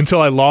else until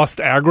I lost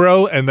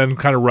aggro, and then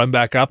kind of run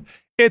back up.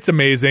 It's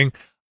amazing.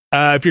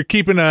 If you're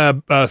keeping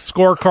a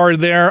scorecard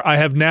there, I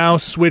have now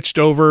switched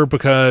over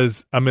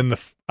because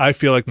I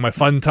feel like my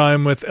fun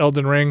time with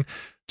Elden Ring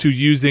to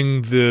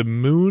using the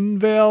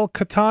Moonveil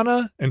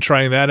katana and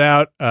trying that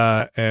out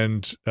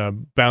and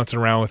bouncing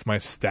around with my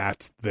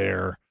stats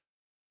there.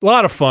 A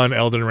lot of fun,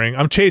 Elden Ring.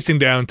 I'm chasing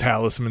down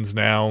talismans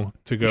now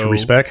to go.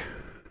 Respec?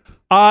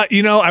 I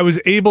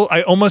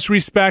almost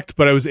respect,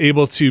 but I was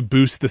able to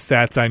boost the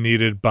stats I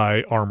needed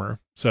by armor.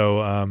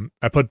 So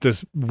I put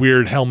this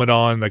weird helmet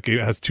on that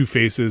has two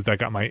faces that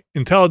got my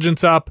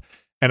intelligence up,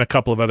 and a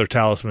couple of other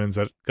talismans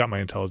that got my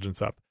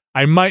intelligence up.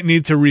 I might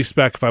need to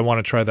respec if I want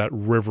to try that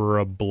River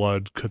of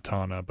Blood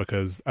katana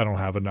because I don't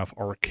have enough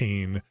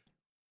arcane.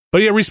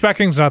 But yeah,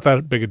 respeccing's not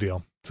that big a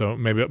deal. So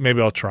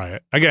maybe I'll try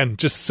it. Again,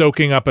 just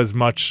soaking up as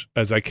much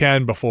as I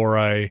can before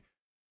I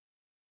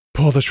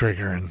pull the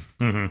trigger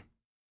and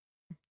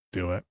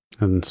do it.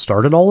 And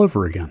start it all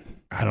over again.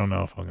 I don't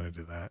know if I'm going to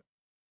do that.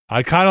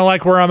 I kind of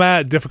like where I'm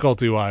at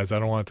difficulty-wise. I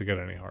don't want it to get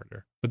any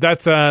harder. But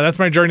that's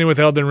my journey with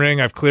Elden Ring.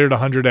 I've cleared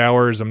 100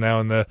 hours. I'm now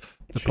in the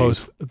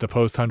post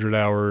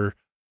 100-hour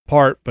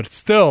part, but it's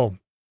still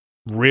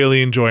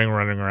really enjoying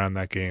running around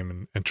that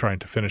game and trying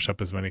to finish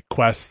up as many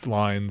quest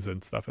lines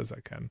and stuff as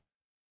I can.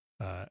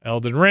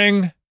 Elden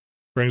Ring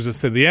brings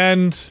us to the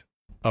end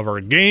of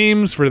our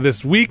games for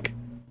this week.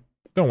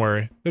 Don't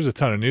worry, there's a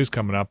ton of news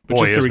coming up. But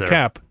just to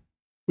recap,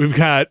 we've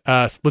got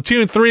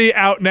Splatoon 3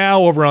 out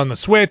now over on the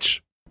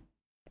Switch.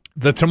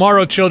 The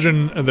Tomorrow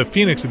Children, the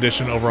Phoenix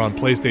Edition, over on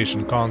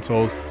PlayStation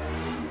consoles.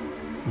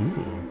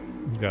 Ooh,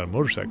 we've got a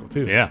motorcycle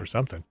too, or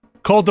something.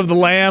 Cult of the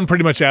Lamb,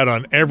 pretty much out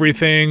on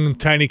everything.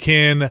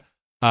 Tinykin,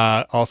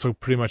 also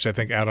pretty much, I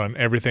think, out on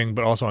everything,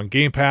 but also on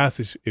Game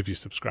Pass if you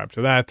subscribe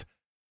to that.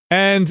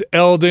 And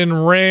Elden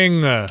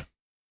Ring,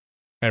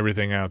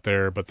 everything out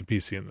there but the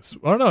PC and the...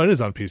 Oh, no, it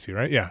is on PC,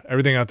 right? Yeah,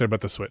 everything out there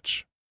but the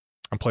Switch.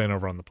 I'm playing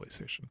over on the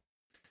PlayStation.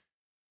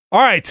 All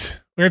right,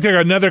 we're going to take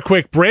another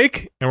quick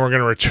break, and we're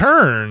going to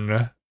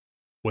return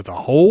with a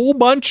whole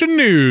bunch of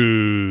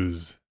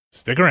news.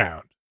 Stick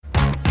around.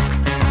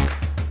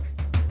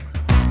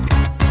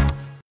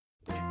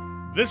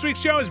 This week's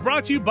show is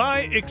brought to you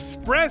by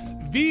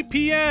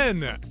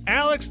ExpressVPN.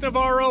 Alex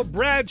Navarro,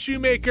 Brad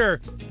Shoemaker.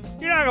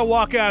 You're not going to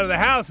walk out of the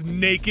house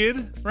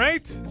naked,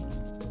 right?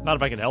 Not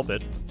if I can help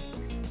it.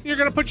 You're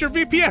going to put your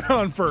VPN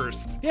on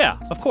first. Yeah,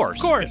 of course.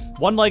 Of course.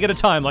 One leg at a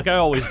time, like I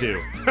always do.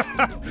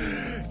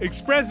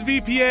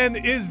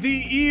 ExpressVPN is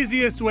the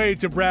easiest way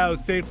to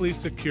browse safely,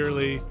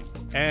 securely,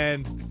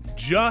 and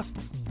just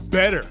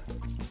better.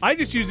 I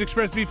just used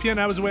ExpressVPN.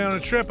 I was away on a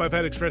trip. I've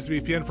had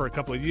ExpressVPN for a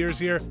couple of years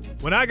here.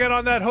 When I got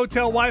on that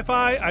hotel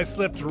Wi-Fi, I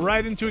slipped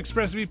right into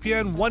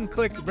ExpressVPN. One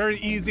click, very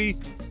easy.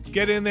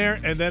 Get in there,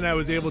 and then I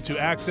was able to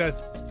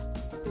access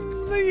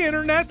the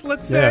internet,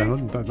 let's say.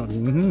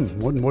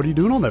 What are you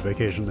doing on that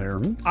vacation there?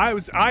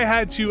 I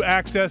had to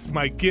access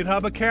my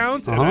GitHub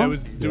account, and I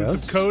was doing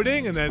some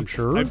coding, and then I'm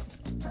sure.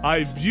 I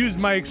used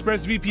my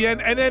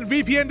ExpressVPN and then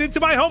VPN'd into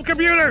my home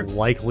computer.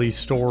 Likely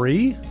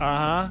story.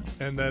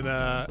 And then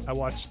I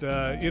watched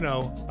some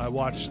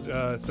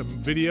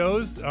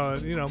videos,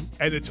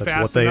 and it's That's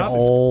fast what they enough.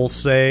 all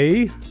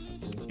say.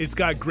 It's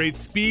got great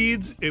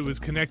speeds. It was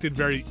connected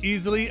very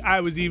easily. I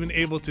was even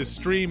able to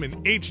stream in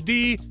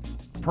HD,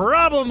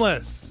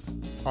 problemless,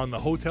 on the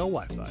hotel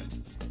Wi-Fi.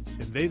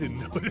 And they didn't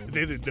know.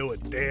 They didn't know a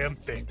damn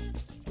thing.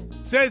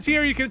 Says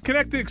here you can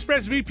connect to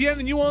ExpressVPN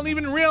and you won't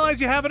even realize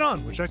you have it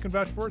on, which I can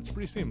vouch for. It's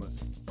pretty seamless.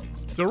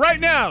 So right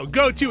now,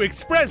 go to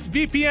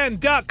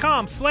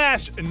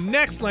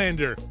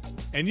expressvpn.com/Nextlander,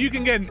 and you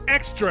can get an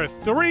extra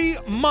 3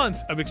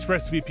 months of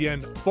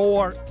ExpressVPN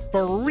for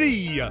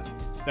free.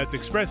 That's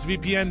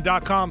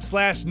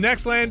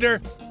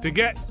expressvpn.com/Nextlander to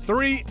get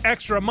 3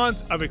 extra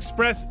months of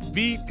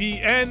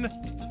ExpressVPN.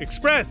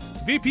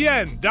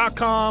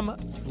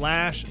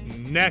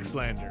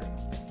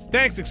 expressvpn.com/Nextlander.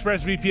 Thanks,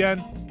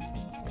 ExpressVPN.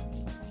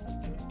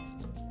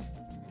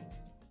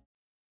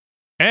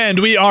 And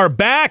we are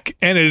back,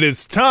 and it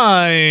is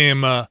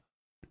time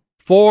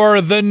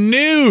for the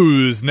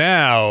news.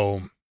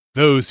 Now,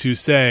 those who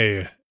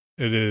say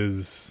it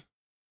is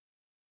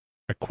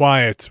a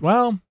quiet,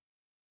 well,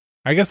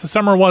 I guess the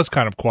summer was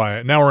kind of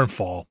quiet. Now we're in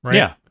fall, right?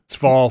 Yeah. It's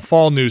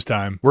fall news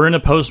time. We're in a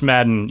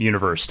post-Madden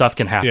universe. Stuff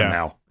can happen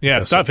now. Yeah,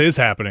 stuff is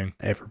happening.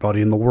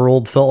 Everybody in the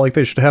world felt like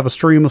they should have a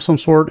stream of some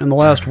sort in the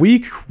last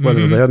week,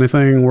 whether they had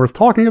anything worth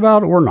talking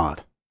about or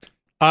not.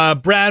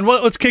 Brad,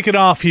 let's kick it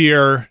off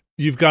here.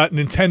 You've got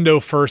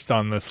Nintendo first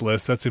on this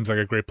list. That seems like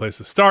a great place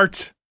to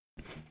start.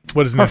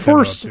 What is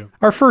Nintendo up to?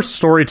 Our first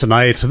story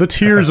tonight, the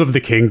Tears of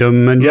the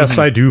Kingdom, and yes,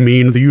 I do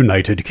mean the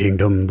United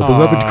Kingdom, the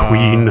beloved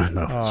Queen.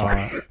 No,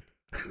 sorry.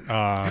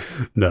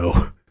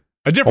 No.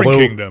 A different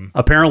kingdom.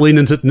 Apparently,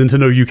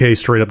 Nintendo UK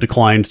straight up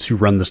declined to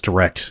run this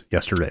direct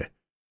yesterday.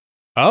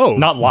 Oh.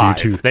 Not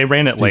live. They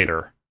ran it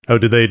later. Oh,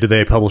 did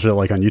they publish it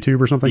like on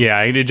YouTube or something? Yeah,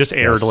 it just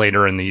aired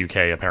later in the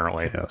UK,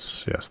 apparently.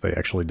 Yes, they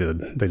actually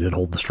did. They did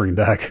hold the stream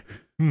back.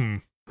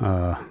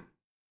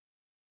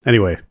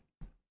 Anyway.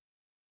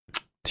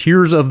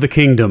 Tears of the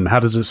Kingdom, how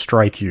does it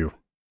strike you?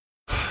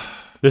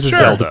 This is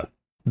Zelda.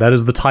 That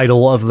is the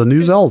title of the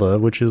new Zelda,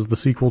 which is the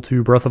sequel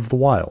to Breath of the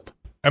Wild.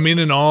 I mean,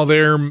 in all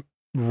their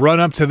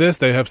run up to this,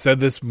 they have said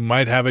this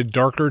might have a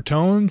darker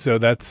tone, so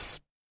that's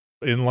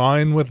in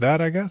line with that,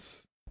 I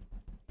guess.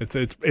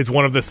 It's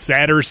one of the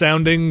sadder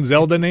sounding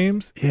Zelda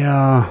names.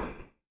 Yeah.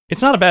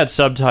 It's not a bad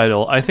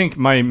subtitle. I think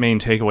my main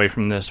takeaway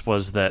from this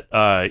was that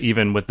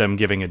even with them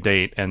giving a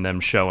date and them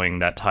showing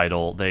that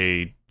title,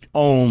 they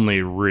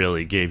only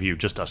really gave you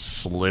just a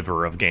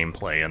sliver of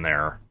gameplay in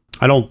there.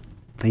 I don't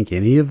think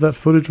any of that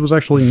footage was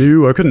actually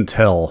new. I couldn't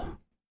tell.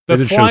 The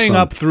flying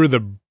up through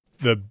the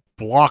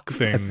block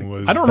thing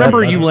was... I don't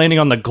remember you landing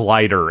on the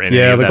glider in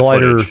any of the that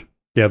glider. footage.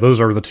 Yeah, those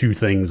are the two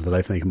things that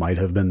I think might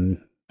have been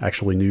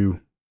actually new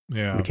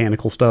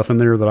mechanical stuff in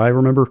there that I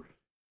remember.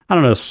 I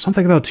don't know,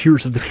 something about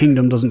Tears of the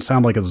Kingdom doesn't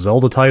sound like a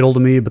Zelda title to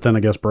me, but then I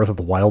guess Breath of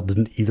the Wild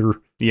didn't either.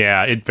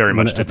 Yeah, it very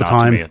much did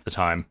not to me at the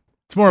time.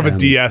 It's more of a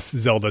DS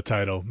Zelda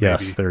title. Maybe.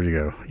 Yes, there you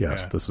go.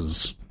 Yes, this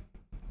is...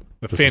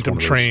 The Phantom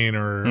Train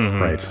or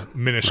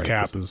Minish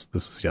Cap. This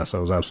is yes, I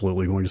was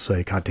absolutely going to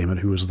say, God damn it,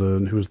 who was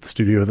the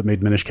studio that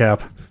made Minish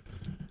Cap?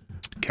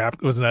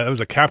 It was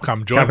a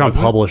Capcom joint. Capcom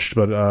published,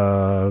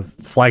 but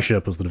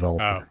Flagship was the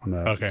developer on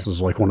that. Okay. This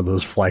is like one of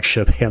those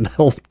flagship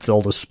handheld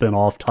Zelda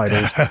spin-off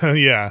titles.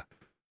 Yeah.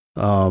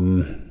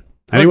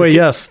 Anyway,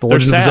 yes, The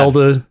Legend of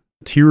Zelda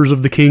Tears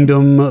of the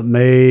Kingdom,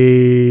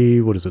 May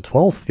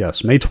 12th?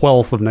 Yes, May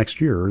 12th of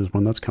next year is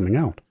when that's coming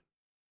out.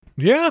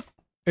 Yeah.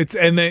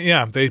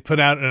 They put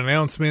out an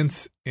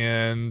announcement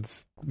and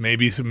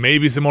maybe some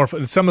more.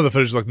 Some of the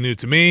footage looked new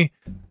to me,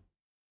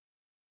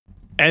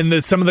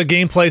 and some of the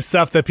gameplay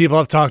stuff that people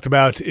have talked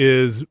about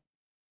is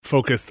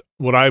focused.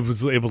 What I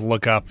was able to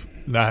look up,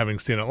 not having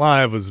seen it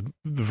live, was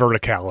the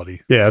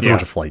verticality. Yeah, it's a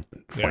bunch of flight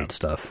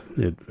stuff.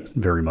 It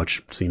very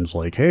much seems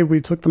like, hey,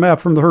 we took the map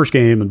from the first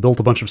game and built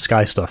a bunch of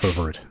sky stuff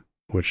over it,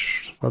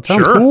 which that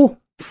sounds cool.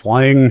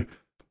 Flying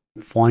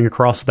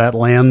across that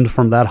land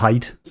from that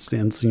height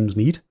seems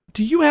neat.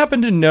 Do you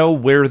happen to know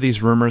where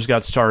these rumors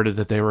got started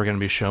that they were going to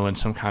be showing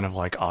some kind of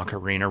like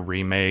Ocarina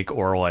remake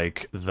or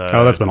like the...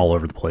 Oh, that's been all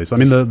over the place. I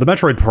mean, the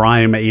Metroid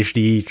Prime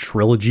HD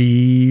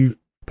trilogy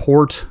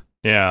port.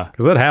 Yeah.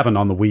 Because that happened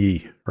on the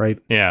Wii, right?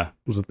 Yeah.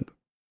 That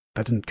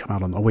didn't come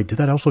out on... Oh, wait, did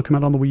that also come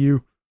out on the Wii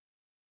U?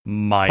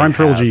 Prime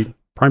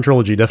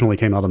Trilogy definitely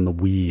came out on the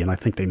Wii, and I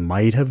think they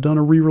might have done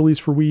a re-release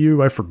for Wii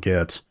U. I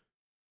forget.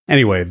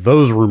 Anyway,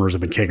 those rumors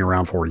have been kicking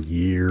around for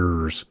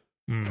years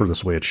for the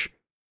Switch.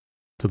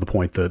 To the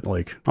point that,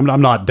 like,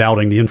 I'm not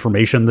doubting the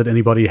information that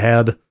anybody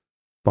had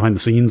behind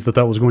the scenes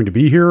that was going to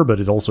be here, but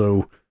it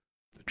also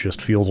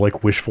just feels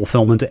like wish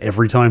fulfillment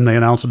every time they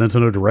announce a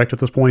Nintendo Direct at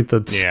this point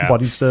that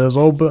somebody says,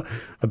 oh, but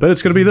I bet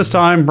it's going to be this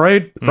time,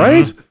 right?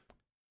 Right?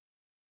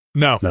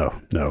 No.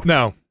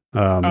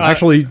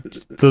 Actually,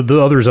 the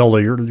other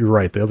Zelda, you're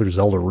right. The other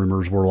Zelda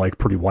rumors were like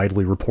pretty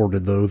widely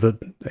reported, though,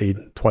 that a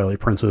Twilight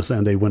Princess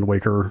and a Wind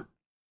Waker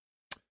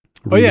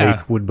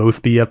remake would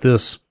both be at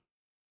this.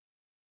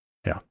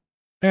 Yeah.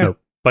 Nope.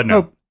 But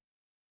no. Nope.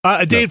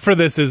 A date for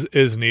this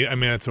is neat. I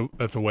mean,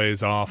 that's a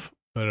ways off,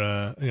 but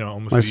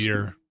almost a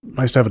year.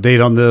 Nice to have a date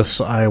on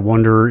this. I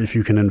wonder if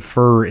you can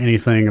infer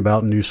anything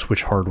about new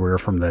Switch hardware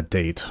from that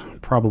date.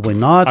 Probably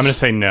not. I'm going to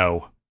say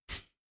no.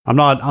 I'm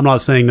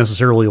not saying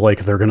necessarily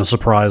like they're going to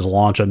surprise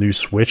launch a new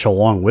Switch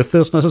along with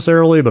this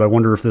necessarily, but I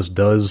wonder if this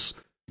does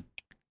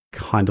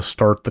kind of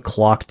start the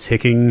clock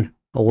ticking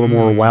a little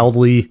more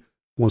loudly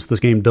once this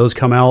game does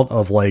come out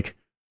of like,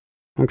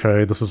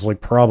 okay, this is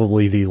like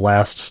probably the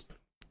last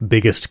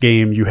biggest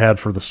game you had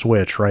for the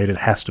Switch, right? It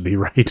has to be,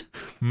 right?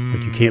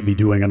 Like you can't be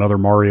doing another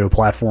Mario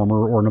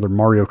platformer or another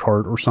Mario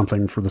Kart or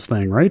something for this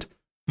thing, right?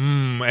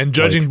 And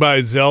judging by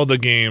Zelda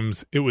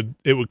games, it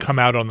would come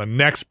out on the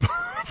next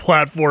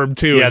platform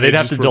too. Yeah, they'd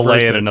have to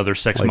delay it another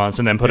 6 months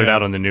and then put it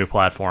out on the new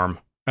platform.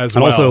 As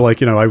and well. Also,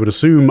 like, I would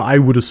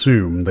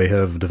assume they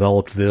have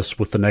developed this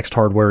with the next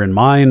hardware in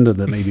mind, and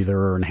that maybe there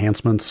are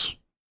enhancements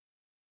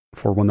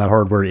for when that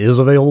hardware is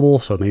available.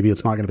 So maybe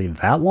it's not going to be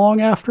that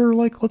long after,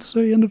 like, let's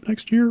say end of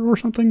next year or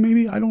something.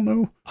 Maybe, I don't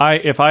know.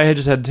 If I had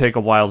just had to take a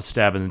wild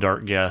stab in the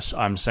dark guess,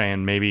 I'm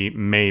saying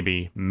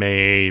maybe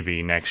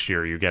next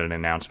year you get an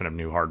announcement of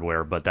new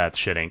hardware, but that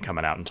shit ain't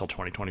coming out until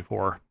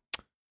 2024.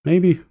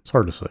 Maybe, it's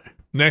hard to say.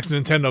 Next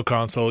Nintendo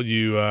console,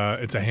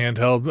 it's a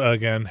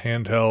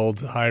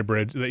handheld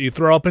hybrid that you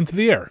throw up into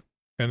the air.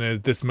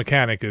 And this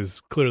mechanic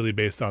is clearly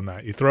based on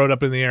that. You throw it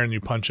up in the air and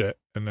you punch it,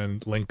 and then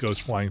Link goes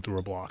flying through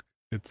a block.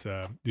 It's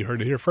you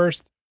heard it here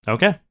first.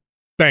 Okay.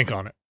 Bank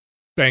on it.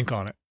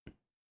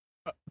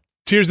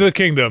 Tears of the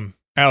Kingdom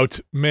out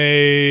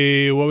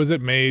May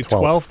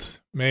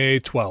 12th?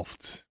 May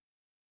 12th.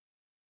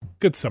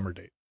 Good summer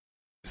date.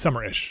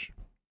 Summer-ish.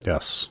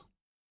 Yes.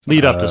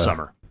 Lead up to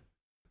summer.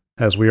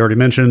 As we already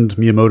mentioned,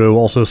 Miyamoto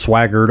also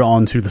swaggered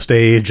onto the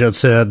stage and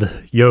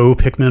said, "Yo,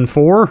 Pikmin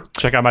 4."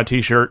 Check out my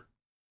t-shirt.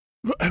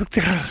 Yo,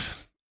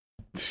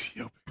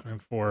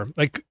 Pikmin 4.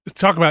 Like,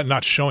 talk about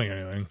not showing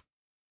anything.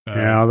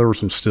 Yeah, there were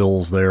some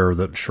stills there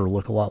that sure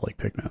look a lot like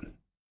Pikmin.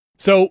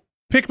 So,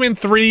 Pikmin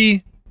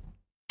 3,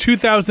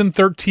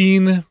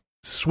 2013,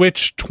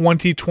 Switch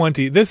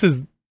 2020. This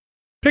is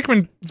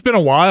Pikmin. It's been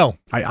a while.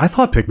 I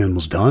thought Pikmin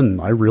was done.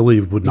 I really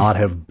would not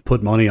have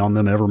put money on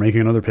them ever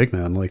making another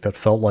Pikmin. Like, that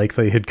felt like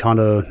it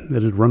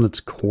had run its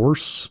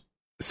course.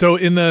 So,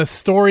 in the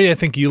story, I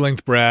think you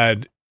linked,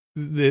 Brad,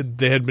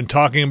 they had been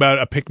talking about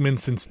a Pikmin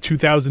since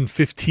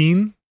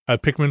 2015, a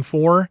Pikmin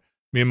 4.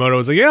 Miyamoto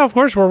was like, yeah, of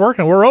course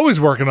we're always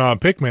working on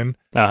Pikmin.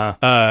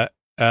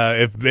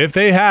 If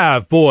they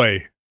have, boy,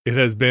 it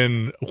has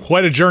been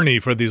quite a journey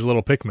for these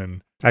little Pikmin.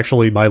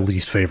 Actually, my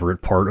least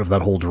favorite part of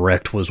that whole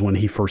direct was when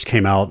he first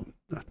came out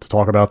to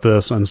talk about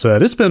this and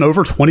said, it's been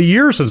over 20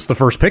 years since the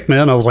first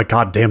Pikmin. I was like,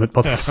 God damn it,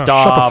 stop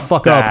shut the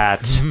fuck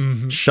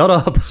up. Shut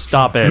up.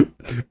 Stop it.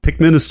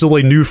 Pikmin is still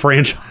a new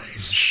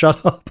franchise.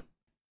 Shut up.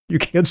 You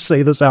can't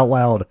say this out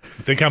loud.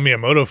 Think how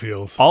Miyamoto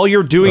feels. All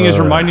you're doing is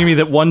reminding me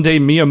that one day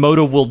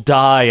Miyamoto will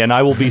die and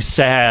I will be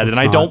sad, and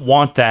I don't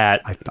want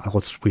that.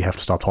 We have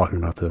to stop talking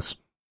about this.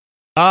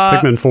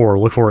 Pikmin 4,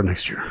 look for it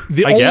next year.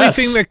 The only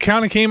thing that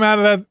kind of came out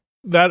of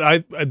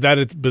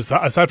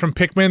aside from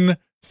Pikmin,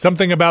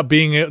 something about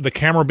being the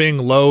camera being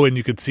low and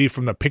you could see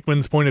from the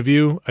Pikmin's point of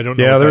view. I don't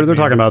know. Yeah, they're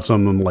talking about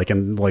some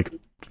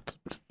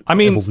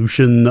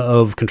evolution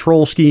of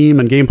control scheme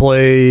and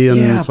gameplay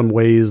and some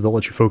ways that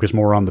let you focus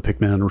more on the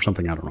Pikmin or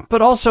something. I don't know.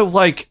 But also,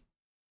 like,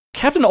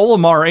 Captain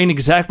Olimar ain't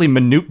exactly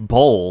Manute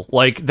Bowl.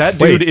 Like, that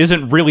dude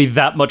isn't really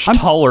that much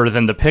taller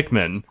than the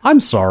Pikmin. I'm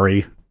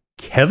sorry.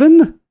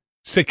 Kevin?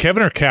 Say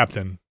Kevin or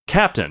Captain?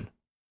 Captain.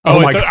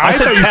 Oh, I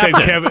thought you said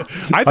Kevin.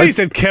 I thought you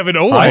said Kevin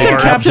Olimar. I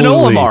said Captain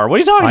Olimar. What are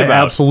you talking about?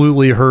 I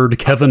absolutely heard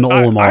Kevin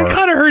Olimar. I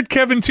kind of heard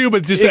Kevin too,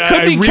 but just it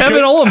could be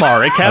Kevin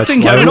Olimar.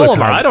 Captain Kevin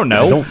Olimar. I don't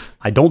know.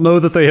 I don't know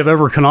that they have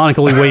ever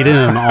canonically weighed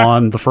in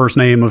on the first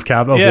name of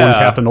one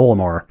Captain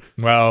Olimar.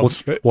 Well,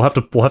 we'll have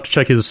to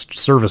check his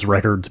service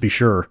record to be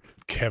sure.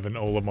 Kevin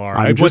Olimar.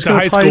 I went to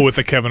high school with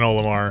the Kevin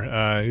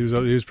Olimar. He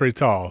was pretty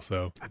tall.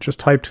 So I just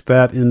typed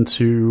that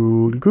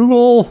into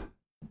Google.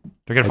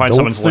 You're gonna find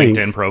someone's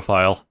LinkedIn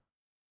profile.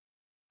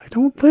 I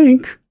don't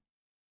think.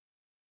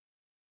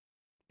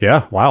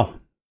 Yeah, wow.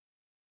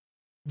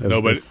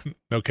 No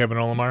Kevin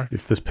Olimar?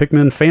 If this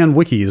Pikmin fan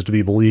wiki is to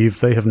be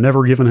believed, they have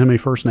never given him a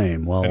first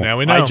name. Well, and now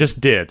we know. I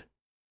just did.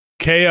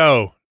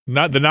 KO,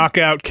 not the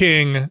knockout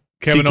king,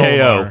 Kevin CKO.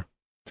 Olimar.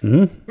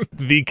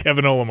 Mm-hmm. The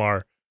Kevin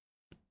Olimar.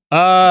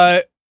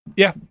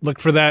 Yeah, look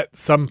for that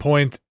some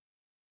point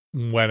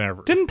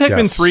whenever. Didn't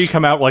Pikmin 3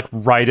 come out like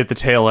right at the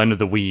tail end of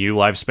the Wii U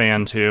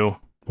lifespan too?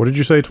 What did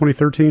you say,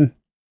 2013?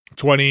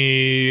 Hold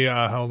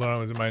on, I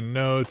was in my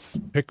notes.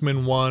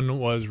 Pikmin 1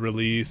 was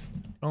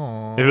released.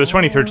 Oh, if it was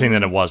 2013,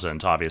 then it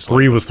wasn't, obviously.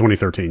 3 was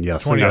 2013,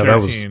 yes.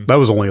 2013. That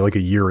was only like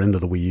a year into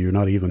the Wii U,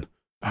 not even.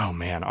 Oh,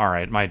 man. All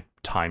right. My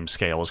time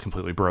scale is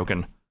completely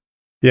broken.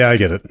 Yeah, I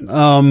get it.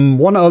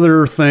 One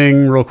other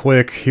thing real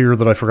quick here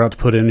that I forgot to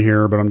put in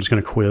here, but I'm just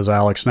going to quiz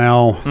Alex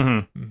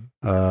now.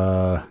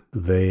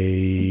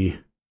 They,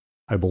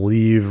 I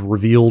believe,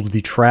 revealed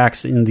the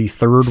tracks in the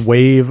third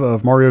wave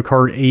of Mario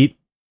Kart 8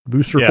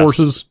 booster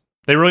courses.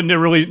 They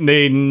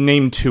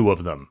named 2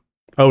 of them.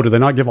 Oh, did they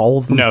not give all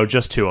of them? No,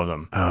 just 2 of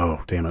them.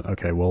 Oh, damn it.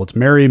 Okay, well, it's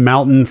Merry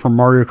Mountain from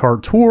Mario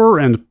Kart Tour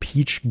and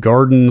Peach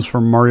Gardens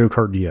from Mario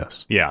Kart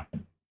DS. Yeah.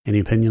 Any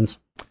opinions?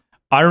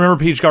 I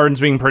remember Peach Gardens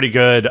being pretty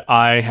good.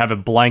 I have a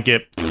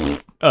blanket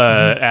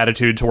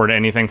attitude toward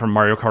anything from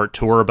Mario Kart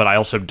Tour, but I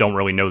also don't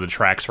really know the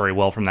tracks very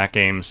well from that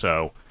game,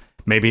 so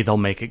maybe they'll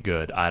make it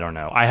good. I don't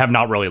know. I have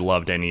not really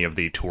loved any of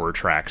the Tour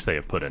tracks they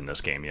have put in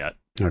this game yet.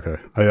 Okay.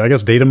 I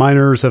guess data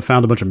miners have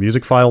found a bunch of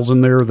music files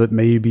in there that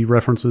may be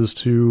references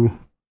to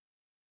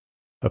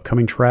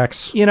upcoming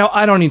tracks. You know,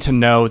 I don't need to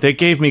know. They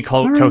gave me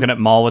Coconut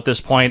Mall at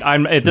this point.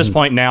 I'm at this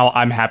point now,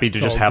 I'm happy to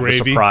just have the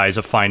surprise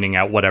of finding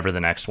out whatever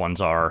the next ones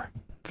are.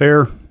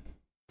 Fair.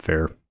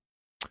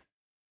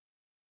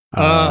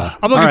 I'm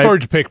looking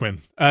forward to Pikmin.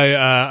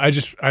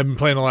 I've been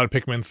playing a lot of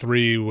Pikmin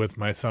 3 with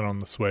my son on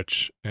the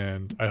Switch,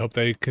 and I hope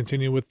they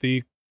continue with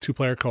the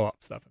 2-player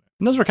co-op stuff.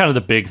 And those were kind of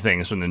the big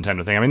things from the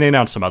Nintendo thing. I mean, they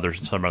announced some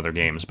other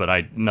games,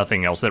 but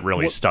nothing else that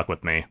really stuck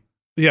with me.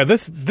 Yeah,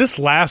 this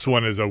last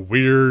one is a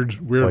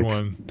weird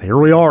one. Here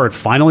we are. It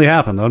finally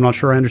happened. I'm not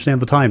sure I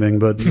understand the timing,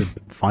 but it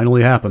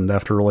finally happened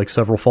after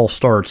several false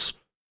starts.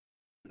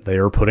 They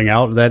are putting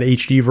out that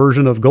HD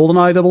version of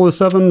GoldenEye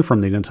 007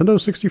 from the Nintendo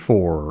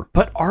 64.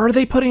 But are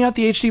they putting out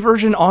the HD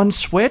version on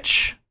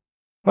Switch?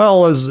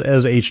 Well, as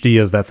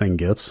HD as that thing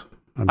gets,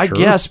 I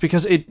guess,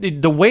 because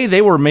the way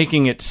they were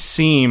making it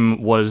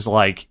seem was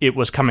like it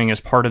was coming as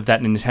part of that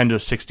Nintendo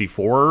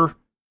 64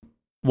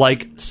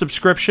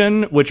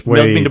 subscription, which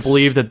led me to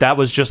believe that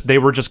was just they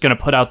were just going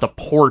to put out the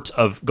port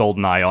of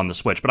GoldenEye on the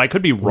Switch. But I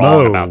could be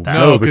wrong about that.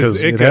 No,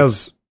 because it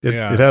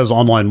has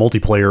online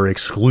multiplayer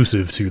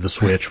exclusive to the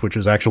Switch, which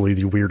is actually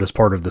the weirdest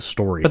part of the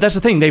story. But that's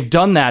the thing; they've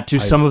done that to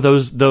some of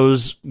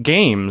those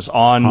games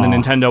on the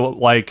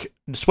Nintendo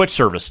Switch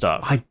service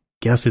stuff. I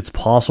guess it's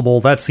possible.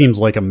 That seems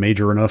like a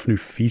major enough new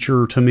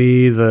feature to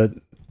me that.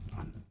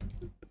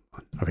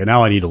 Okay,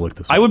 now I need to look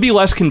this up. I would be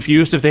less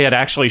confused if they had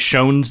actually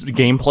shown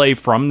gameplay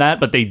from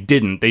that, but they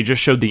didn't. They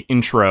just showed the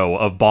intro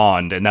of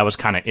Bond, and that was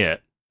kind of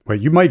it.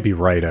 Wait, you might be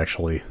right,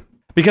 actually.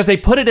 Because they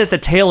put it at the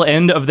tail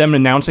end of them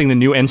announcing the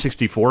new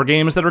N64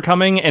 games that are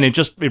coming, and it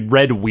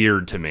read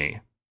weird to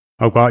me.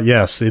 Oh, God,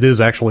 yes, it is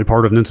actually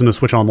part of Nintendo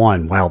Switch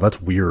Online. Wow,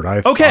 that's weird.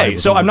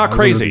 I'm not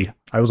crazy.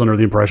 I was under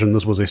the impression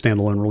this was a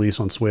standalone release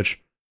on Switch.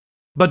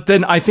 But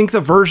then I think the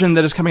version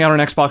that is coming out on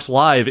Xbox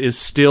Live is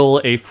still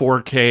a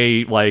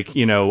 4K,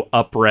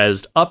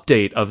 up-resed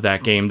update of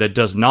that game that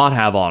does not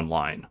have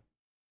online.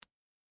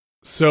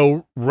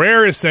 So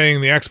Rare is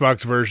saying the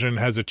Xbox version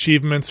has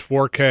achievements,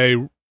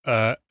 4K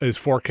is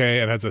 4K,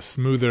 and has a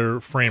smoother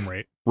frame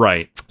rate.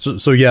 Right.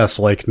 So yes,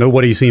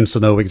 nobody seems to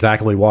know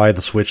exactly why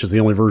the Switch is the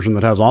only version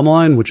that has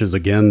online, which is,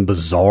 again,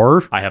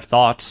 bizarre. I have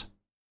thoughts.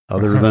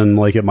 Other than,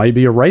 it might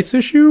be a rights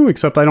issue,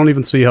 except I don't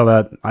even see how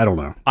that... I don't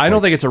know. I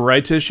don't think it's a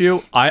rights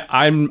issue.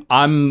 I'm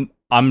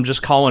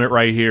just calling it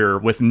right here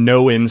with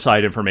no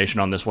inside information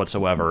on this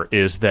whatsoever,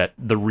 is that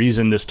the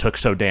reason this took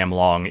so damn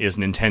long is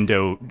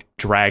Nintendo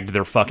dragged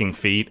their fucking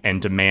feet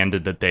and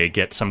demanded that they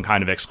get some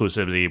kind of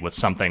exclusivity with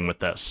something with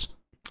this.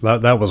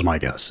 That was my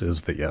guess,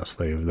 is that, yes,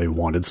 they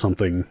wanted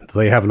something.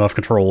 They have enough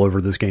control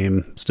over this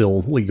game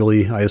still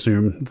legally, I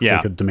assume, that they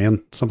could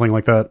demand something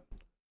like that.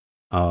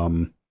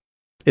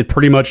 It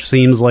pretty much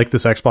seems like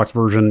this Xbox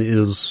version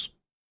is,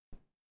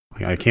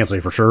 I can't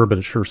say for sure, but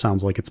it sure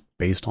sounds like it's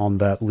based on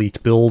that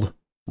leaked build.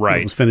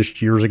 Right. It was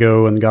finished years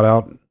ago and got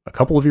out a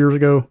couple of years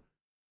ago.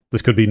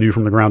 This could be new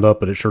from the ground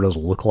up, but it sure does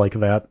look like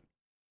that.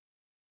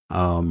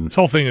 This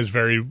whole thing is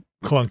very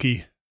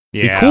clunky.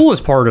 Yeah. The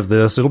coolest part of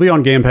this, it'll be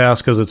on Game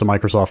Pass because it's a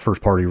Microsoft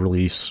first-party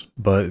release,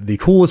 but the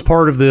coolest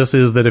part of this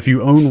is that if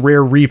you own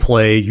Rare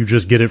Replay, you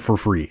just get it for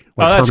free.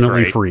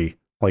 Permanently free.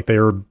 They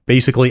are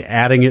basically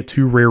adding it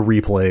to Rare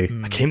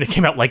Replay. A game that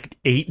came out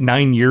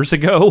 8-9 years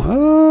ago. I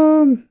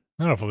don't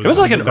know if it was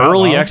an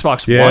early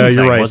Xbox One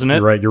thing, right. wasn't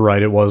it? You're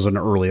right. It was an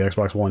early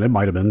Xbox One. It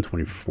might have been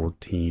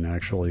 2014,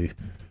 actually.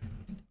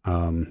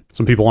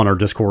 Some people on our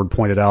Discord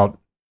pointed out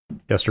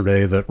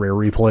yesterday that Rare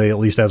Replay, at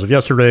least as of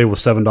yesterday, was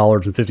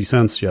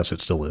 $7.50. Yes, it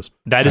still is.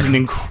 That is an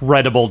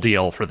incredible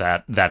deal for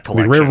that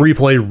collection. Rare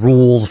Replay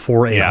rules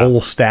for a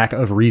whole stack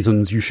of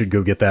reasons you should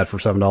go get that for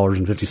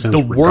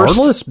 $7.50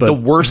 regardless. The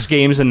worst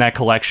games in that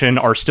collection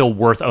are still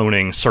worth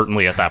owning,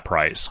 certainly at that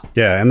price.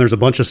 Yeah, and there's a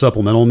bunch of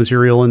supplemental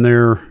material in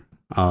there.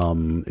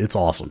 It's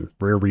awesome.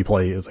 Rare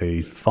Replay is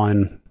a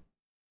fine,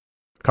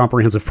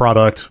 comprehensive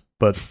product,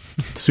 but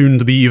soon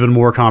to be even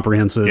more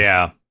comprehensive.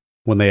 Yeah.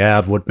 When they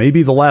add what may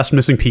be the last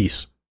missing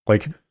piece.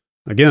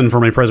 Again,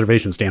 from a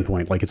preservation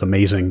standpoint, it's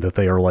amazing that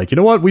they are you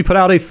know what? We put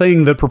out a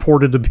thing that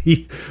purported to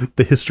be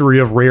the history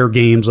of Rare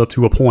games up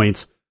to a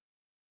point,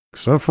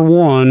 Except for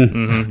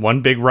one.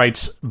 One big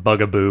rights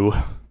bugaboo.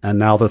 And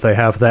now that they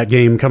have that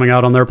game coming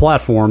out on their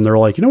platform, they're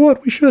like, you know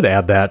what? We should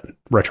add that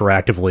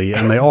retroactively.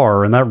 And they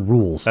are, and that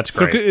rules. That's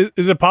great. So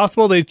is it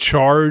possible they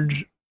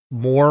charge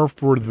more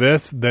for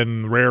this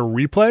than Rare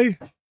Replay?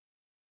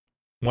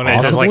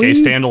 Is this like a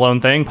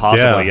standalone thing?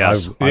 Possibly,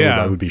 yes.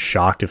 I would be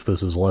shocked if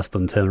this is less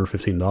than $10 or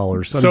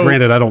 $15. So,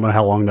 granted, I don't know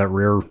how long that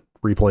Rare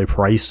Replay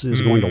price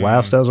is going to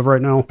last as of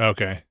right now.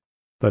 Okay.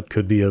 That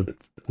could be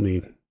let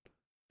me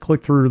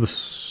click through the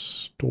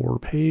store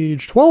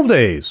page. 12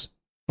 days.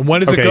 And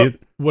when does it go?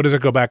 What does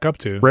it go back up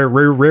to? Rare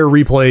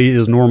Replay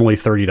is normally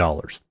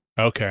 $30.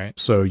 Okay.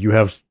 So you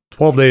have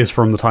 12 days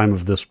from the time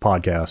of this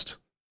podcast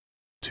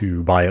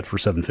to buy it for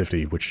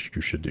 $7.50, which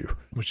you should do.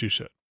 Which you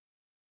should.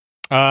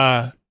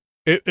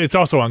 It's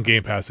also on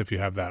Game Pass if you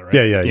have that, right?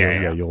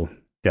 Yeah.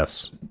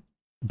 Yes.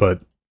 But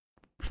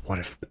what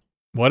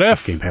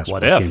if Game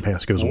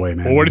Pass goes away,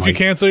 man? Or what if you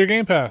cancel your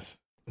Game Pass?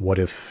 What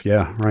if,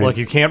 right. Look,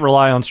 you can't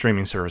rely on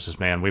streaming services,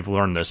 man. We've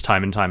learned this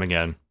time and time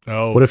again.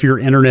 Oh. What if your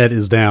internet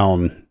is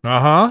down?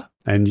 Uh-huh.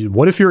 And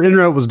what if your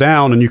internet was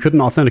down and you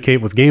couldn't authenticate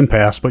with Game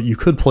Pass, but you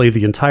could play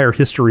the entire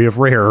history of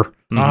Rare?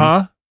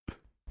 Uh-huh.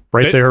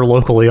 There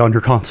locally on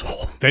your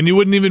console. Then you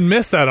wouldn't even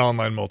miss that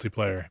online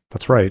multiplayer.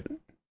 That's right.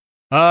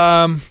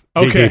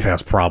 Okay. Game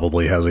Pass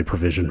probably has a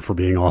provision for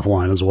being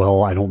offline as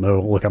well. I don't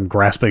know. Look, I'm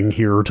grasping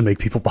here to make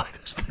people buy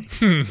this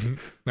thing.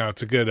 No,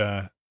 it's a good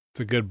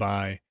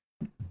buy.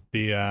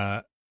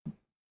 The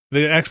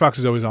Xbox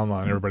is always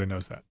online. Everybody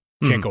knows that.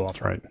 Can't go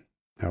off. Right.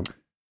 Yep.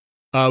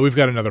 We've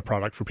got another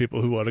product for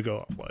people who want to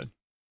go offline.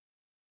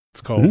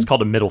 It's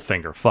called a middle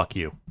finger. Fuck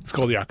you. It's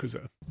called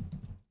Yakuza.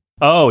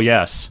 Oh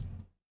yes.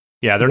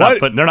 Yeah, they're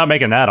not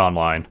making that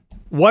online.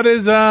 What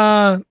is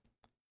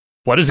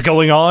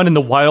going on in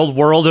the wild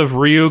world of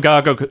Ryu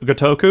ga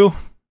Gotoku?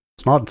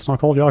 It's not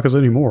called Yakuza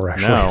anymore,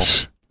 actually. No.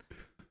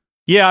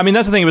 Yeah, I mean,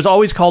 that's the thing. It was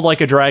always called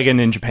Like a Dragon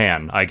in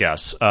Japan, I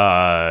guess.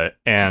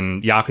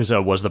 And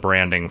Yakuza was the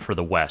branding for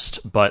the West.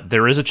 But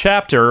there is a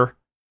chapter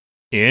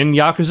in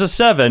Yakuza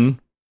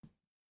 7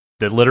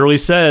 that literally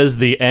says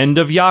the end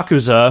of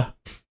Yakuza,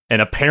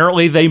 and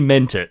apparently they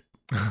meant it.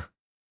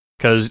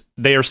 Because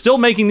they are still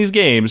making these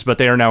games, but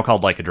they are now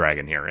called Like a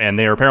Dragon here. And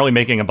they are apparently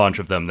making a bunch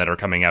of them that are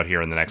coming out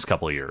here in the next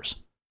couple of years.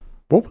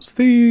 What was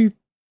the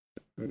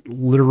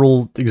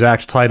literal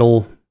exact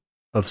title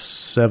of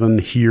 7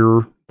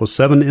 here? Was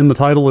 7 in the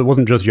title? It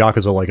wasn't just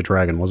Yakuza Like a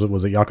Dragon, was it?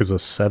 Was it Yakuza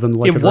 7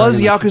 Like a Dragon? It was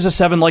Yakuza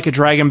 7 Like a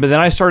Dragon, but then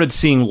I started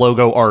seeing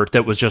logo art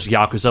that was just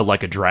Yakuza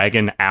Like a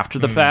Dragon after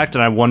the fact,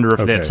 and I wonder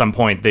if at some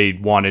point they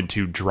wanted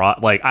to draw,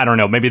 I don't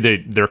know, maybe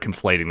they're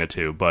conflating the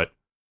two, but...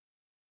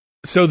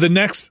 So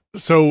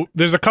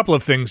there's a couple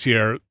of things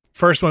here.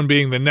 First one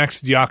being the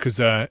next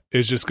Yakuza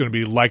is just going to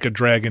be Like a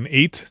Dragon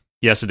 8?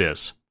 Yes, it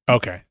is.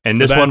 Okay. And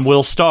this one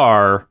will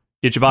star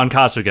Ichiban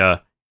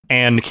Kasuga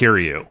and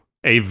Kiryu.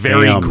 A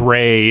very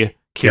gray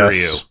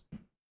Kiryu.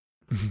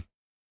 Yes.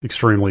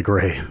 Extremely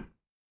gray.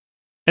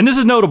 And this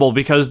is notable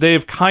because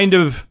they've kind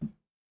of...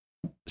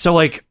 So,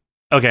 I'm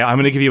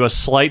going to give you a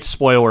slight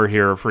spoiler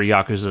here for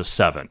Yakuza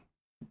 7.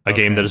 A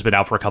game that has been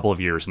out for a couple of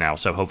years now,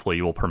 so hopefully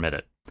you will permit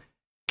it.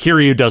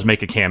 Kiryu does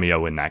make a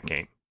cameo in that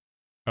game.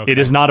 Okay. It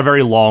is not a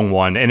very long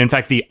one, and in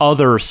fact, the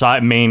other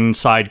main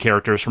side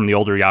characters from the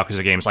older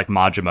Yakuza games, like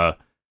Majima,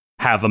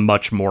 have a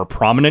much more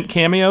prominent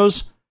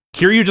cameos.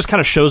 Kiryu just kind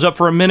of shows up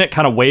for a minute,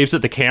 kind of waves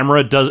at the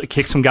camera,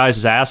 kicks some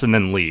guy's ass, and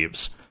then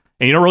leaves.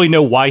 And you don't really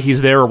know why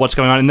he's there or what's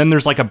going on, and then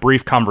there's a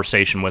brief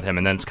conversation with him,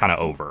 and then it's kind of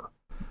over.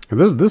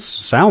 This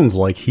sounds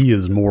like he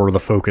is more the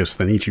focus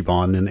than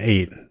Ichiban in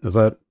 8. Is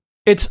that...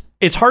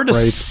 It's hard to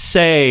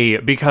say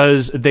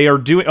because they are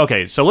doing...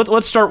 Okay, so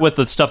let's start with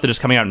the stuff that is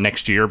coming out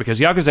next year, because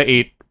Yakuza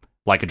 8,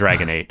 Like a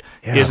Dragon 8,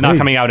 is not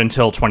coming out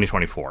until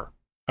 2024.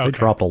 They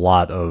dropped a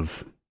lot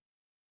of...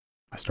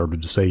 I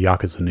started to say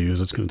Yakuza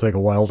news. It's going to take a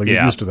while to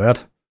get used to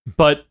that.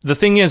 But the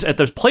thing is, at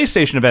the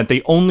PlayStation event,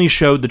 they only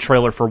showed the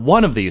trailer for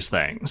one of these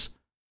things,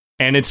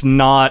 and it's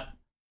not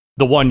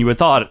the one you had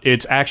thought.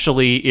 It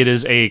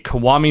is a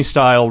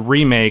Kiwami-style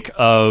remake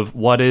of...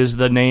 What is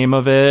the name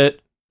of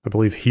it? I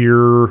believe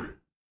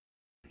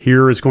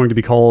Here is going to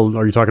be called...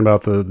 Are you talking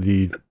about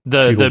the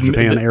feudal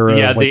Japan era?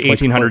 Yeah, the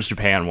 1800s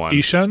Japan one.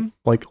 Ishin?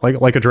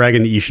 Like a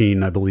Dragon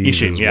Ishin, I believe,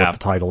 Ishin, is what the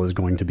title is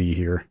going to be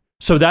here.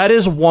 So that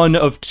is one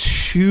of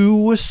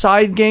 2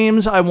 side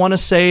games, I want to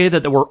say,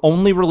 that were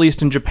only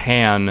released in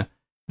Japan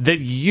that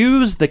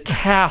use the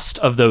cast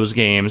of those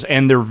games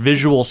and their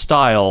visual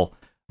style,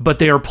 but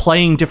they are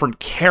playing different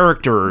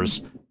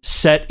characters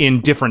set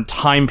in different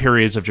time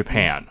periods of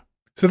Japan.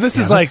 So this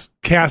is like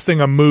casting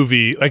a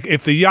movie. Like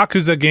if the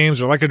Yakuza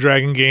games or Like a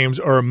Dragon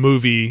games are a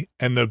movie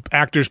and the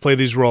actors play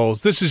these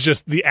roles, this is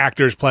just the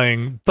actors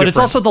playing. But it's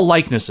also the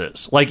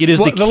likenesses. It is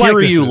the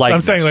Kiryu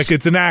likeness. I'm saying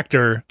it's an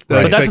actor.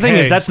 Right. But that's the thing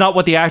is that's not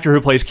what the actor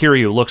who plays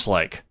Kiryu looks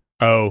like.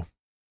 Oh.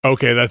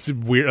 Okay, that's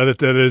weird.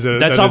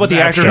 That's not what the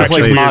actor who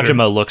plays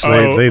Majima looks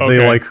like.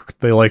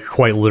 They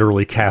quite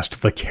literally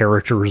cast the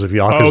characters of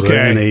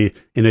Yakuza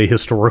in a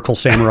historical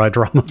samurai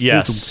drama.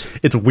 Yes,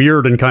 it's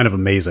weird and kind of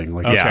amazing.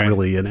 Like it's Okay.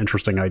 really an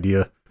interesting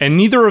idea. and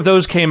neither of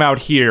those came out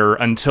here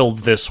until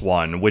this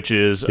one, which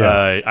is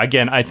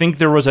again, I think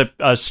there was a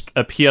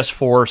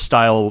PS4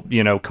 style,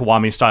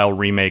 Kiwami style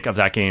remake of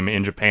that game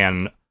in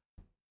Japan.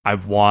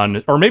 I've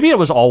won, or maybe it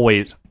was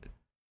always,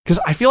 because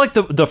I feel like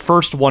the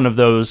first one of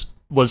those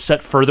was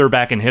set further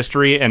back in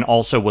history and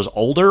also was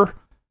older.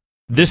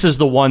 This is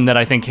the one that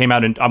I think came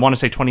out in, I want to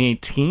say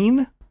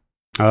 2018.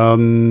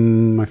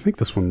 I think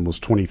this one was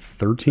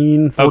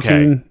 2013, 14.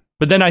 Okay.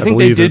 But then I think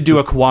they believe did it- do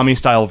a Kiwami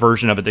style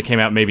version of it that came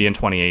out maybe in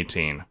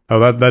 2018.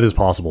 Oh, that is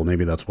possible.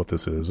 Maybe that's what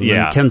this is. And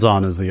Yeah. then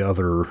Kenzan is the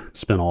other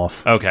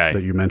spin-off Okay.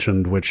 that you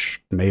mentioned,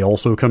 which may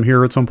also come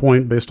here at some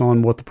point based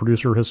on what the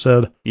producer has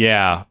said.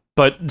 Yeah.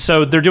 But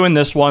so they're doing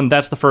this one.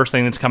 That's the first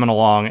thing that's coming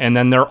along. And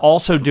then they're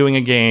also doing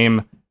a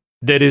game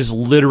that is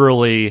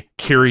literally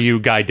Kiryu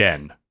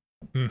Gaiden.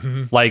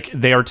 Mm-hmm. Like,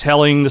 they are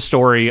telling the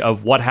story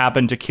of what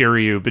happened to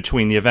Kiryu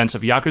between the events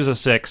of Yakuza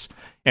 6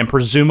 and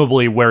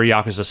presumably where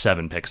Yakuza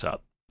 7 picks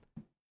up.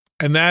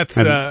 And that's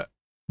a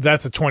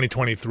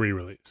 2023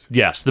 release.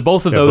 Yes,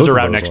 both of Yeah, those both are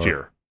of out those next are.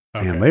 year.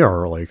 Okay. And they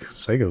are like,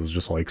 Sega was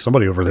just like,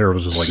 somebody over there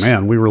was just like,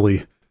 man,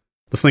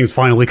 this thing's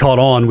finally caught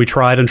on. We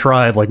tried and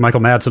tried. Like,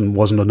 Michael Madsen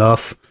wasn't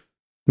enough.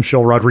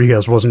 Michelle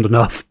Rodriguez wasn't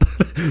enough.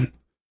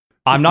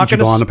 I'm not going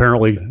Ichiban to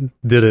apparently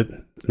did it.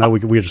 Now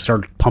we just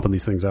started pumping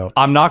these things out.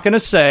 I'm not going to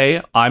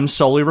say I'm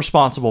solely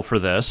responsible for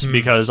this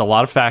because a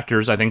lot of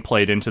factors I think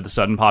played into the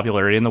sudden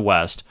popularity in the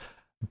West.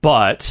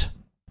 But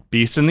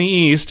Beast in the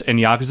East and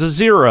Yakuza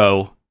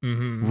 0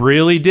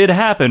 really did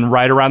happen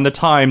right around the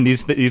time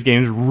these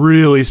games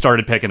really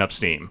started picking up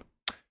steam.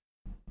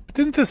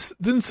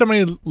 Didn't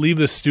somebody leave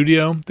the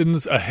studio?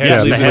 Didn't a head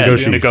Yes, leave the the head.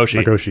 studio?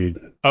 Negoshi.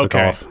 took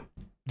Okay. off.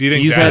 Do you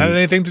think He's that had- had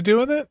anything to do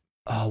with it?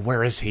 Oh,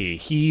 where is he?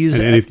 He's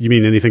And you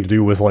mean anything to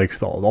do with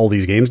like all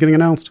these games getting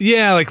announced?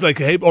 Yeah, like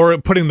hey, or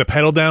putting the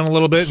pedal down a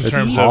little bit in It's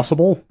terms of.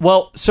 possible.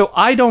 well. So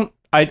I don't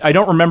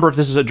remember if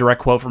this is a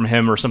direct quote from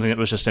him or something that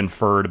was just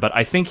inferred, but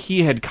I think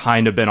he had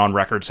kind of been on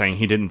record saying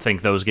he didn't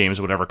think those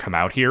games would ever come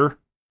out here.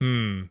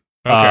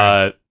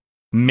 Okay.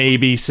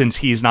 Maybe since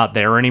he's not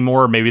there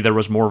anymore, maybe there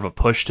was more of a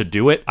push to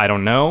do it. I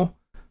don't know.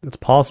 It's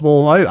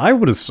possible. I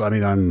would. I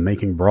mean, I'm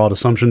making broad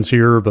assumptions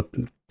here, but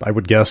I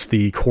would guess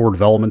the core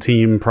development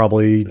team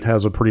probably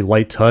has a pretty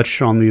light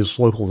touch on these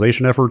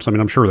localization efforts. I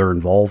mean, I'm sure they're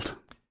involved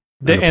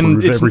and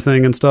approve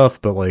everything and stuff,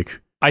 but like,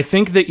 I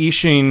think the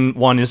Ishin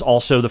one is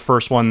also the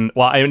first one.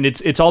 Well, I mean,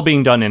 it's all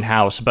being done in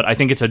house, but I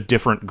think it's a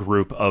different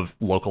group of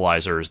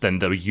localizers than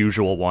the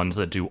usual ones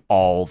that do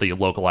all the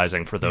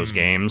localizing for those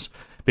games.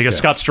 Because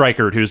Scott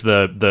Streichert, who's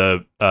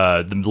the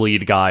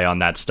lead guy on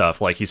that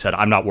stuff, like he said,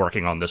 I'm not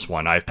working on this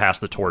one. I've passed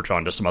the torch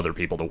on to some other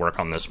people to work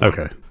on this one.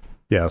 okay,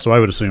 yeah. So I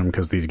would assume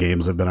because these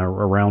games have been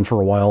around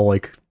for a while,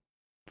 like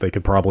they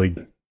could probably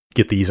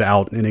get these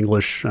out in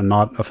English and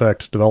not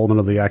affect development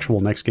of the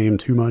actual next game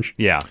too much.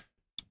 Yeah.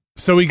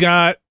 So we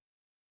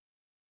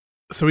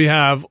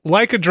have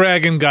Like a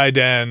Dragon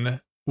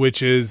Gaiden,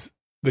 which is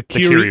the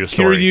Kiryu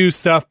story. Kiryu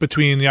stuff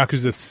between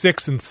Yakuza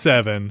 6 and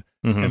 7,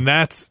 Mhm. and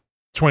that's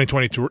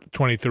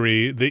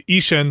 2023. The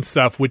Ishin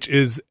stuff, which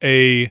is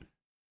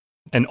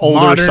An older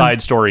modern-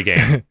 side story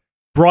game.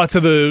 brought to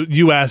the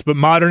US but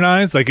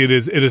modernized, like it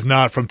is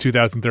not from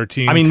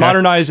 2013. I mean, tech.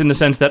 modernized in the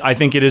sense that I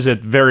think it is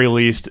at very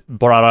least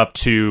brought up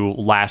to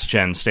last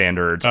gen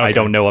standards. I Okay.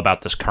 don't know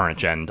about this current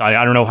gen.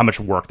 I don't know how much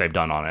work they've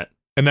done on it.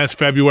 And that's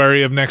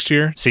February of next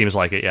year. Seems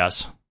like it,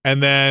 yes.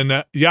 And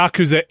then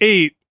Yakuza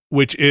 8,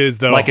 which is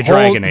the Like a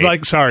Dragon 8.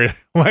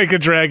 Like a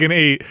Dragon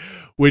 8,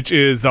 which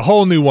is the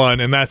whole new one,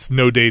 and that's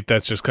no date,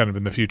 that's just kind of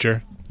in the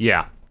future.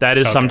 Yeah, that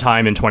is Okay.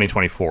 sometime in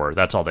 2024.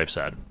 That's all they've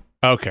said.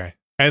 Okay.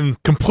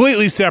 And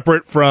completely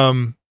separate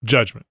from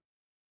Judgment.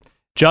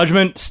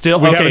 Judgment still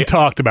We okay. haven't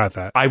talked about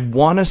that. I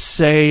want to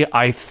say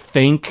I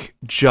think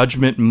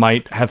Judgment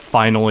might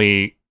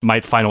finally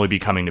be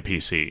coming to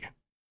PC.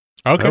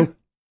 Okay. Oh.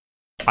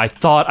 I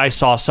thought I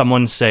saw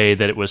someone say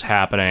that it was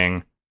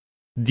happening.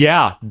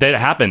 Yeah, that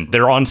happened.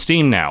 They're on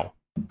Steam now.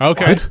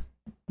 Okay. What?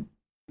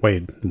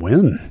 Wait,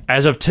 when?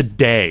 As of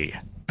today.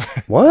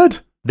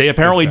 What? They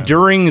apparently That's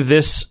during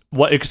this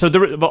so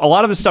there, a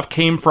lot of this stuff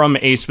came from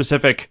a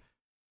specific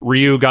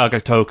Ryu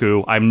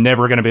Gagatoku. I'm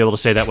never going to be able to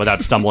say that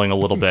without stumbling a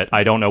little bit.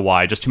 I don't know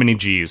why. Just too many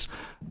G's.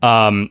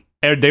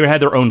 They had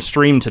their own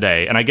stream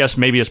today, and I guess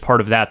maybe as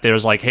part of that,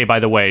 there's like, hey, by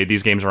the way,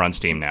 these games are on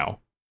Steam now.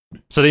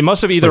 So they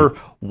must have either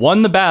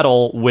won the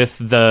battle with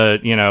the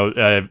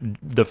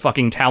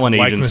fucking talent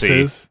agency,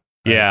 Likenesses.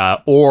 yeah,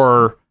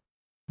 or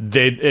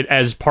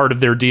as part of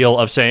their deal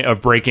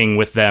of breaking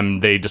with them,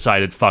 they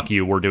decided, fuck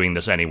you, we're doing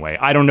this anyway.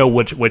 I don't know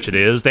which it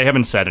is. They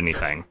haven't said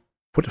anything.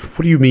 What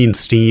do you mean,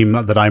 Steam,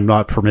 that I'm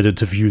not permitted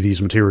to view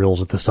these materials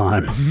at this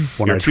time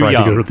when You're I too tried to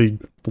go young. to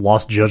the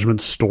Lost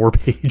Judgment store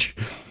page?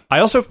 I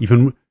also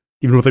Even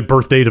with a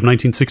birth date of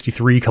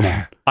 1963, come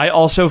on. I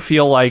also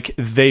feel like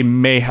they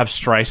may have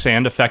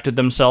Streisand affected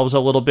themselves a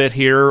little bit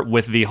here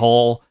with the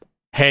whole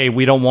hey,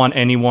 we don't want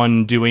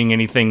anyone doing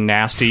anything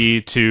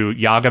nasty to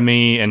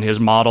Yagami and his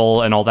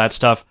model and all that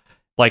stuff.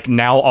 Like,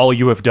 now all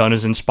you have done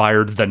is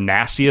inspired the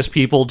nastiest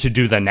people to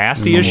do the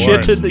nastiest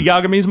shit to the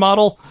Yagami's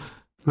model.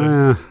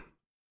 I'm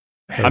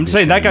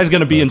saying that guy's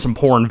going to be in some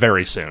porn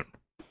very soon.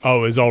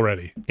 Oh, is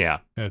already. Yeah.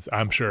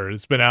 I'm sure.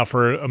 It's been out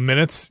for a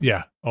minutes.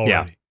 Yeah,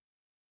 already.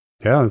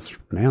 Yeah, it's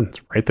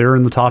right there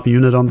in the top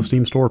unit on the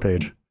Steam store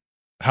page.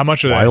 How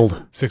much are Wild.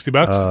 they?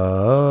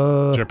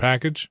 $60? Is your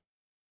package?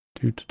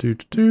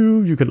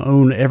 You can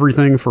own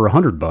everything for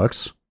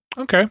 $100.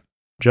 Okay.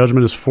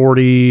 Judgment is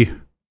 40.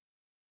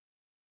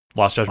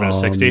 Lost Judgment is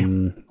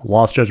 60.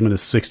 Lost Judgment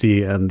is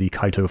 60, and the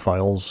Kaito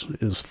Files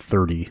is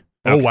 30.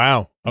 Oh,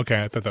 wow.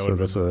 Okay, I thought that So would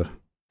that's a...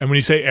 And when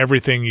you say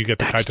everything, you get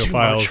the That's Kaito too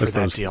Files. much for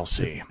that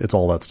DLC. It's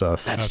all that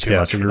stuff. That's Okay. too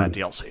much so for you're- that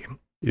DLC.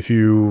 If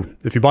you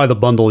buy the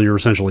bundle, you're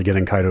essentially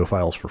getting Kaito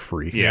Files for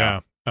free.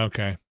 Yeah.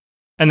 Okay.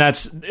 And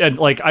that's,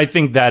 like, I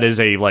think that is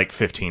a, like,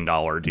 $15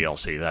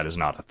 DLC. That is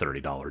not a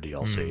 $30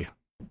 DLC.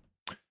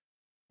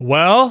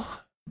 Well,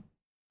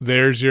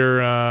 there's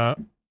your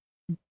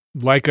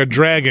Like a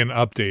Dragon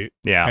update.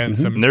 Yeah. And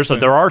And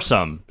there are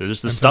some.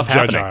 There's the stuff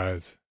Judge happening.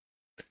 Eyes.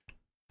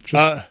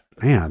 Just,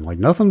 man, like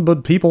nothing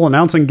but people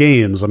announcing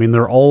games. I mean,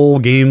 they're all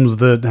games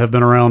that have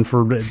been around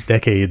for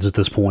decades at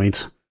this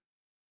point.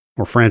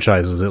 Or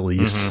franchises, at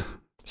least.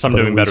 Some But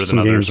doing at better least than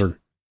some others. games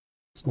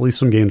at least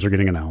some games are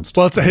getting announced.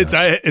 Well, I guess.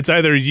 it's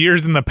either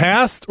years in the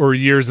past or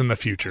years in the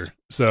future.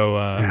 So,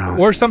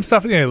 or some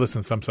stuff. Yeah,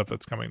 listen, some stuff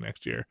that's coming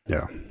next year.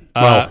 Yeah.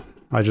 Well,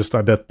 I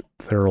bet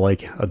there are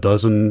like 8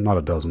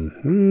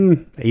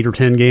 or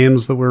 10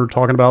 games that we're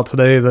talking about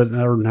today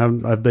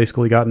that I've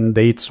basically gotten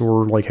dates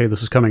or like, hey,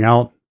 this is coming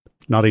out.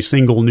 Not a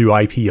single new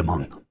IP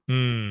among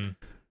them.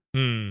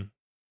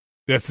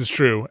 This is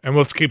true, and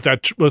let's keep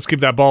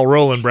that ball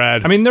rolling,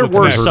 Brad. I mean, there What's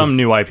were next? some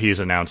new IPs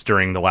announced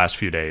during the last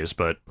few days,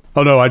 but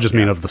Oh no, I just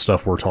mean of the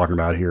stuff we're talking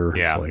about here.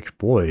 Yeah. It's like,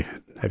 boy,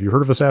 have you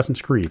heard of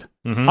Assassin's Creed?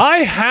 I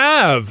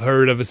have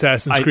heard of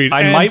Assassin's Creed.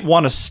 I and might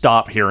want to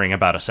stop hearing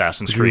about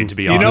Assassin's Creed, to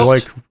be you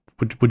honest.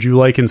 know- Would you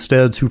like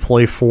instead to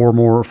play four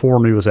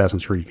new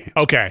Assassin's Creed games?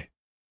 Okay,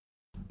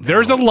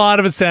 there's a lot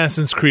of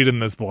Assassin's Creed in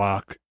this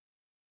block,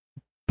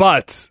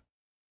 but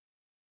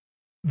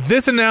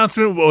this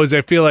announcement was,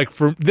 I feel like,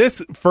 for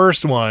this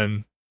first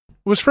one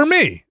was for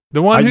me,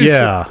 the one who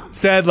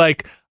said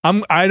like,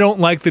 I don't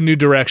like the new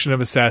direction of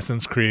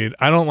Assassin's Creed.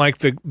 I don't like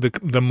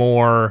the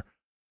more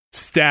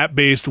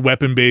stat-based,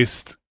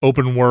 weapon-based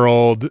open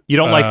world. You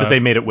don't like that they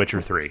made it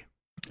Witcher 3.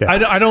 Yeah.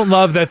 I don't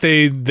love that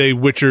they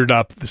witchered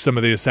up some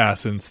of the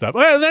assassin stuff.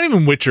 Well, not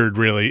even witchered,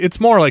 really. It's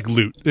more like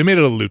loot. They made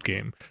it a loot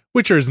game.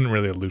 Witcher isn't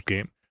really a loot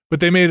game, but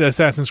they made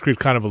Assassin's Creed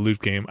kind of a loot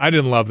game. I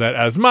didn't love that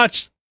as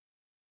much.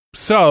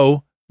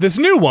 So this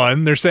new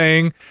one, they're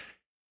saying,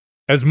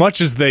 as much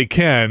as they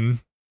can,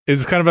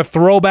 is kind of a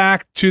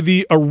throwback to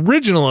the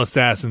original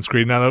Assassin's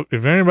Creed. Now,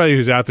 if anybody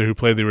who's out there who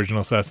played the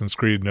original Assassin's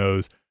Creed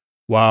knows,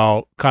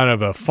 while kind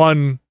of a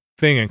fun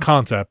thing and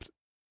concept,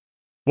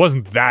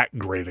 wasn't that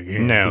great a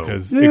game. No.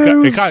 Because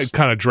it got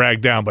kind of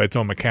dragged down by its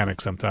own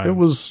mechanics sometimes. It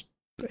was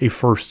a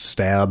first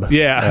stab.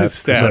 Yeah, at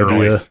stab.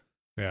 this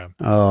idea.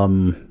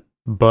 Yeah.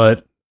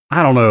 But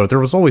I don't know. There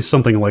was always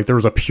something like there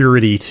was a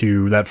purity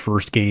to that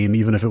first game,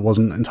 even if it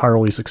wasn't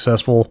entirely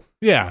successful,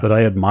 Yeah. that I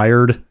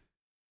admired.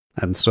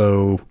 And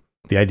so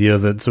the idea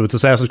that, so it's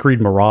Assassin's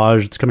Creed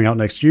Mirage, it's coming out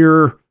next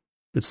year.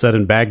 It's set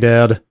in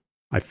Baghdad,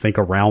 I think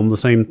around the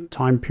same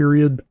time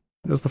period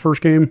as the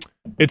first game.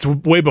 It's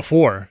way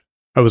before.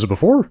 Oh, was it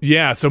before?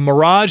 Yeah, so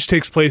Mirage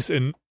takes place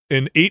in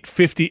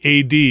 850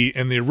 AD,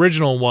 and the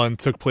original one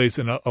took place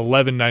in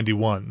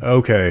 1191.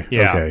 Okay.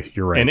 Yeah. Okay.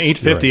 You're right. And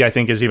 850, I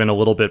think, is even a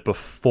little bit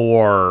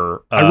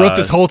before. I wrote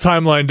this whole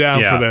timeline down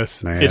yeah. for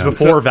this. Man. It's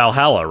before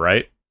Valhalla,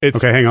 right? It's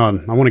Okay, hang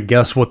on. I want to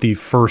guess what the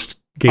first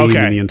game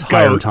in the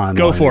entire timeline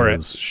go for it.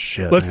 is.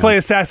 Shit, Let's man. play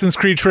Assassin's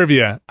Creed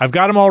trivia. I've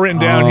got them all written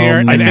down here. I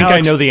And think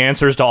Alex, I know the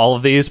answers to all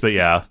of these, but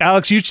yeah.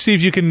 Alex, you see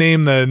if you can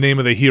name the name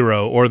of the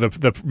hero or the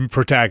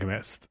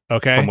protagonist.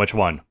 Okay, From which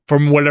one?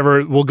 From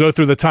whatever. We'll go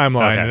through the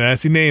timeline, Okay. and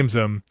as he names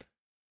them,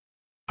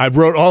 I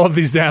wrote all of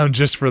these down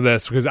just for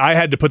this because I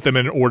had to put them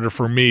in order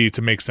for me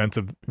to make sense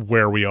of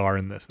where we are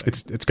in this thing.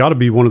 It's got to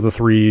be one of the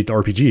 3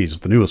 RPGs,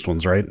 the newest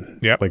ones, right?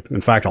 Yep. Like,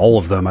 in fact, all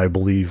of them, I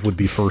believe, would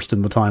be first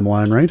in the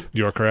timeline, right?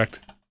 You're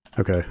correct.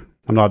 Okay.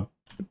 I'm not...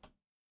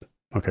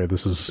 Okay,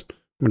 this is...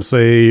 I'm going to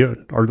say...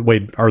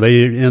 Are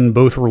they in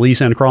both release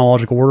and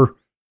chronological order?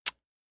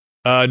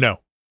 No,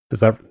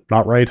 Is that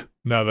not right?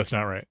 that's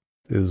not right.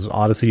 Is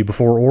Odyssey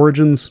before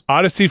Origins?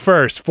 Odyssey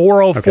first,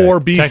 404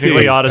 BC.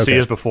 Technically, Odyssey Okay.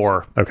 is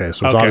before. Okay,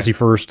 so it's Okay. Odyssey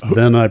first,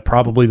 then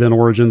then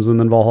Origins, and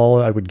then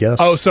Valhalla, I would guess.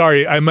 Oh,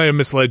 sorry, I might have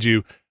misled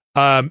you.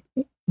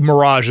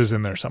 Mirage is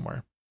in there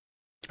somewhere.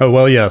 Oh,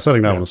 well, yeah,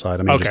 setting that one aside.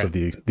 I mean, Okay. just of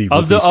the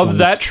Of released ones.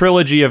 that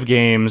trilogy of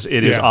games,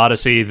 it is Yeah.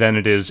 Odyssey, then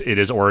it is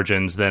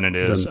Origins, then it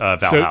is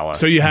Valhalla.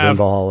 So you Then have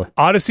Valhalla.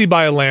 Odyssey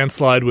by a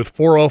landslide with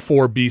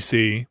 404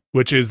 BC,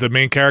 which is the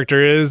main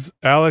character is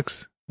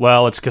Alex.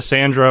 Well, it's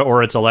Cassandra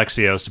or it's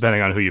Alexios,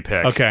 depending on who you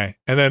pick. Okay,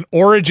 and then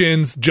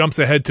Origins jumps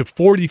ahead to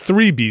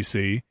 43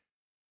 BC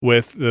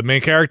with the main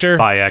character.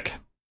 Bayek.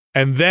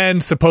 And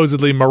then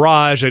supposedly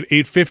Mirage at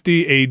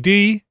 850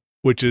 AD,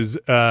 which is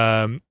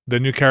the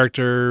new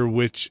character,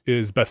 which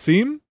is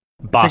Basim.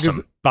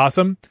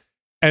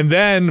 And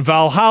then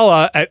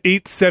Valhalla at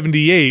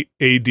 878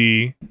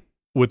 AD,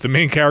 with the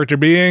main character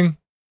being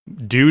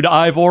Dude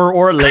Ivor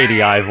or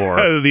Lady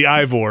Ivor. the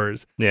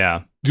Ivors.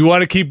 Yeah. Do you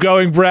want to keep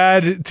going,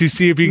 Brad, to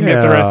see if you can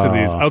get the rest of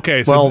these?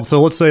 Okay.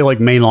 So let's say like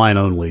mainline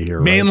only here.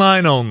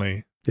 Mainline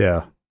only.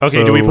 Yeah. Okay.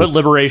 So, do we put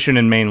Liberation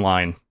in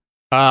mainline?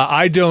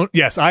 I don't.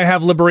 Yes, I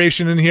have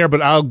Liberation in here,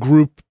 but I'll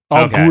group.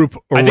 Group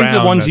around. I think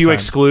the ones you time.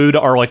 exclude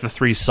are like the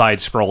 3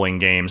 side-scrolling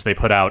games they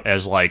put out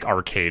as like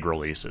arcade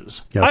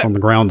releases. Yes, on the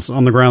grounds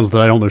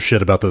that I don't know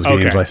shit about those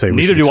games, I say we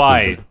neither should do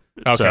I. them.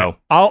 Okay. So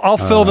I'll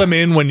fill them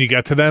in when you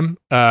get to them.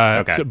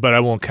 Okay. But I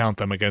won't count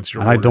them against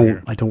your. And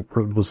order I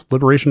don't. Was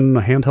Liberation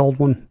a handheld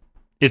one?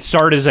 it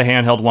started as a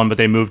handheld one, but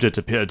they moved it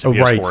to PS4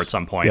 right. at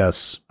some point.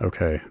 Yes.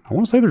 Okay. I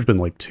want to say there's been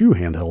like 2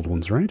 handheld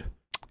ones, right?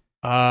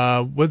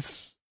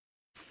 Was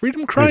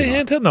Freedom Cry Maybe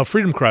not. handheld? No,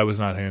 Freedom Cry was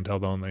not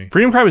handheld only.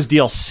 Freedom Cry was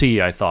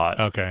DLC, I thought.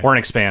 Okay. Or an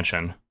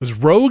expansion. Was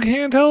Rogue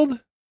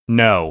handheld?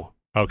 No.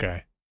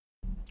 Okay.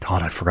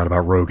 God, I forgot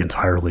about Rogue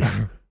entirely.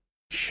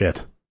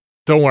 Shit.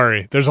 Don't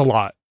worry. There's a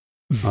lot.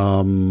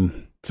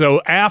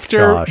 So after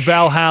Gosh.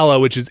 Valhalla,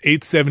 which is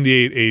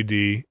 878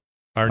 AD,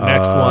 our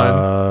next one.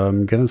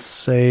 I'm gonna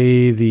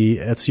say the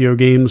Ezio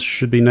games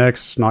should be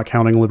next, not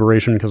counting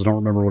Liberation because I don't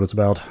remember what it's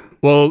about.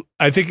 Well,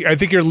 I think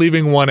you're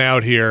leaving one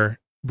out here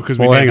because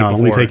we Well, named hang on, it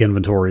let me before. take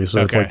inventory.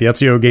 So it's Okay. like the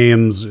Ezio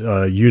games,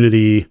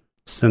 Unity,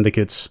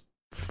 Syndicate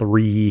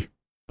 3,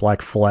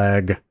 Black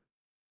Flag.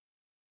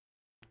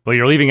 Well,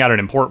 you're leaving out an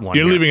important one.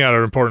 You're here. leaving out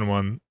an important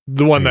one.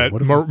 The one Yeah, that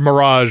what is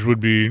Mirage would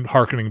be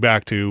hearkening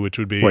back to, which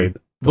would be Wait,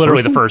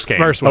 Literally the one? first game.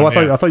 first one. Oh, I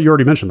yeah. thought you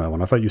already mentioned that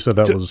one. I thought you said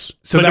that was.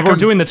 So but that if we're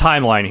comes- doing the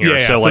timeline here, Yeah,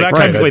 so so like that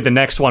technically comes- the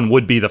next one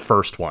would be the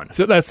first one.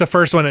 So that's the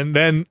first one, and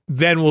then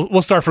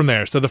we'll start from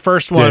there. So the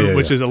first one, Yeah,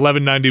 which is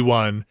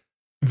 1191,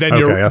 then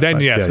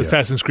Okay, yes, yeah.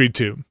 Assassin's Creed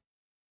 2.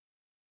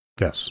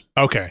 Yes.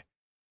 Okay,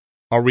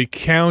 are we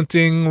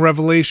counting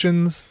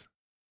Revelations?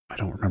 I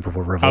don't remember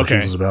what Revelations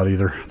Okay. is about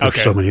either. There's Okay.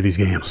 so many of these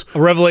games.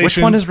 Revelations.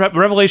 Which one is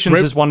Revelations?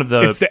 Is one of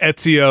the. It's the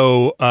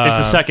Ezio. it's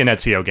the second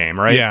Ezio game,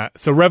 right? Yeah.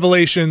 So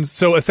Revelations.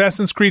 So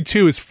Assassin's Creed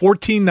 2 is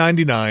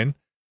 $14.99.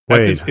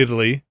 That's in Wait.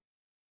 Italy.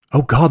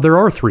 Oh God, there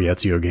are 3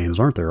 Ezio games,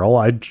 aren't there?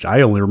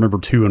 I only remember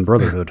 2 in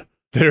Brotherhood.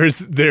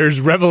 There's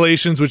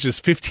Revelations, which is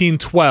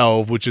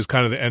 1512, which is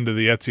kind of the end of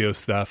the Ezio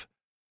stuff.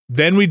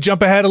 Then we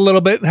jump ahead a little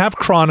bit and have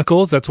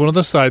Chronicles. That's one of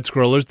the side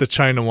scrollers, the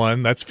China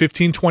one. That's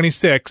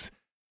 1526.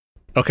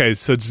 Okay,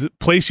 so just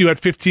place you at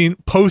 15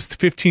 post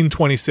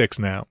 1526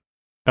 now.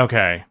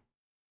 Okay.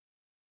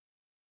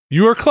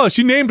 You are close.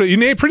 You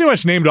pretty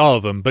much named all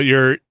of them, but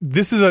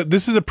this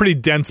is a pretty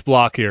dense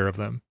block here of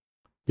them.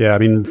 Yeah, I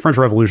mean French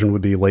Revolution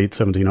would be late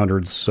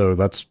 1700s, so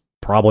that's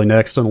probably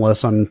next,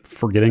 unless I'm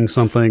forgetting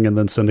something. And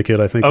then Syndicate,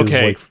 I think, is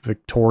Okay. like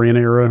Victorian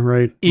era,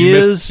 right?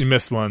 You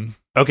missed one.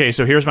 Okay,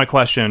 so here's my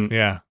question.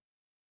 Yeah.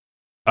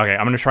 Okay,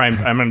 I'm gonna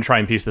try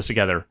and piece this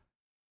together.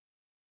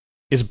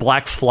 Is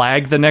Black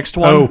Flag the next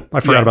one? Oh,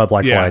 I forgot Yeah, about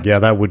Black yeah. Flag. Yeah,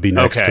 that would be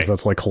next Okay. because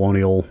that's like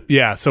colonial.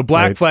 Yeah, so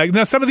Black Right. Flag.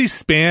 Now, some of these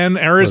span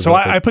eras, so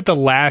What is that? I put the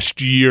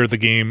last year the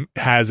game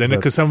has in Is it that-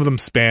 because some of them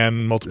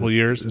span multiple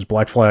years. Is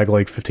Black Flag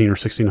like 15 or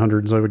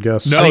 1600s? I would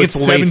guess. No, I think it's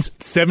it's late-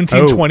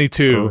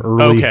 1722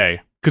 Early. Okay.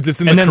 because it's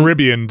in And the then-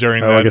 Caribbean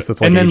during Oh, that. I guess that's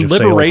like And then Age of Sail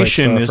type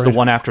Liberation stuff, is right? the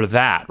one after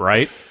that,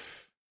 right?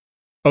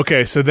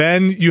 Okay, so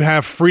then you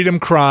have Freedom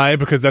Cry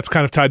because that's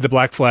kind of tied to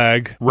Black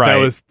Flag. Right.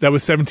 That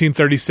was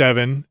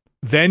 1737.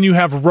 Then you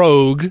have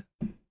Rogue,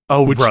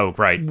 Oh, Which- Rogue,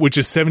 right. which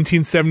is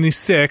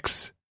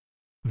 1776.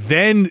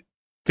 Then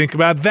think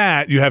about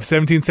that. You have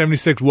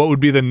 1776. What would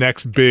be the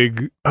next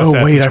big? Oh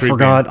Assassin's wait, I Creed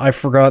forgot. I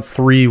forgot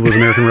 3 was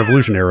American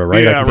Revolution era,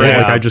 right? Yeah, Like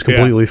right. I just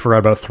completely forgot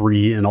about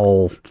 3 in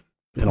all.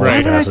 Right. Why did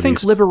I capacities.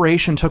 think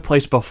Liberation took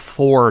place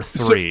before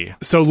 3? game?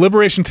 So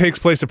Liberation takes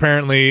place.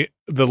 Apparently,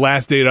 the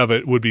last date of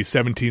it would be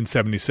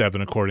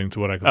 1777, according to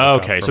what I could. Look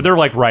up Okay, so from- they're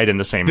like right in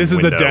the same This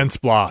is window. a dense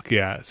block.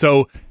 Yeah.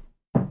 So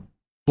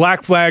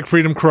Black Flag,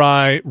 Freedom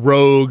Cry,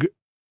 Rogue,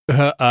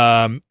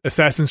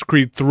 Assassin's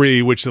Creed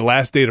 3, which the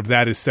last date of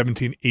that is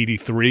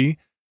 1783.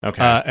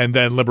 Okay. And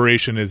then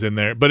Liberation is in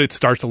there, but it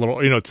starts a little,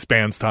 it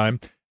spans time.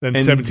 Then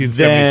And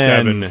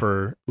 1777 then-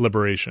 for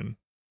Liberation.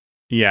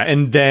 yeah,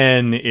 and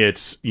then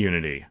it's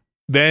Unity.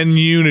 Then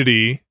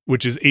Unity,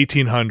 which is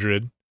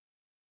 1800.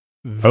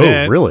 Oh,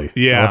 Then- really?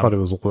 Yeah. I thought it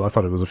was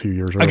a few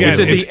years earlier. Again, It's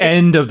at it's- the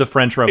end of the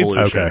French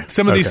Revolution. okay.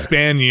 Some of these Okay.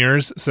 span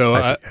years, so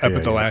I see. I Yeah,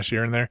 put the yeah. last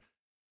year in there.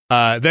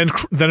 Then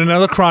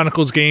another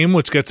Chronicles game,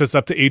 which gets us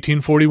up to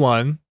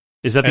 1841.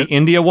 Is that the And-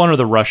 India one or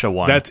the Russia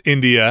one? That's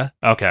India.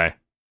 okay.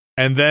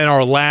 And then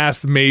our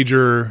last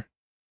major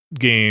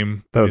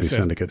game That would be is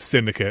Syndicate.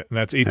 Syndicate, and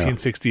that's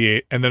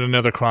 1868. And then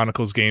another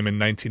Chronicles game in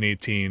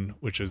 1918,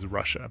 which is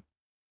Russia.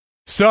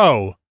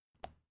 So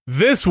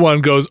this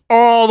one goes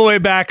all the way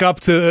back up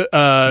to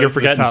You're the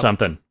forgetting top.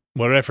 something.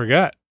 What did I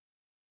forget?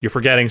 You're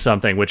forgetting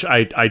something, which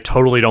I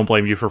totally don't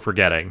blame you for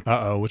forgetting.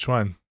 Uh-oh, which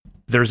one?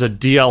 there's a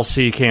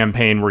DLC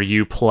campaign where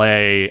you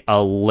play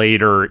a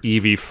later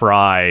Evie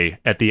Fry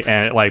at the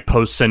end, like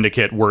post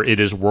Syndicate, where it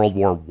is World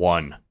War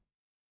One.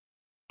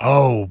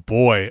 Oh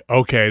boy.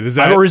 Okay.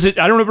 Or is it?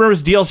 I don't remember if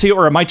it's DLC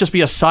or it might just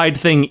be a side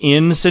thing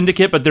in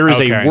Syndicate. But there is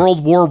a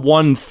World War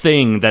One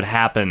thing that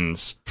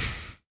happens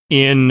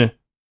in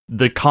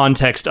the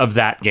context of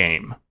that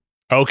game.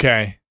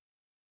 Okay.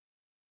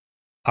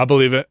 I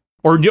believe it.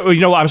 Or,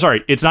 I'm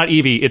sorry, it's not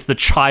Evie, it's the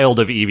child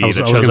of Evie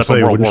that shows up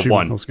in World War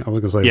One. I was going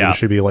to say, wouldn't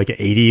she be like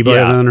 80 by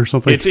then or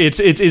something? It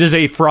is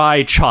a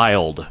Fry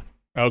child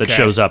that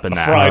shows up in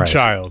that. Fried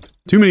child.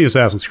 Too many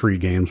Assassin's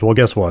Creed games. Well,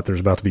 guess what? There's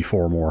about to be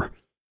 4 more.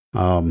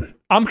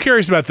 I'm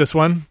curious about this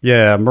one.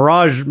 Yeah,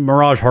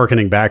 Mirage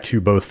harkening back to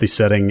both the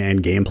setting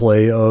and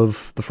gameplay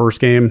of the first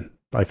game,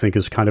 I think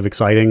is kind of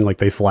exciting. Like,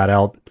 they flat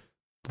out...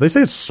 Did they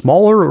say it's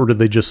smaller, or did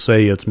they just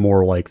say it's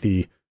more like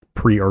the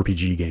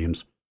pre-RPG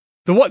games?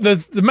 The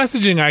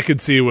messaging I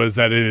could see was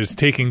that it is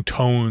taking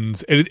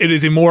tones.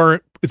 It's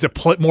more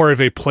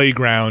of a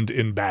playground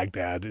in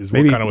Baghdad is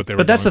what they were.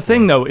 But that's the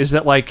thing, though, is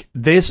that like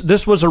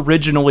this was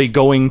originally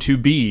going to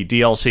be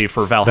DLC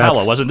for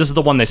Valhalla, wasn't? This is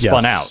the one they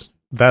spun out.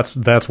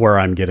 That's where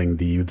I'm getting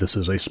this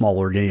is a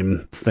smaller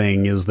game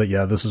thing. Is that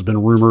this has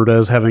been rumored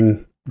as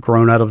having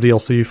grown out of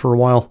DLC for a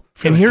while.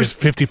 And here's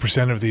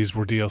 50% of these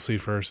were DLC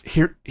first.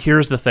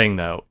 Here's the thing,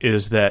 though,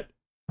 is that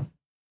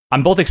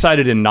I'm both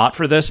excited and not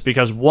for this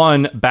because,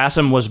 one,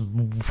 Basim was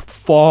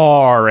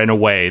far and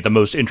away the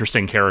most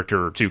interesting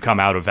character to come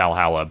out of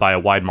Valhalla by a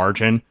wide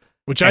margin.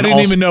 Which I didn't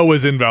even know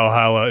was in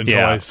Valhalla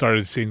until I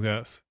started seeing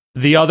this.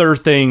 The other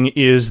thing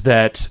is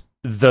that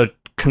the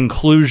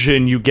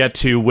conclusion you get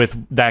to with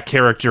that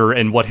character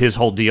and what his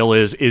whole deal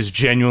is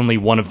genuinely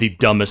one of the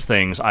dumbest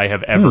things I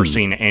have ever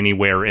seen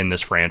anywhere in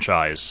this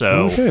franchise.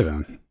 So, okay,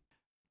 then.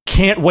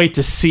 Can't wait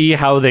to see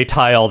how they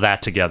tie all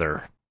that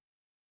together.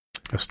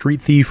 A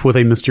street thief with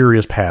a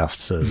mysterious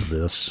past, says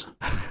this.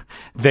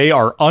 They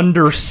are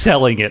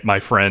underselling it, my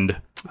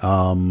friend.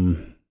 Yeah,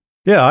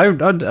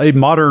 a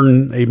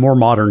more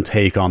modern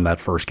take on that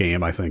first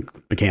game, I think,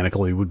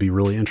 mechanically would be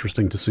really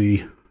interesting to see.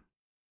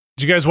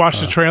 Did you guys watch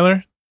the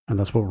trailer? And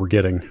that's what we're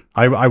getting.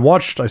 I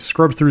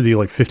scrubbed through the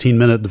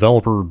 15-minute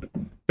developer.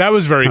 That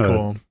was very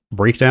cool.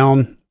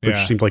 Breakdown, which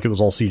seemed like it was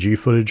all CG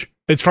footage.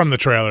 It's from the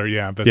trailer,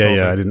 yeah.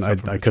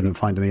 I couldn't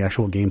find any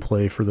actual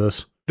gameplay for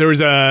this. There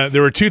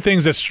were 2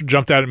 things that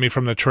jumped out at me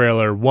from the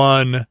trailer.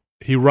 One,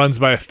 he runs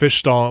by a fish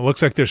stall. And it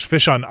looks like there's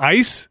fish on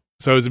ice.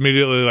 So I was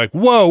immediately like,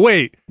 "Whoa,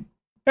 wait!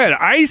 They had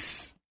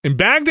ice in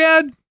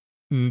Baghdad,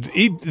 and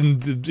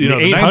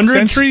the 9th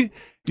century."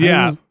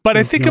 Yeah, but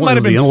I think it might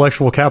have been the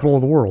intellectual capital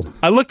of the world.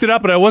 I looked it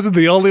up, and I wasn't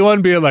the only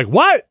one being like,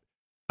 "What?"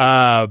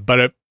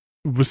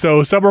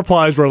 So some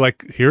replies were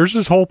like, "Here's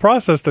this whole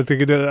process that they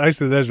did at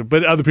ice in the desert,"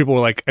 but other people were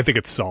like, "I think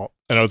it's salt,"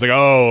 and I was like,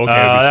 "Oh, okay,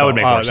 that would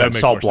make more sense."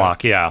 Salt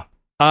block, yeah.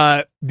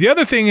 The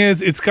other thing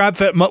is, it's got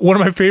one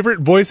of my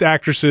favorite voice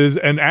actresses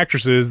and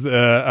actresses.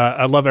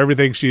 I love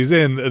everything she's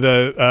in.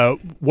 The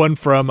one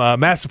from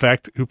Mass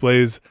Effect who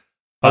plays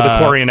the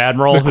Quarian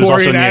Admiral, who's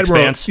also in The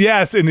Expanse.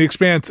 Yes, in The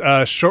Expanse.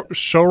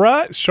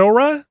 Shora.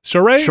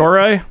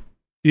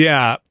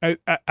 Yeah,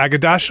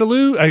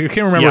 Agadashalu. I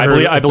can't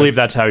remember. Yeah, I believe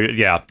that's how.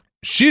 Yeah,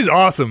 she's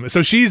awesome.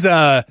 So she's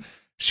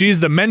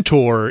the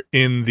mentor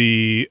in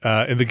the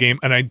game,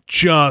 and I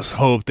just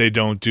hope they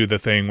don't do the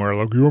thing where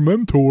like your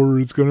mentor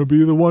is going to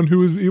be the one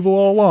who is evil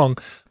all along,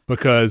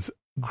 because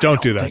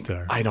don't do that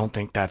there. I don't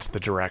think that's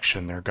the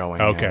direction they're going.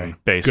 Okay,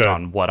 based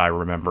on what I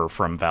remember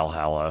from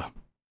Valhalla.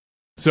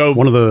 So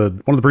one of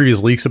the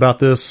previous leaks about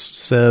this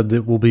said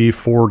it will be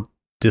 4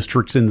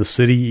 districts in the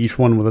city, each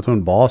one with its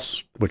own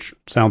boss, which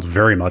sounds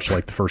very much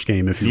like the first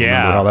game. If you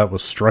remember how that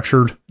was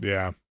structured,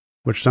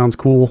 which sounds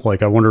cool.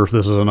 Like, I wonder if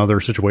this is another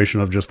situation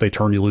of just they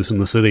turn you loose in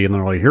the city and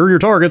they're like, "Here are your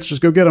targets,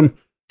 just go get them."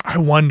 I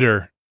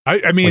wonder.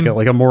 I mean,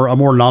 like a more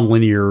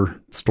nonlinear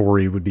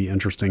story would be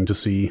interesting to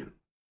see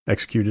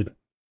executed.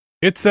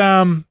 It's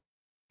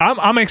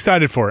I'm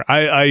excited for it.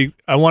 I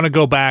want to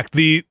go back.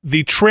 The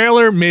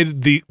trailer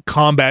made the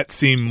combat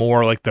seem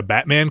more like the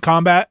Batman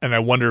combat, and I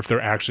wonder if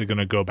they're actually going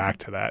to go back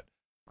to that,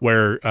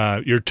 where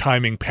you're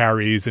timing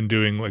parries and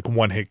doing like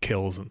one-hit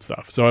kills and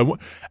stuff. So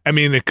I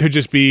mean, it could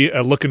just be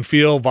a look and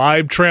feel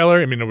vibe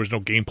trailer. I mean, there was no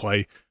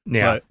gameplay.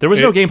 Yeah, there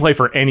was no gameplay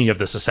for any of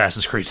this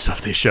Assassin's Creed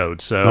stuff they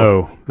showed.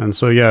 So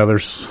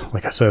there's,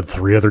 like I said,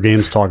 3 other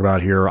games to talk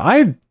about here.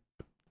 I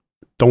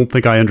don't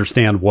think I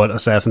understand what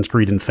Assassin's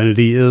Creed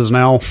Infinity is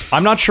now.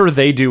 I'm not sure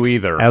they do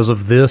either. As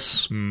of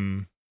this,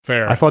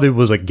 fair. I thought it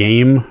was a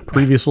game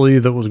previously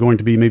that was going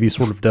to be maybe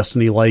sort of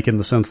Destiny-like in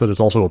the sense that it's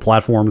also a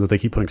platform that they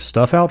keep putting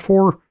stuff out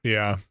for.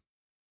 Yeah.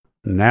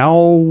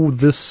 Now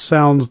this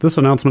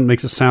announcement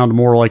makes it sound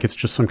more like it's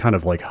just some kind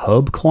of like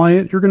hub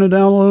client you're going to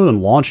download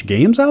and launch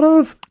games out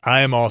of.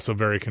 I am also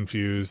very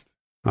confused.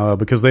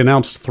 Because they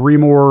announced 3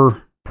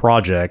 more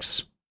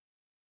projects.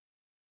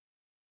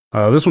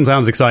 This one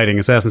sounds exciting.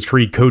 Assassin's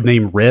Creed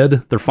Codename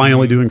Red. They're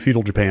finally doing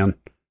feudal Japan.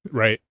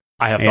 Right.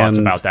 I have thoughts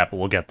about that, but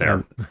we'll get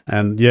there.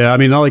 And yeah, I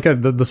mean, like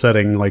the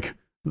setting, like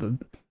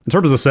In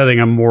terms of the setting,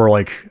 I'm more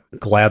like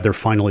glad they're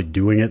finally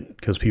doing it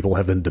because people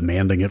have been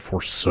demanding it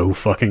for so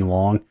fucking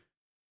long.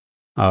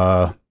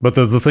 But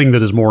the thing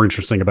that is more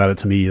interesting about it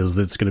to me is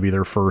that it's going to be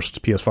their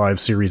first PS5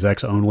 Series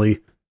X only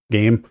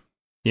game.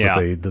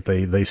 Yeah, that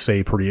they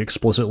say pretty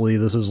explicitly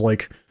this is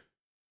like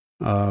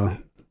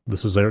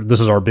this is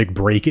our big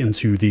break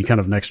into the kind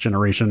of next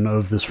generation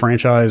of this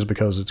franchise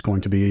because it's going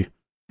to be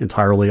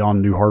entirely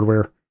on new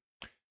hardware.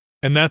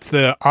 And that's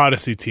the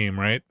Odyssey team,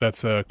 right?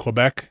 That's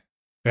Quebec.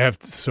 They have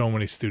so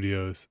many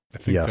studios. I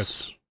think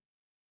yes.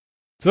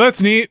 So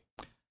that's neat.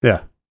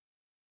 Yeah.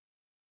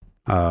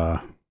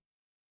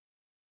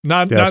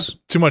 Not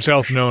too much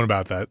else known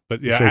about that,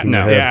 but yeah,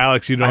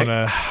 Alex, you don't.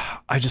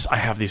 I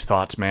have these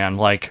thoughts, man.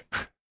 Like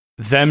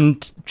them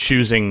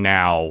choosing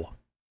now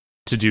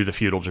to do the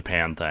feudal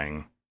Japan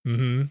thing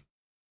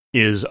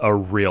is a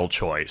real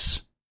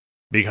choice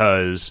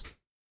because,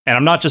 and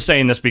I'm not just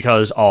saying this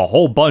because a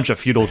whole bunch of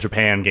feudal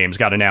Japan games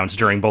got announced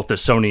during both the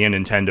Sony and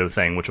Nintendo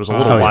thing, which was a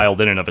little wild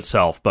in and of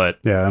itself. But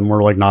yeah, and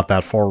we're like not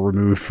that far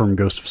removed from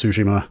Ghost of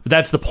Tsushima.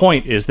 That's the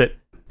point. Is that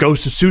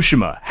Ghost of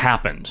Tsushima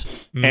happened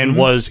and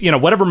was,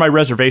 whatever my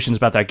reservations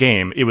about that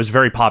game, it was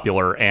very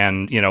popular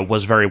and,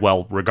 was very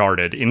well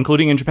regarded,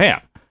 including in Japan.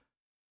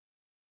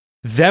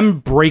 Them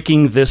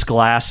breaking this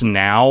glass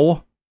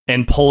now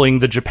and pulling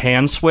the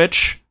Japan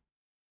switch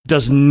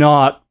does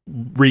not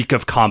reek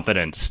of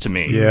confidence to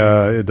me.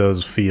 Yeah, it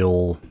does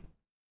feel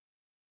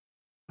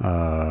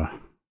a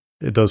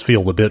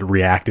bit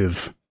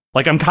reactive.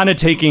 Like, I'm kind of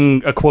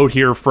taking a quote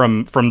here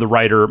from the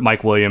writer,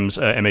 Mike Williams,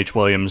 M.H.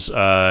 Williams.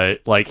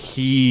 Like,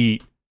 he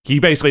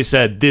basically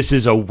said, this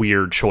is a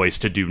weird choice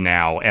to do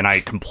now, and I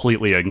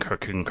completely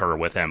concur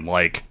with him.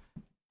 Like,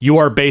 you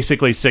are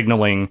basically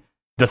signaling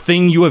the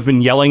thing you have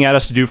been yelling at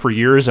us to do for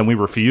years and we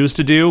refuse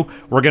to do,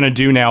 we're going to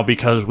do now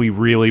because we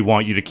really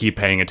want you to keep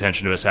paying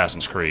attention to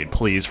Assassin's Creed.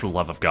 Please, for the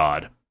love of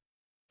God.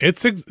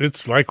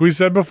 It's like we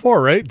said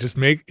before, right? Just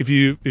if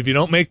you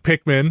don't make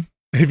Pikmin,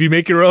 if you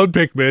make your own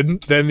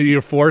Pikmin, then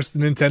you're forced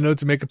Nintendo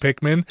to make a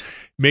Pikmin.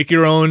 Make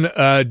your own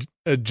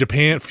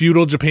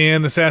feudal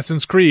Japan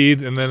Assassin's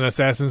Creed, and then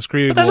Assassin's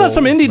Creed. But that's not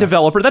some indie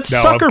developer. That's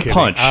Sucker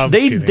Punch.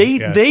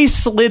 They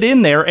slid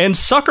in there and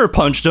sucker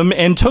punched them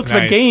and took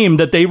the game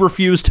that they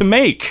refused to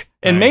make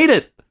and made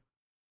it.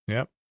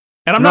 Yep.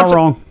 And I'm not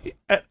wrong.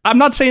 I'm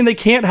not saying they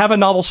can't have a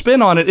novel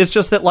spin on it. It's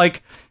just that,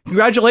 like,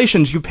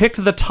 congratulations, you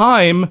picked the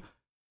time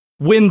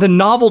when the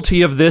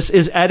novelty of this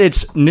is at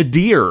its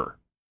nadir.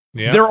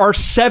 Yeah. There are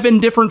 7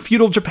 different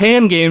feudal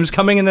Japan games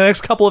coming in the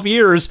next couple of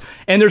years,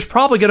 and there's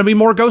probably going to be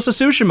more Ghost of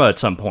Tsushima at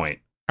some point.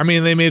 I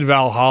mean, they made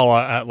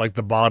Valhalla at like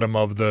the bottom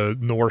of the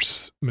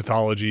Norse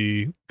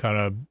mythology kind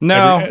of.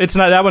 No, it's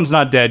not. That one's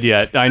not dead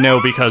yet. I know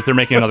because they're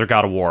making another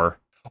God of War.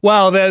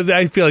 Well,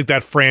 I feel like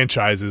that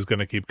franchise is going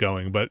to keep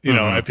going, but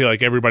I feel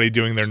like everybody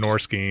doing their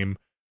Norse game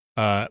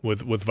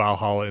with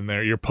Valhalla in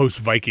there, your post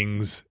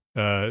Vikings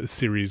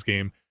series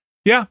game.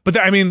 Yeah, but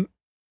I mean.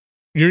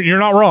 You're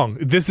not wrong.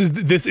 This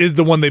is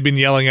the one they've been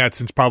yelling at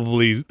since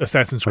probably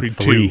Assassin's Creed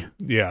 2.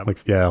 Yeah.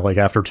 Like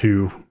after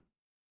 2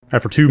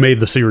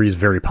 made the series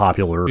very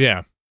popular.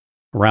 Yeah.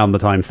 Around the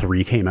time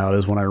 3 came out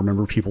is when I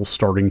remember people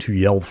starting to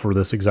yell for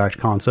this exact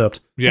concept.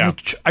 Yeah.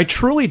 I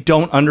truly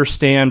don't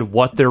understand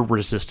what their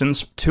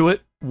resistance to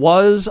it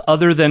was,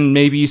 other than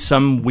maybe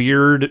some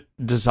weird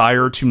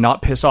desire to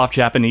not piss off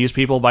Japanese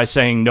people by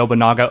saying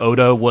Nobunaga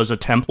Oda was a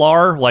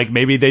Templar. Like,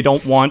 maybe they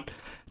don't want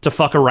to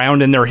fuck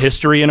around in their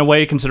history in a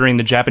way, considering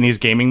the Japanese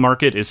gaming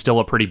market is still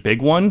a pretty big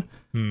one.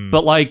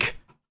 But, like,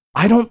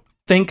 I don't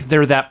think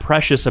they're that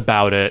precious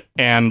about it.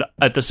 And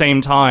at the same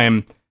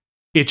time,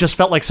 it just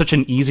felt like such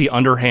an easy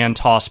underhand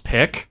toss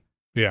pick.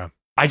 Yeah.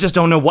 I just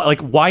don't know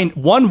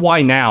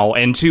why now?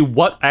 And 2,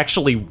 what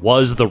actually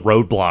was the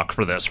roadblock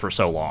for this for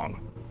so long?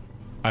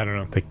 I don't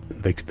know.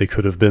 They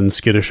could have been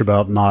skittish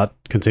about not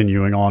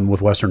continuing on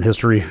with Western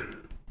history.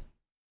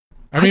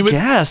 I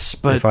guess,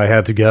 but if I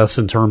had to guess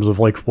in terms of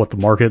like what the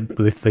market,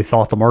 they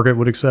thought the market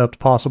would accept,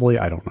 possibly,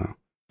 I don't know.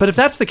 But if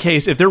that's the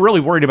case, if they're really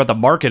worried about the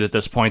market at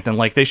this point, then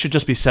like they should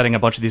just be setting a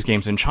bunch of these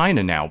games in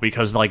China now,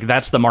 because like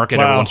that's the market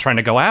everyone's trying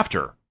to go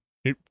after.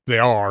 They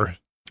are.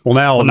 Well,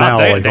 now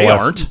they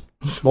aren't.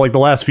 Like the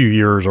last few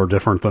years are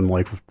different than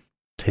like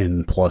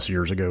 10 plus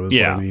years ago. Is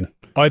what I mean.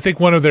 I think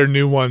one of their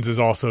new ones is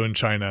also in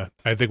China.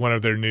 I think one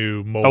of their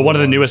new mobile one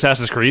of the new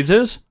Assassin's Creeds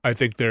is? I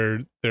think they're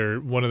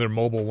one of their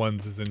mobile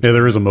ones is in China. Yeah,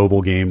 there is a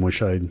mobile game,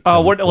 which I...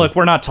 look,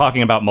 we're not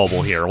talking about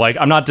mobile here. Like,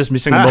 I'm not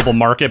dismissing the mobile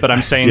market, but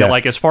I'm saying that,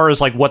 like, as far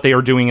as, like, what they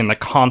are doing in the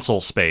console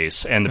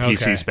space and the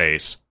PC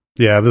space.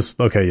 Yeah,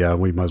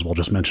 we might as well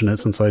just mention it,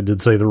 since I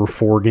did say there were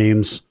 4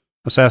 games.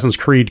 Assassin's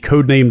Creed,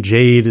 codename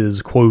Jade,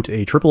 is, quote,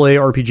 a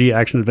AAA RPG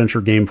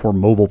action-adventure game for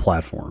mobile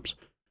platforms.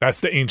 That's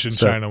the ancient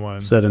China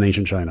one. Set in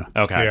ancient China.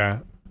 Okay.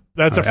 Yeah.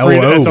 That's a free.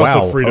 That's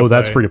also free to play.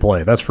 That's free to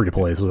play. That's free to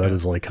play. So that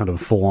is like kind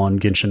of full on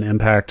Genshin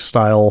Impact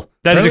style.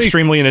 That is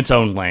extremely in its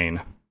own lane.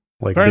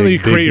 Like apparently, you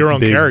create your own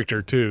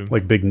character too.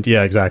 Like big,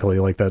 yeah, exactly.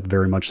 Like that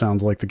very much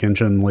sounds like the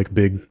Genshin, like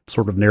big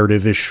sort of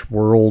narrative-ish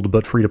world,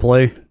 but free to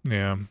play.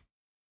 Yeah.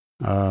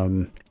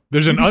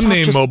 There's an Ubisoft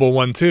unnamed just- mobile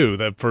one too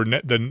that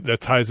that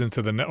ties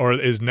into or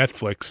is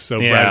Netflix. So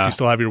Brad, Yeah. if you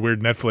still have your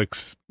weird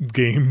Netflix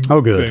game,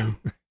 Oh, good. thing,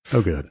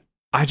 Oh, good.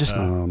 I just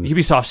Um,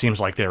 Ubisoft seems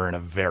like they're in a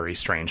very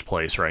strange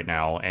place right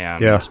now,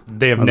 and Yeah.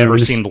 they have I mean, never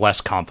it's- seemed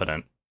less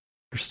confident.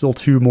 There's still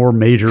 2 more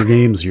major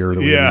games here that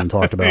we haven't yeah, even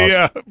talked about.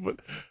 yeah.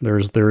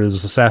 There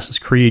is Assassin's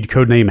Creed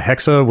codename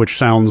Hexa, which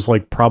sounds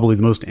like probably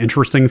the most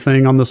interesting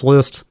thing on this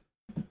list,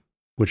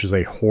 which is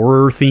a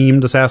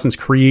horror-themed Assassin's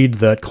Creed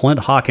that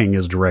Clint Hocking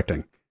is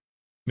directing.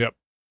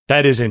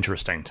 That is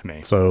interesting to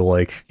me. So,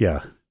 like,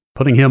 yeah,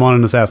 putting him on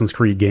an Assassin's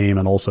Creed game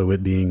and also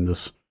it being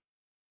this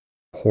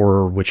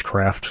horror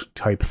witchcraft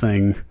type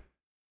thing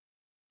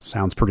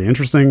sounds pretty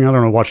interesting. I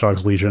don't know, Watch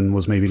Dogs Legion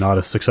was maybe not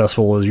as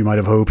successful as you might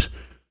have hoped,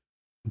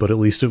 but at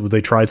least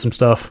they tried some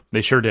stuff.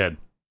 They sure did.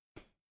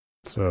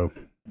 So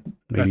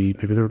maybe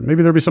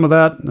there'll be some of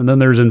that. And then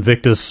there's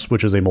Invictus,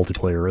 which is a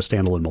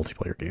standalone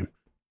multiplayer game.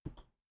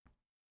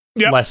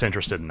 Yep. Less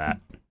interested in that.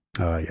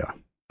 Yeah.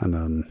 And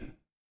then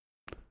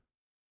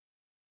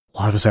a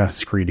lot of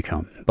Assassin's Creed to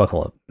come.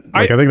 Buckle up.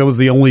 I think that was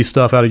the only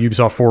stuff out of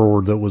Ubisoft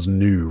Forward that was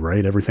new,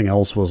 right? Everything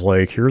else was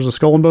like, here's a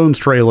Skull and Bones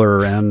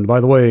trailer, and by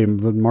the way,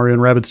 the Mario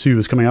and Rabbids 2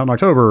 is coming out in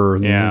October.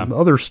 And Yeah.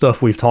 other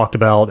stuff we've talked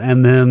about,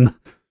 and then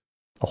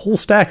a whole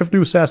stack of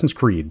new Assassin's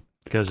Creed.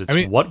 Because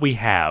it's what we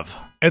have.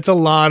 It's a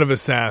lot of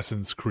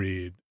Assassin's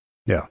Creed.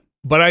 Yeah.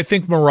 But I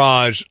think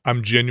Mirage,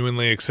 I'm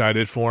genuinely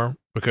excited for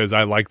because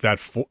I like that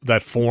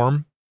that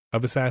form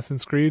of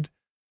Assassin's Creed.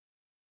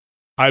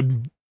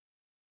 I'm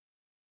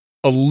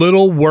a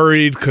little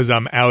worried because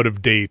I'm out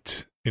of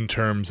date in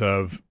terms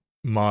of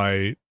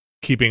my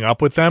keeping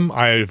up with them.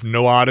 I have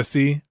no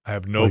Odyssey. I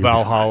have no you'll be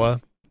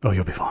Valhalla. Oh,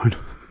 you'll be fine.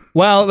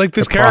 Well, like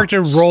this The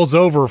character props. rolls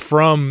over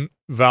from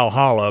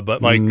Valhalla,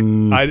 but like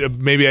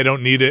maybe I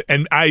don't need it,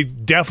 and I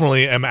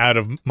definitely am out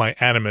of my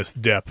Animus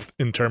depth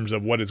in terms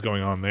of what is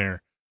going on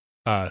there.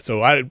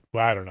 So I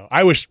don't know.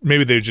 I wish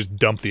maybe they just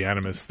dump the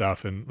Animus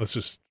stuff and let's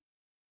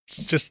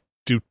just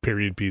do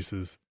period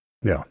pieces.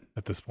 Yeah.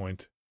 At this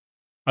point,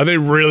 are they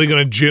really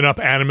going to gin up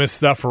Animus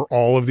stuff for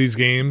all of these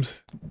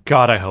games?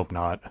 God, I hope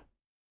not.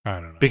 I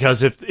don't know.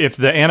 Because if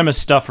the Animus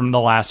stuff from the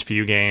last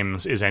few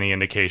games is any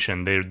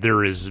indication,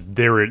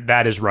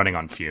 that is running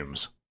on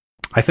fumes.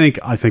 I think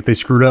they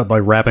screwed up by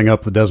wrapping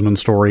up the Desmond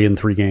story in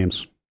 3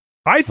 games.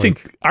 I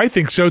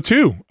think so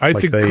too. I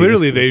think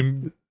clearly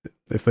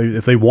if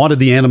they wanted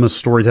the Animus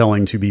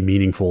storytelling to be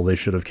meaningful, they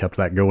should have kept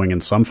that going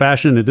in some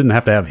fashion. It didn't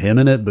have to have him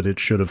in it, but it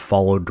should have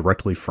followed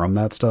directly from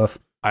that stuff.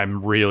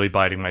 I'm really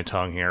biting my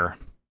tongue here.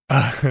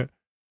 All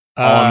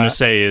I'm going to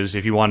say is,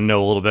 if you want to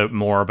know a little bit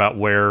more about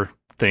where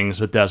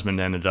things with Desmond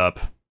ended up,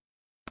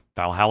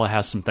 Valhalla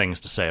has some things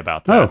to say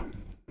about that. Oh,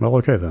 well,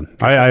 okay then.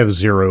 I have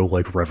zero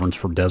reverence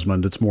for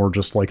Desmond. It's more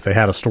just like they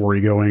had a story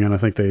going, and I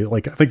think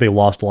they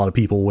lost a lot of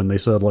people when they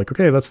said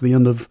okay, that's the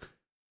end of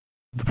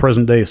the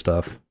present day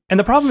stuff. And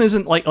the problem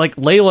isn't like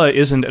Layla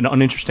isn't an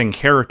uninteresting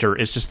character.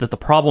 It's just that the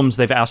problems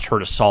they've asked her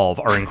to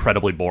solve are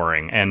incredibly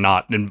boring and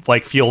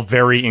feel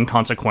very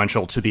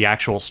inconsequential to the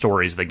actual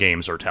stories the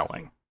games are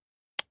telling.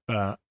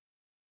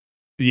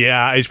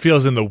 Yeah, it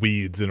feels in the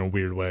weeds in a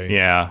weird way.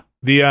 Yeah.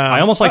 I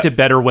almost liked it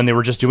better when they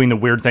were just doing the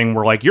weird thing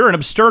where you're an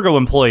Abstergo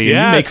employee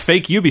and you make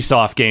fake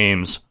Ubisoft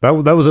games. That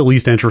was at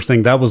least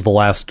interesting. That was the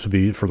last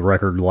the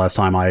last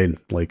time I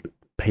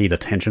paid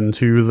attention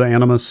to the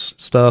Animus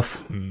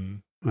stuff.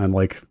 And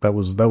that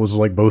was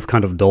both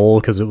kind of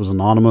dull because it was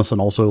anonymous and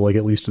also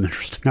at least an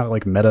interesting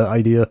meta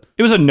idea.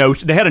 It was a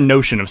notion. They had a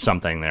notion of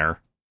something there.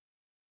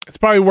 It's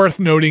probably worth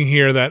noting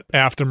here that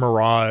after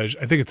Mirage,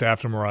 I think it's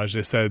after Mirage,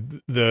 they said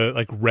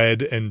the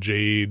Red and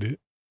Jade,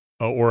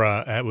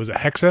 it was a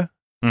Hexa.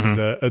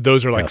 Mm-hmm.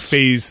 Those are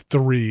phase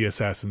 3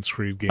 Assassin's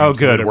Creed games. Oh,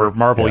 good. We're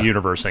Marvel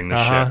Universing this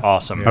Uh-huh. shit.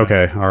 Awesome. Yeah.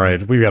 Okay, all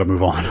right. We got to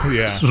move on.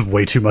 Yeah. This is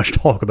way too much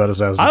talk about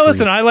Assassin's Creed.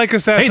 Listen, I like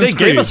Assassin's Hey, they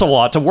Creed. gave us a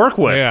lot to work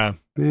with. Yeah.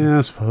 Yeah,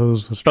 I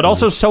suppose. That's But true.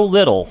 also so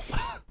little.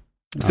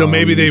 So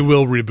maybe they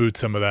will reboot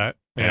some of that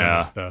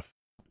stuff.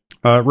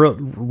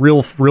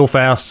 Real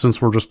fast,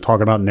 since we're just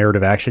talking about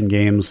narrative action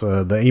games,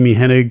 the Amy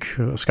Hennig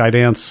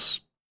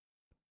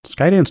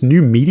Skydance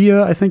New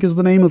Media, I think is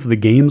the name of the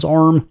games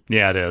arm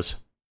Yeah, it is.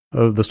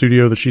 of the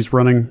studio that she's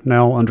running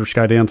now under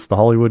Skydance, the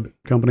Hollywood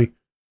company.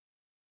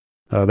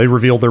 They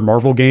revealed their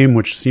Marvel game,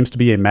 which seems to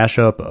be a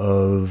mashup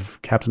of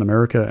Captain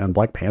America and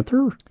Black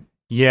Panther.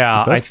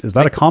 Yeah. Is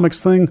that a comics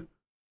thing?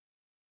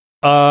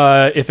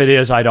 If it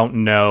is, I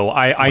don't know.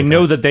 I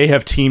know that they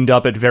have teamed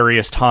up at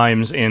various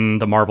times in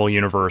the Marvel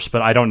universe,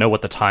 but I don't know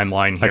what the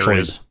timeline here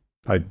is.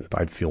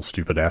 I'd feel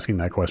stupid asking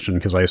that question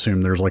because I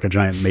assume there's a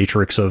giant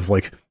matrix of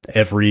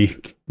every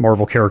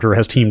Marvel character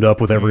has teamed up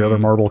with every other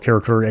Marvel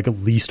character at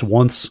least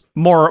once.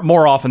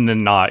 More often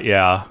than not,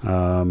 yeah.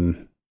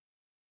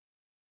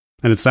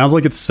 And it sounds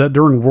like it's set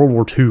during World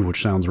War II,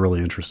 which sounds really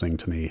interesting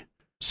to me.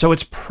 So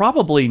it's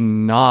probably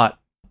not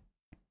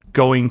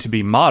going to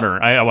be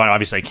modern.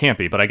 Obviously it can't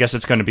be, but I guess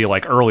it's going to be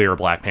earlier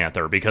Black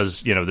Panther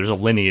because, there's a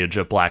lineage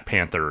of Black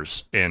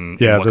Panthers in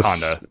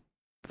Wakanda.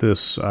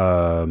 This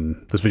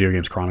Video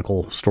Games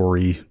Chronicle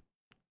story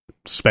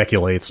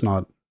speculates,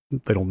 not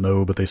they don't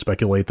know, but they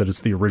speculate that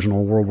it's the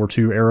original World War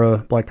II era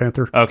Black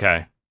Panther.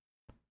 Okay.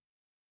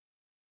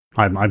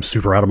 I'm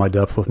super out of my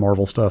depth with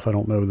Marvel stuff. I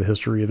don't know the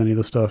history of any of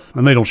this stuff.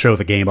 And they don't show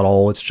the game at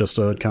all. It's just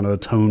a kind of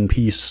tone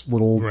piece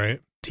little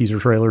teaser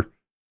trailer.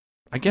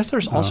 I guess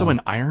there's also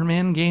an Iron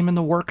Man game in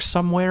the works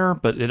somewhere,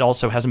 but it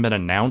also hasn't been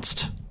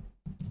announced.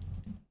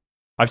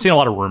 I've seen a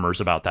lot of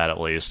rumors about that, at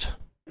least.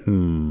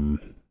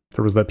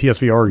 There was that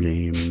PSVR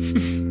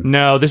game.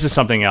 No, this is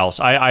something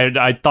else.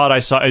 I thought I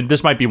saw...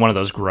 This might be one of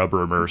those grub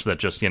rumors that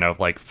just,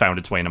 like, found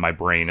its way into my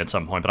brain at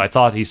some point, but I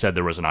thought he said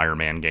there was an Iron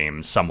Man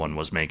game someone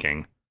was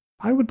making.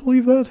 I would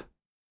believe that.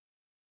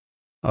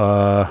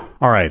 All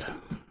right.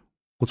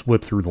 Let's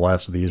whip through the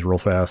last of these real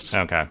fast.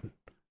 Okay.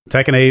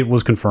 Tekken 8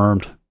 was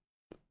confirmed.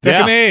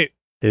 Tekken 8!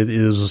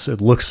 It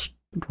looks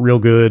real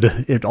good.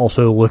 It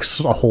also looks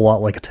a whole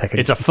lot like a Tekken.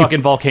 It's a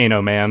fucking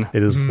volcano, man.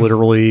 It is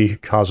literally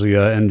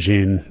Kazuya and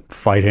Jin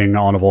fighting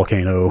on a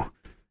volcano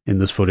in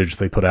this footage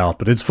they put out.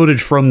 But it's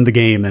footage from the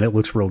game, and it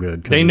looks real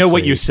good. They know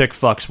what you sick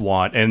fucks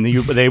want, and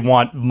they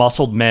want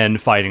muscled men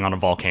fighting on a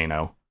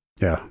volcano.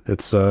 Yeah,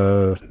 it's...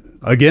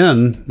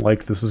 Again,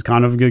 like, this is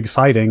kind of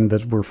exciting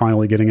that we're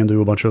finally getting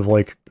into a bunch of,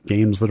 like,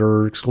 games that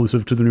are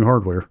exclusive to the new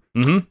hardware.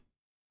 Mm-hmm.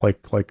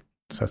 Like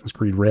Assassin's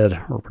Creed Red,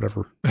 or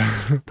whatever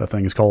that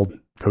thing is called.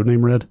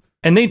 Codename Red.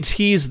 And they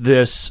teased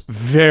this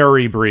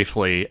very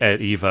briefly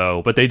at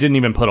EVO, but they didn't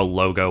even put a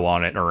logo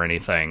on it or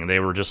anything. They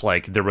were just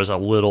like, there was a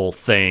little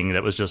thing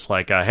that was just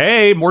like,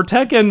 hey, more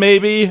Tekken,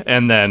 maybe.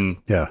 And then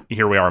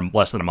here we are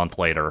less than a month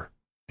later.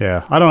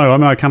 Yeah, I don't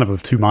know. I'm kind of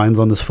of two minds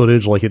on this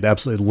footage. Like, it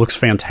absolutely looks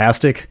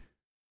fantastic.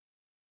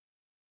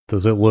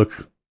 Does it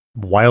look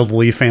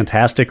wildly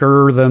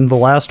fantasticer than the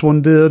last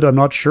one did? I'm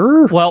not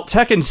sure. Well,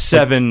 Tekken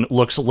 7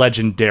 looks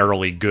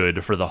legendarily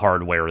good for the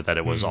hardware that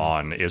it was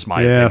on, is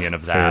my opinion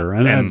of that.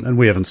 And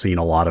we haven't seen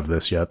a lot of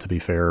this yet, to be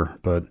fair,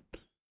 but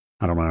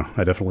I don't know.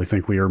 I definitely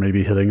think we are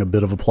maybe hitting a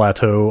bit of a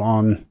plateau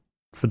on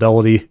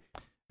fidelity.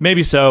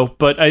 Maybe so,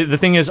 but the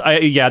thing is,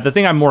 the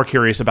thing I'm more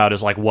curious about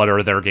is, like, what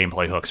are their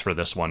gameplay hooks for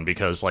this one?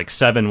 Because, like,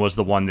 7 was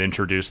the one that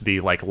introduced the,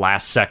 like,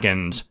 last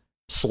second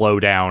slow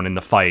down in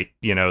the fight,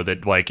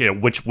 that, like,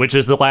 which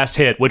is the last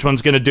hit, which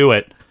one's gonna do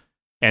it,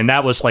 and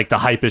that was like the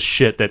hypest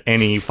shit that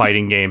any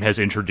fighting game has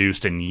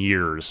introduced in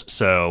years.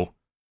 So,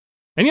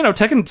 and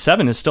Tekken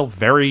 7 is still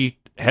very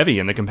heavy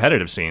in the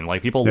competitive scene.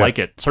 Like, people like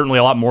it certainly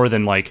a lot more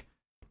than, like,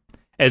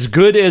 as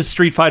good as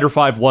Street Fighter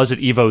V was at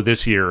EVO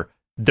this year.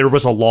 There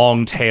was a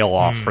long tail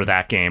off for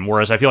that game,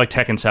 whereas I feel like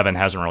Tekken 7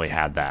 hasn't really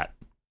had that.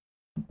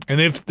 And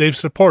they've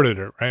supported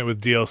it, right,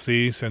 with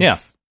DLC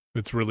since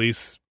its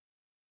release.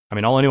 I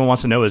mean, all anyone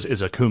wants to know is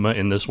Akuma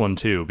in this one,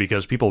 too,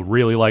 because people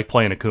really like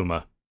playing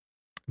Akuma.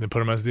 Then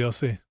put him as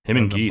DLC. Him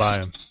and Geese. Buy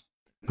him.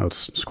 Oh,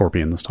 it's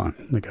Scorpion this time.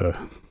 They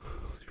gotta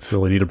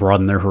really need to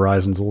broaden their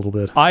horizons a little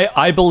bit.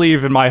 I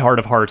believe in my heart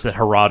of hearts that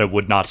Harada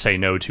would not say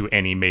no to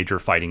any major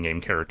fighting game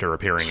character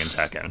appearing in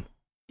Tekken.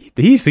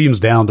 He seems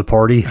down to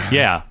party.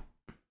 Yeah.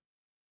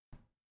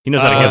 He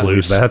knows how to get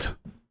loose. That.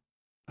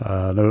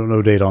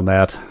 No date on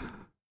that.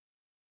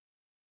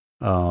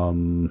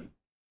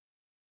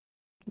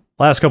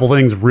 Last couple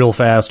things real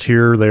fast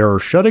here. They are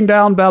shutting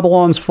down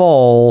Babylon's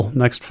Fall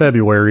next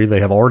February. They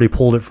have already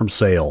pulled it from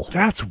sale.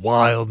 That's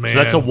wild, man. So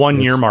that's a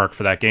 1 year mark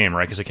for that game,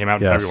 right? Because it came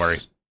out in February.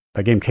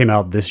 That game came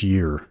out this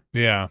year.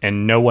 Yeah.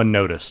 And no one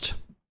noticed.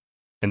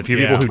 And the few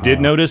people who did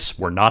notice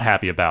were not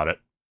happy about it.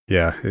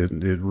 Yeah,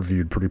 it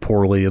reviewed pretty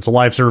poorly. It's a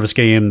live service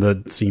game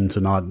that seemed to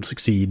not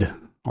succeed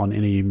on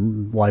any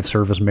live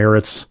service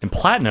merits. And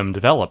Platinum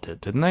developed it,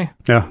 didn't they?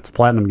 Yeah, it's a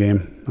Platinum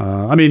game.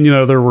 I mean,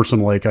 there were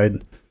some, like, I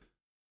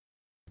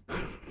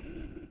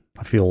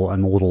feel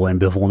I'm a little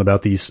ambivalent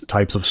about these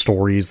types of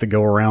stories that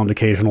go around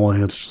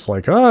occasionally. It's just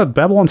like,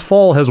 Babylon's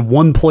Fall has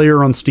one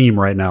player on Steam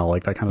right now,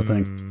 like that kind of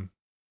thing.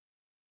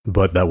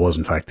 But that was,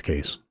 in fact, the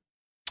case.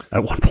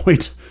 At one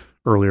point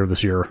earlier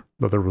this year,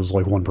 that there was,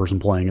 like, one person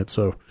playing it,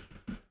 so...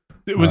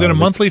 Was it a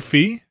monthly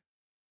fee?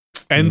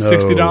 And no,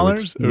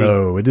 $60?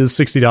 No, it is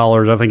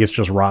 $60. I think it's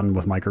just rotten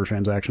with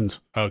microtransactions.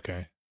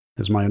 Okay.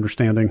 Is my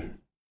understanding.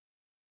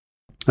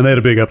 And they had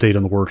a big update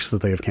in the works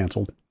that they have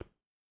canceled.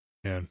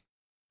 Yeah.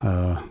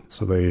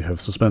 So they have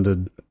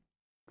suspended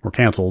or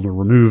canceled or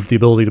removed the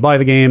ability to buy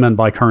the game and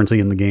buy currency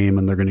in the game,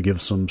 and they're going to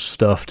give some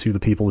stuff to the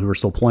people who are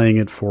still playing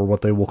it for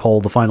what they will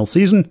call the final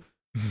season,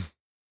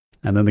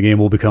 and then the game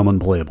will become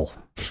unplayable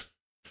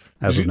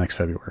as of next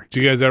February.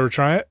 Did you guys ever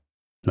try it?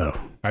 No.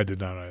 I did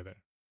not either.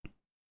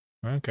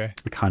 Okay.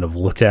 I kind of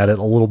looked at it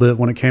a little bit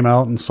when it came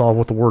out and saw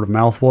what the word of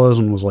mouth was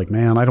and was like,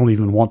 man, I don't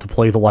even want to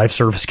play the live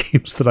service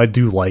games that I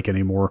do like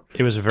anymore.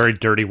 It was a very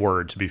dirty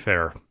word, to be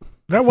fair.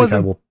 I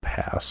will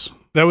pass.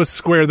 That was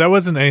Square. That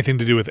wasn't anything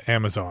to do with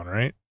Amazon,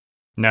 right?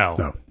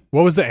 No.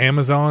 What was the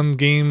Amazon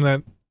game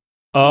that...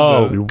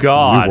 Oh,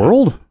 God. New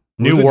World?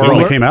 New The World.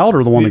 one that came out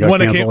or the one that got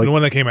canceled? The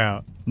one that came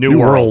out. New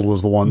World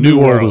was the one. New New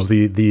World World was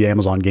the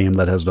Amazon game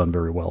that has done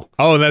very well.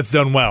 Oh, that's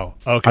done well.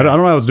 Okay. I don't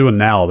know how it's doing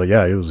now, but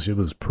yeah, it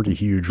was pretty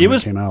huge when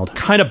it came out.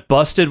 Kind of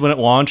busted when it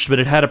launched, but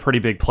it had a pretty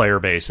big player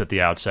base at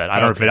the outset.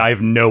 I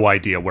have no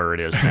idea where it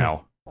is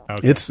now.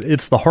 Okay.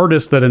 It's the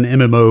hardest that an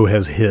MMO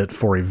has hit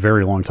for a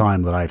very long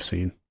time that I've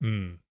seen.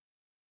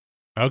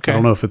 Okay. I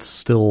don't know if it's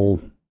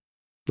still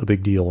a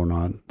big deal or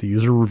not. The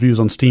user reviews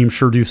on Steam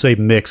sure do say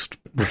mixed,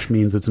 which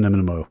means it's an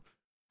MMO.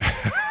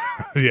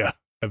 Yeah,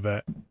 I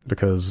bet.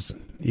 Because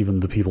even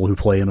the people who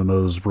play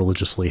MMOs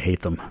religiously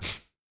hate them.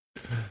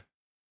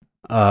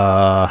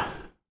 All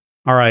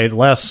right,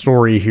 last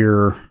story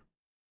here.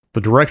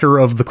 The director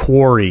of The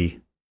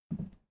Quarry,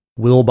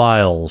 Will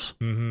Biles,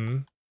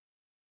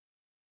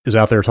 is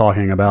out there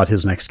talking about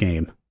his next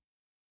game,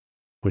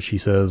 which he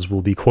says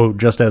will be, quote,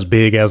 just as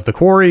big as The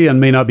Quarry and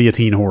may not be a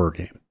teen horror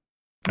game.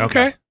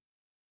 Okay.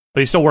 But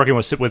he's still working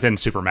within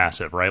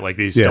Supermassive, right? Like,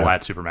 he's still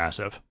at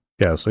Supermassive.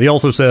 Yeah, so he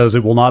also says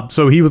it will not...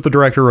 So he was the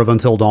director of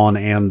Until Dawn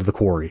and The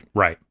Quarry.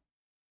 Right.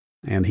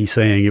 And he's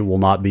saying it will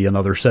not be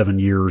another 7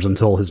 years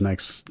until his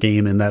next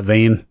game in that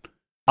vein.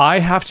 I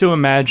have to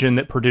imagine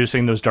that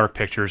producing those Dark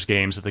Pictures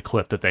games at the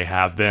clip that they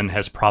have been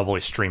has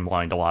probably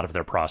streamlined a lot of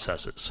their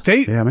processes.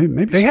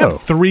 Maybe they have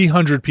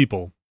 300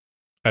 people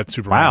at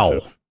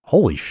Supermassive. Wow.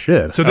 Holy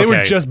shit. So they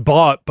were just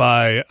bought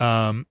by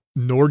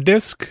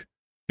Nordisk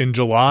in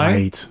July.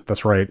 Right.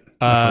 That's right.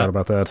 I forgot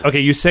about that.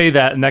 Okay, you say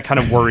that, and that kind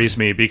of worries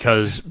me,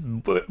 because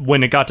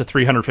when it got to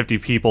 350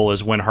 people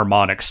is when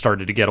Harmonix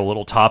started to get a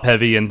little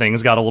top-heavy and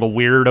things got a little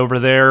weird over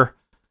there.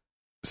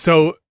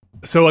 So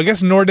I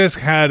guess Nordisk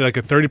had like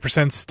a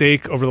 30%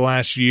 stake over the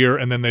last year,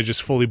 and then they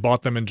just fully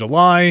bought them in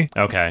July.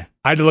 Okay.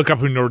 I had to look up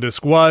who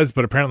Nordisk was,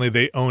 but apparently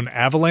they own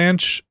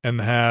Avalanche and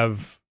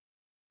have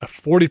a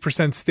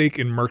 40% stake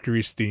in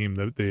Mercury Steam,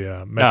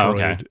 the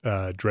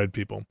Metroid Dread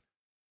people.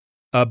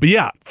 But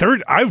yeah,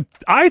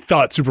 I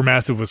thought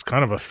Supermassive was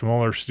kind of a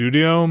smaller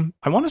studio.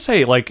 I want to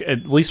say, like,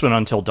 at least when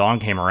Until Dawn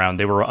came around,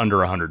 they were under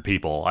 100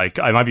 people.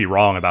 I might be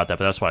wrong about that,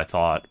 but that's what I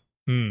thought.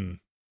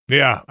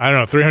 Yeah, I don't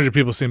know. 300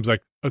 people seems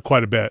like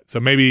quite a bit.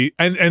 So maybe,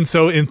 and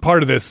so in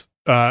part of this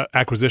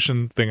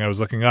acquisition thing I was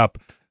looking up,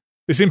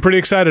 they seem pretty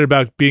excited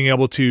about being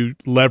able to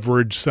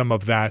leverage some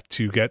of that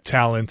to get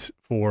talent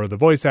for the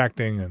voice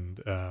acting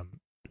and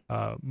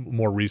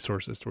more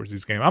resources towards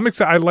these games. I'm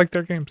excited. I like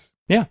their games.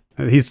 Yeah.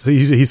 He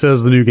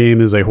says the new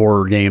game is a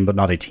horror game, but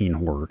not a teen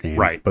horror game.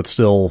 Right. But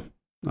still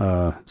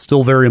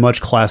very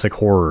much classic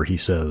horror, he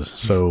says.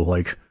 So,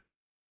 like,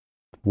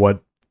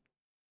 what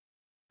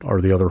are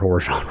the other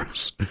horror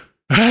genres?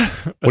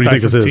 What do you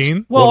think this is?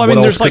 Teen? Well, I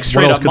mean, there's like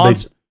straight up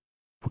monsters.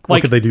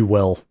 What could they do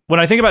well?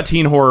 When I think about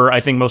teen horror, I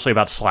think mostly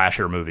about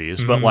slasher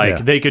movies, but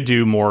like they could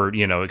do more,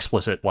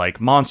 explicit like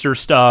monster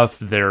stuff.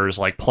 There's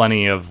like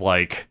plenty of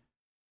like,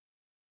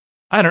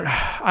 I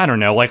don't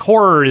know. Like,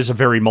 horror is a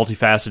very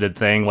multifaceted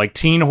thing. Like,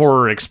 teen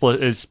horror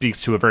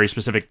speaks to a very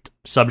specific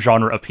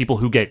subgenre of people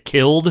who get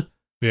killed.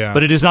 Yeah.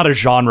 But it is not a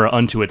genre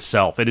unto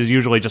itself. It is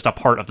usually just a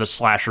part of the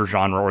slasher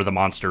genre or the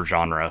monster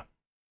genre.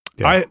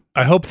 Yeah.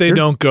 I hope they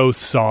don't go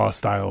Saw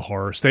style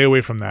horror. Stay away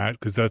from that,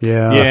 because that's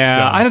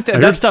I don't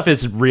that stuff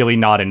is really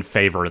not in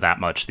favor that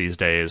much these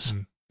days.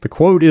 The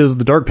quote is,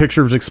 "The Dark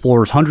Pictures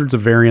explores hundreds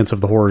of variants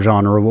of the horror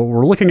genre. What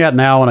we're looking at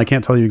now, and I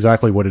can't tell you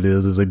exactly what it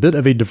is a bit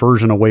of a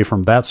diversion away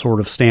from that sort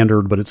of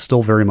standard, but it's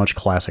still very much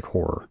classic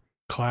horror."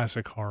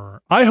 Classic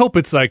horror. I hope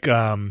it's like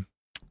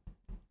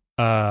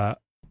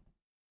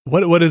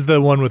what is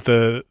the one with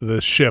the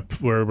ship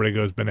where everybody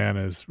goes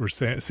bananas, where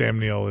Sam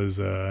Neill is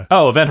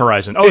Event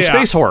Horizon.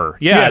 Space horror.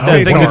 Yeah,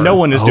 space thing horror. that no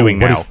one is doing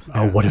now.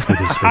 What if they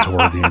did a space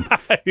horror game?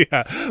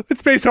 Yeah, it's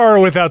space horror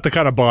without the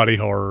kind of body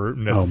horror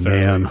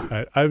necessarily. Oh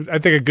man, I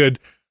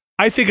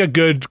think a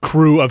good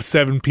crew of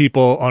 7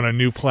 people on a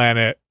new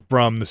planet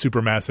from the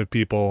Supermassive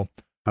people.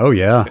 Oh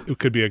yeah, it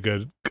could be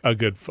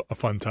a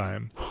fun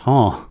time.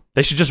 Huh.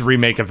 They should just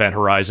remake Event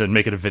Horizon,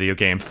 make it a video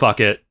game. Fuck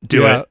it,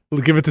 do it.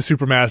 Give it to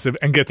Supermassive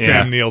and get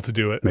Sam Neill to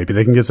do it. Maybe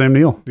they can get Sam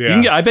Neill.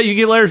 Yeah, I bet you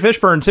get Larry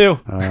Fishburne too.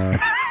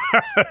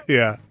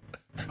 Yeah.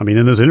 I mean,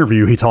 in this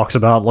interview, he talks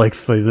about like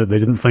they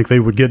didn't think they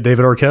would get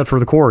David Arquette for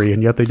The Quarry,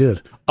 and yet they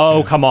did.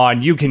 Oh, come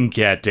on. You can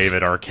get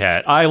David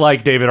Arquette. I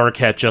like David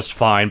Arquette just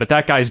fine, but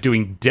that guy's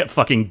doing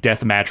fucking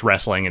deathmatch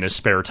wrestling in his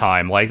spare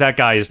time. Like, that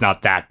guy is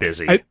not that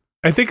busy.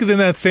 I think in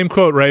that same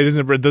quote, right?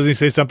 Doesn't he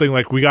say something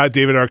like, "We got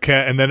David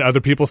Arquette," and then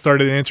other people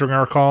started answering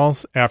our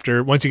calls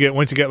after once you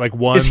get like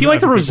one? Is he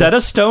like the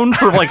Rosetta Stone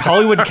for like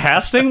Hollywood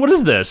casting? What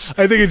is this?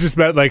 I think it just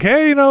meant like,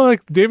 hey,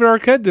 like David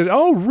Arquette did.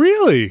 Oh,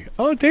 really?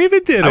 Oh,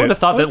 David did it. I would have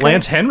thought that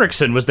Lance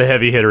Henriksen was the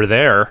heavy hitter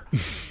there.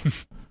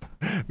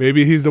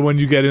 Maybe he's the one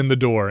you get in the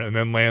door, and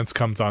then Lance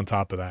comes on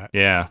top of that.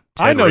 Yeah,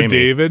 I know Raimi.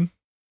 David.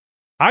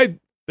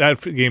 That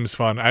game's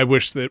fun. I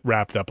wish it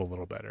wrapped up a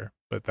little better,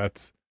 but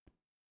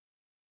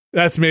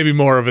that's maybe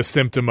more of a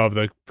symptom of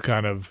the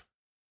kind of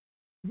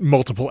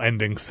multiple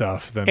ending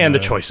stuff than the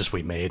choices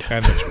we made.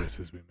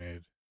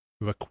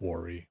 The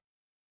Quarry.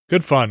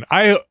 Good fun.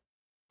 I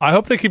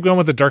hope they keep going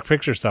with the Dark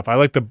Picture stuff. I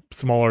like the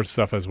smaller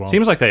stuff as well.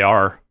 Seems like they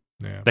are.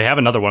 Yeah. They have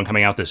another one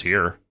coming out this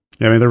year.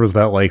 Yeah, I mean, there was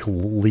that like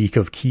leak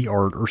of key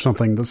art or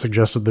something that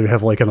suggested they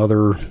have like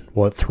another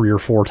 3 or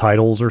 4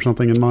 titles or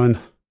something in mind.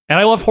 And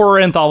I love horror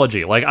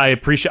anthology. Like,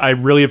 I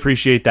really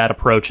appreciate that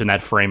approach and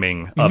that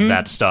framing of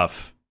that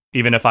stuff.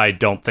 even if I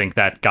don't think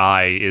that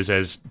guy is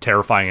as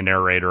terrifying a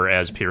narrator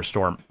as Peter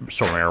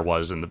Stormare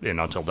was in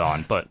Until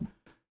Dawn. But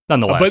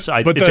nonetheless,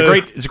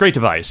 it's a great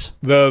device.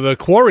 The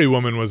Quarry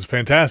woman was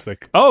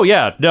fantastic. Oh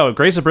yeah, no,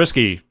 Grace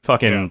Zabriskie,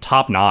 fucking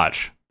top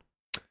notch.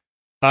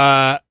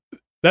 That's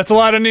a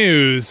lot of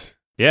news.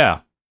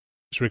 Yeah.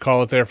 Should we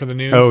call it there for the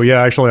news? Oh,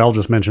 yeah, actually, I'll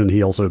just mention,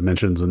 he also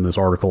mentions in this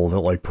article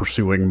that, like,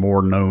 pursuing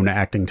more known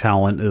acting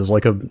talent is,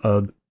 like,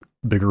 a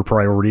bigger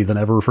priority than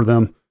ever for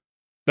them.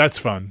 That's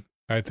fun.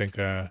 I think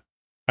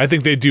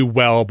they do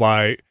well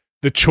by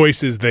the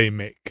choices they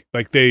make.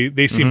 Like,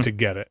 they seem to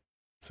get it.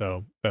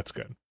 So, that's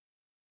good.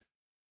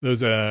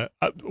 Those, I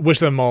wish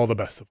them all the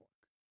best of luck.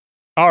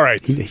 All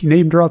right. He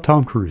name dropped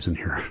Tom Cruise in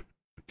here.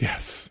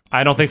 Yes.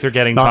 I don't think they're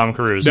getting Tom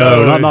Cruise.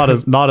 No,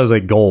 not as a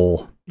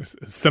goal.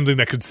 Something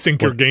that could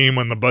sink your game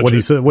on the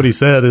budget. What he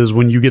said is,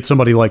 when you get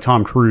somebody like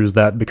Tom Cruise,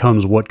 that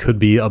becomes what could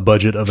be a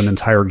budget of an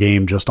entire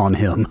game just on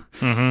him.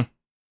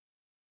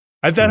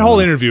 Mm-hmm. That whole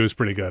interview is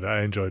pretty good.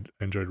 I enjoyed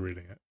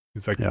reading it.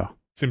 It's like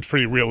seems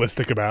pretty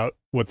realistic about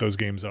what those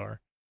games are.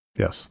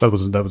 Yes, that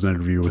was an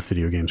interview with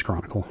Video Games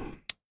Chronicle.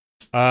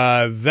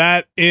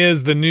 That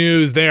is the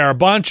news. There are a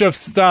bunch of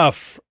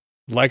stuff.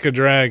 Like a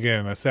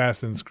Dragon,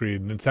 Assassin's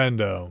Creed,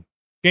 Nintendo.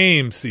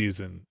 Game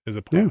season is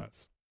upon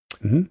us.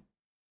 Mm-hmm.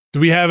 Do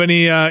we have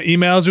any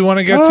emails we want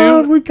to get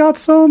to? We got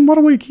some. Why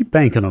don't we keep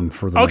banking them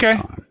for the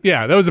next time?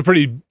 Yeah, that was a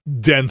pretty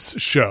dense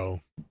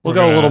show. We'll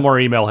go a little more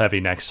email heavy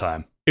next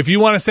time. If you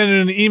want to send in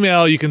an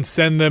email, you can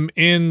send them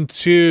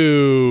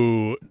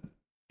into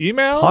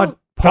email?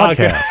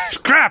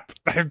 Podcast. Crap!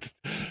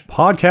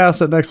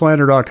 Podcast at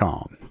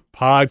nextlander.com.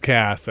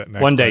 Podcast at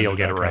nextlander.com. One day you'll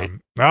get it right.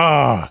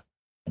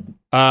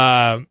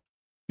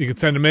 You can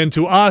send them in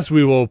to us.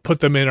 We will put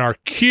them in our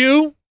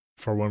queue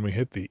for when we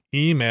hit the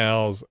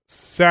emails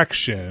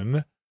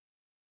section.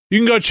 You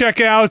can go check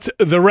out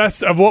the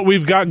rest of what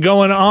we've got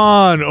going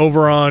on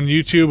over on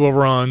YouTube,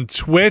 over on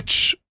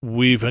Twitch.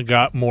 We've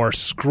got more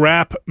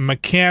scrap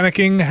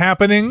mechanicking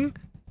happening.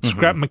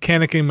 Scrap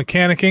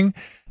mechanicking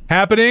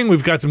happening.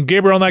 We've got some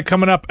Gabriel Night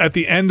coming up at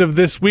the end of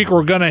this week.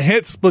 We're going to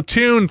hit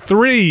Splatoon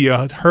 3. You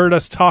heard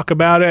us talk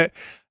about it.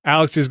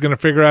 Alex is going to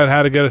figure out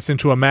how to get us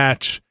into a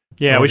match.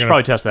 Yeah, we should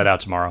probably test that out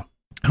tomorrow.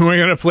 We're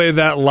going to play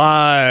that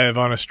live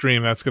on a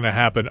stream. That's going to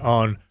happen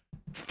on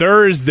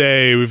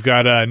Thursday. We've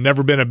got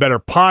Never Been a Better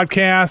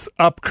podcast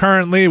up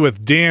currently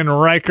with Dan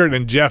Reichert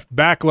and Jeff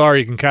Backlar.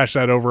 You can catch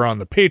that over on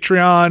the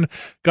Patreon.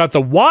 Got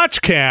the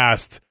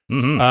Watchcast.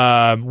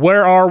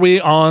 Where are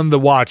we on the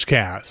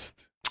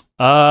Watchcast?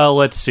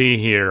 Let's see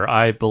here.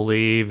 I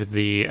believe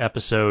the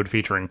episode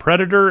featuring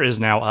Predator is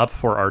now up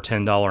for our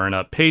 $10 and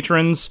up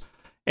patrons.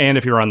 And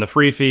if you're on the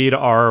free feed,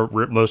 our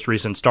most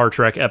recent Star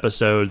Trek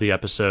episode, the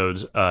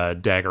episodes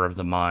Dagger of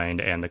the Mind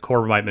and the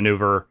Corbomite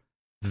Maneuver,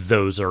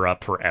 those are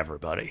up for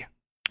everybody.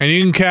 And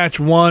you can catch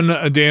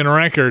one Dan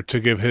Reichert to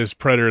give his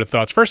Predator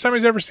thoughts. First time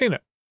he's ever seen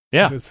it.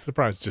 Yeah. It's a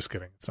surprise. Just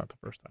kidding. It's not the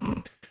first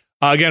time.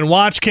 Again,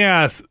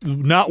 Watchcast,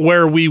 not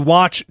where we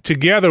watch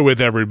together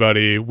with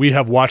everybody. We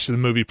have watched the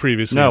movie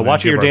previously. No,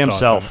 watch it your damn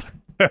self.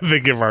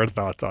 They give our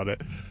thoughts on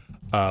it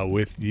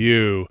with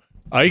you.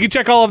 You can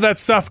check all of that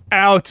stuff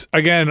out,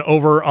 again,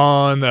 over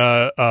on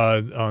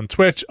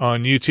Twitch,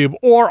 on YouTube,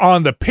 or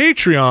on the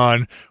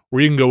Patreon,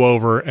 where you can go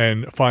over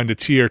and find a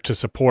tier to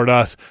support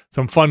us.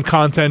 Some fun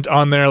content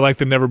on there, like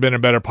the Never Been a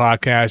Better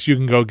podcast. You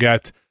can go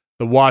get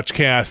the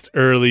Watchcast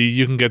early.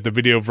 You can get the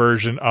video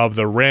version of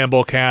the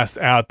Ramblecast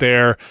out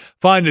there.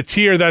 Find a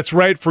tier that's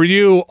right for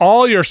you.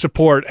 All your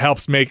support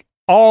helps make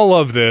all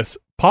of this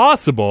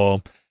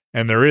possible.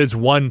 And there is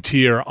one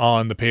tier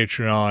on the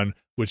Patreon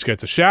which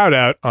gets a shout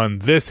out on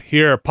this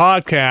here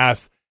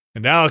podcast.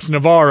 And Alex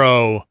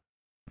Navarro,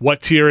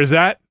 what tier is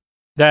that?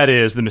 That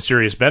is the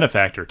Mysterious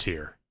Benefactor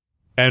tier.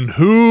 And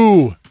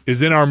who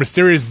is in our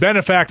Mysterious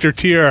Benefactor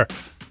tier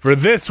for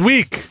this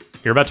week?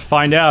 You're about to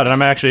find out,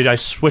 and I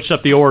switched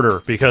up the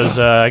order because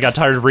I got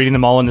tired of reading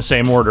them all in the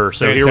same order.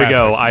 So Fantastic. Here we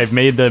go. I've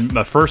made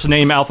the first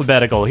name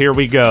alphabetical. Here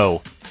we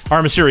go.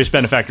 Our Mysterious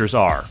Benefactors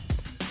are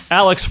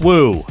Alex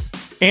Wu,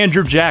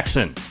 Andrew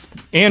Jackson,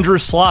 Andrew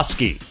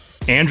Slosky,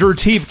 Andrew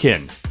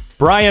Tiebkin,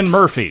 Brian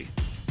Murphy,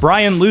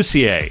 Brian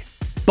Lucier,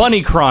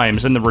 Bunny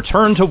Crimes and the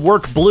Return to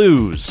Work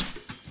Blues,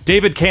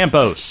 David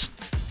Campos,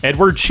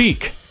 Edward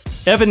Cheek,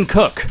 Evan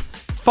Cook,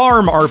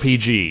 Farm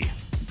RPG,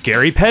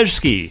 Gary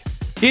Pejsky,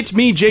 It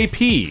Me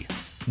JP,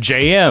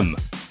 JM,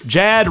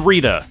 Jad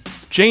Rita,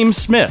 James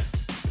Smith,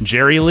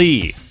 Jerry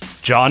Lee,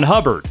 John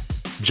Hubbard,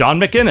 John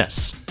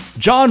McInnes,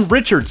 John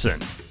Richardson,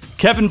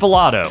 Kevin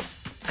Villado,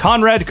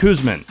 Conrad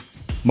Kuzman,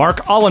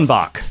 Mark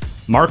Allenbach,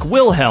 Mark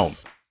Wilhelm,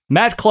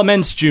 Matt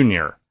Clements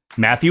Jr.,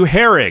 Matthew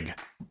Herrig,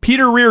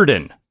 Peter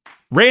Reardon,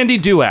 Randy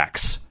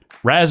Duax,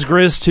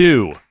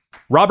 Razgriz2,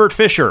 Robert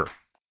Fisher,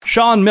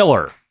 Sean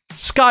Miller,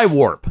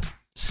 Skywarp,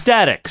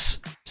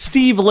 Statics,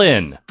 Steve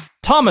Lynn,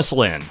 Thomas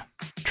Lynn,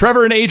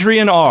 Trevor and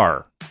Adrian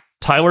R.,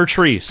 Tyler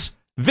Treese,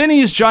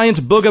 Vinny's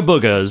Giant Booga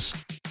Boogas,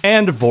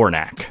 and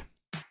Vornak.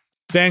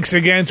 Thanks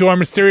again to our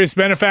Mysterious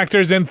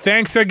Benefactors, and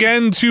thanks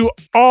again to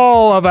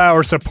all of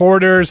our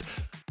supporters.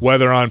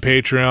 whether on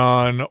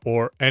Patreon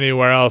or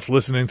anywhere else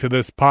listening to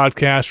this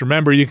podcast.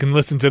 Remember, you can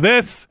listen to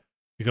this.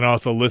 You can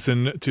also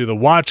listen to the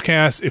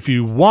Watchcast if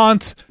you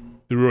want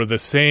through the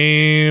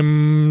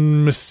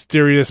same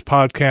mysterious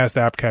podcast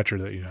app catcher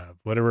that you have.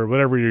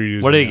 Whatever you're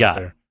using. What do you got?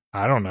 There.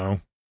 I don't know.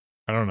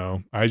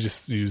 I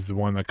just use the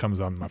one that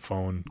comes on my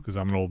phone because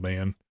I'm an old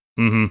man.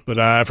 Mm-hmm. But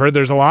I've heard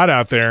there's a lot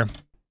out there,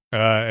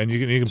 and you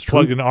can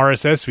plug in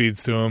RSS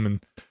feeds to them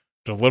and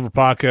deliver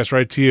podcasts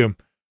right to you.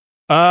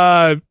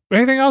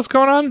 Anything else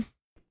going on?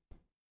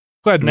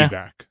 Glad to be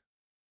back.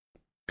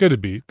 Good to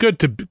be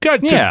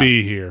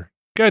here.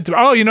 Good to.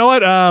 Oh, you know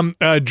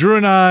what? Drew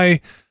and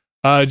I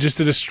just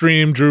did a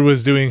stream. Drew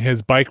was doing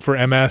his Bike for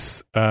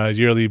MS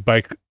yearly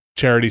bike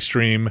charity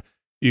stream.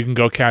 You can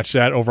go catch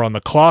that over on the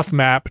Cloth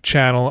Map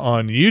channel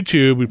on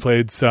YouTube. We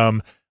played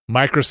some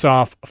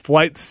Microsoft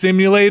Flight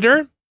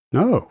Simulator.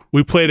 Oh.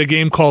 We played a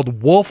game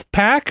called Wolf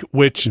Pack,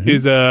 which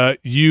is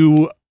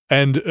you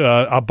and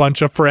a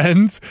bunch of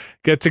friends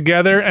get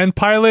together and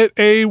pilot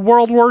a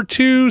World War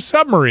II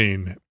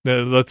submarine.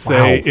 Let's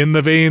say in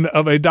the vein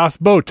of a Das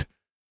Boot.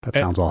 That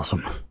sounds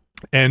awesome.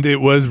 And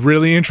it was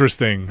really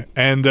interesting.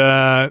 And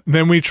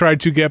then we tried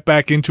to get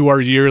back into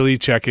our yearly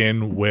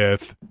check-in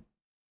with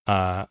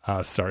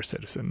Star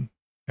Citizen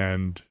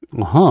and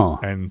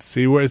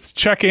see where it's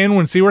check in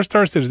and see where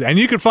Star Citizen. And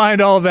you can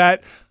find all of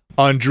that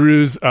on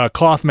Drew's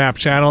Cloth Map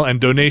channel, and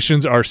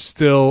donations are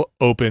still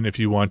open if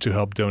you want to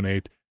help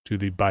donate to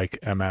the Bike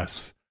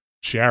MS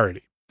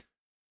charity.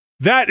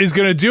 That is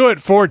going to do it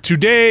for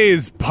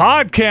today's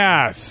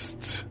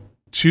podcast.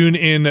 Tune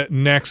in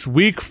next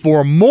week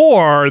for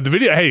more. The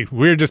video. Hey,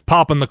 we're just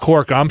popping the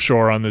cork, I'm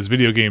sure, on this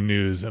video game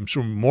news. I'm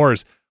sure more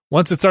is.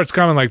 Once it starts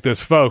coming like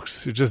this,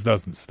 folks, it just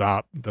doesn't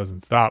stop. It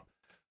doesn't stop.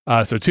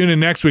 So tune in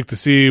next week to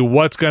see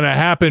what's going to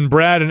happen.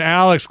 Brad and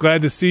Alex,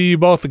 glad to see you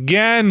both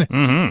again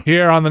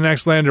here on the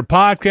Next Lander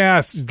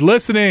podcast.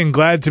 Listening,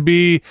 glad to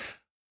be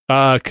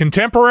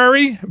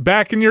contemporary,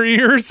 back in your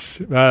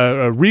ears,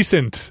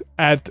 recent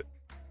at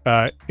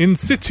in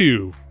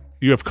situ.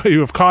 You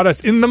have caught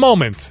us in the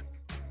moment,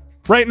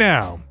 right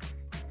now.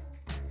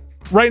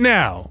 Right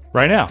now.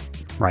 Right now.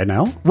 Right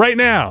now. Right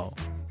now.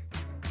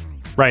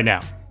 Right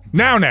now.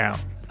 Now.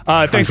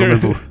 Thanks,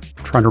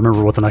 trying to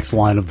remember what the next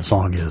line of the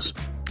song is.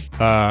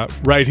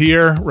 Right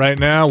here, right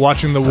now,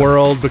 watching the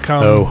world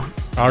become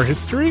our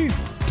history.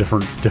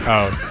 Different.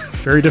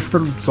 Very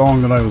different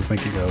song than I was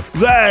thinking of.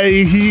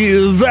 Right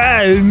here,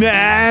 right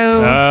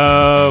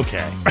now.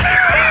 Okay.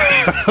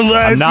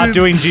 I'm not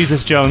doing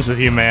Jesus Jones with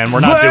you, man. We're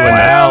not doing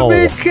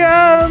this.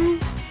 Become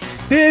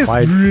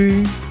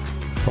history.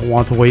 Don't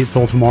want to wait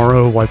till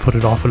tomorrow. Why put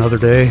it off another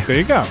day? There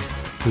you go.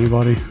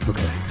 Anybody?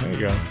 Okay. There you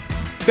go.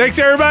 Thanks,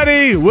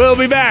 everybody. We'll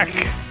be back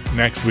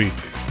next week.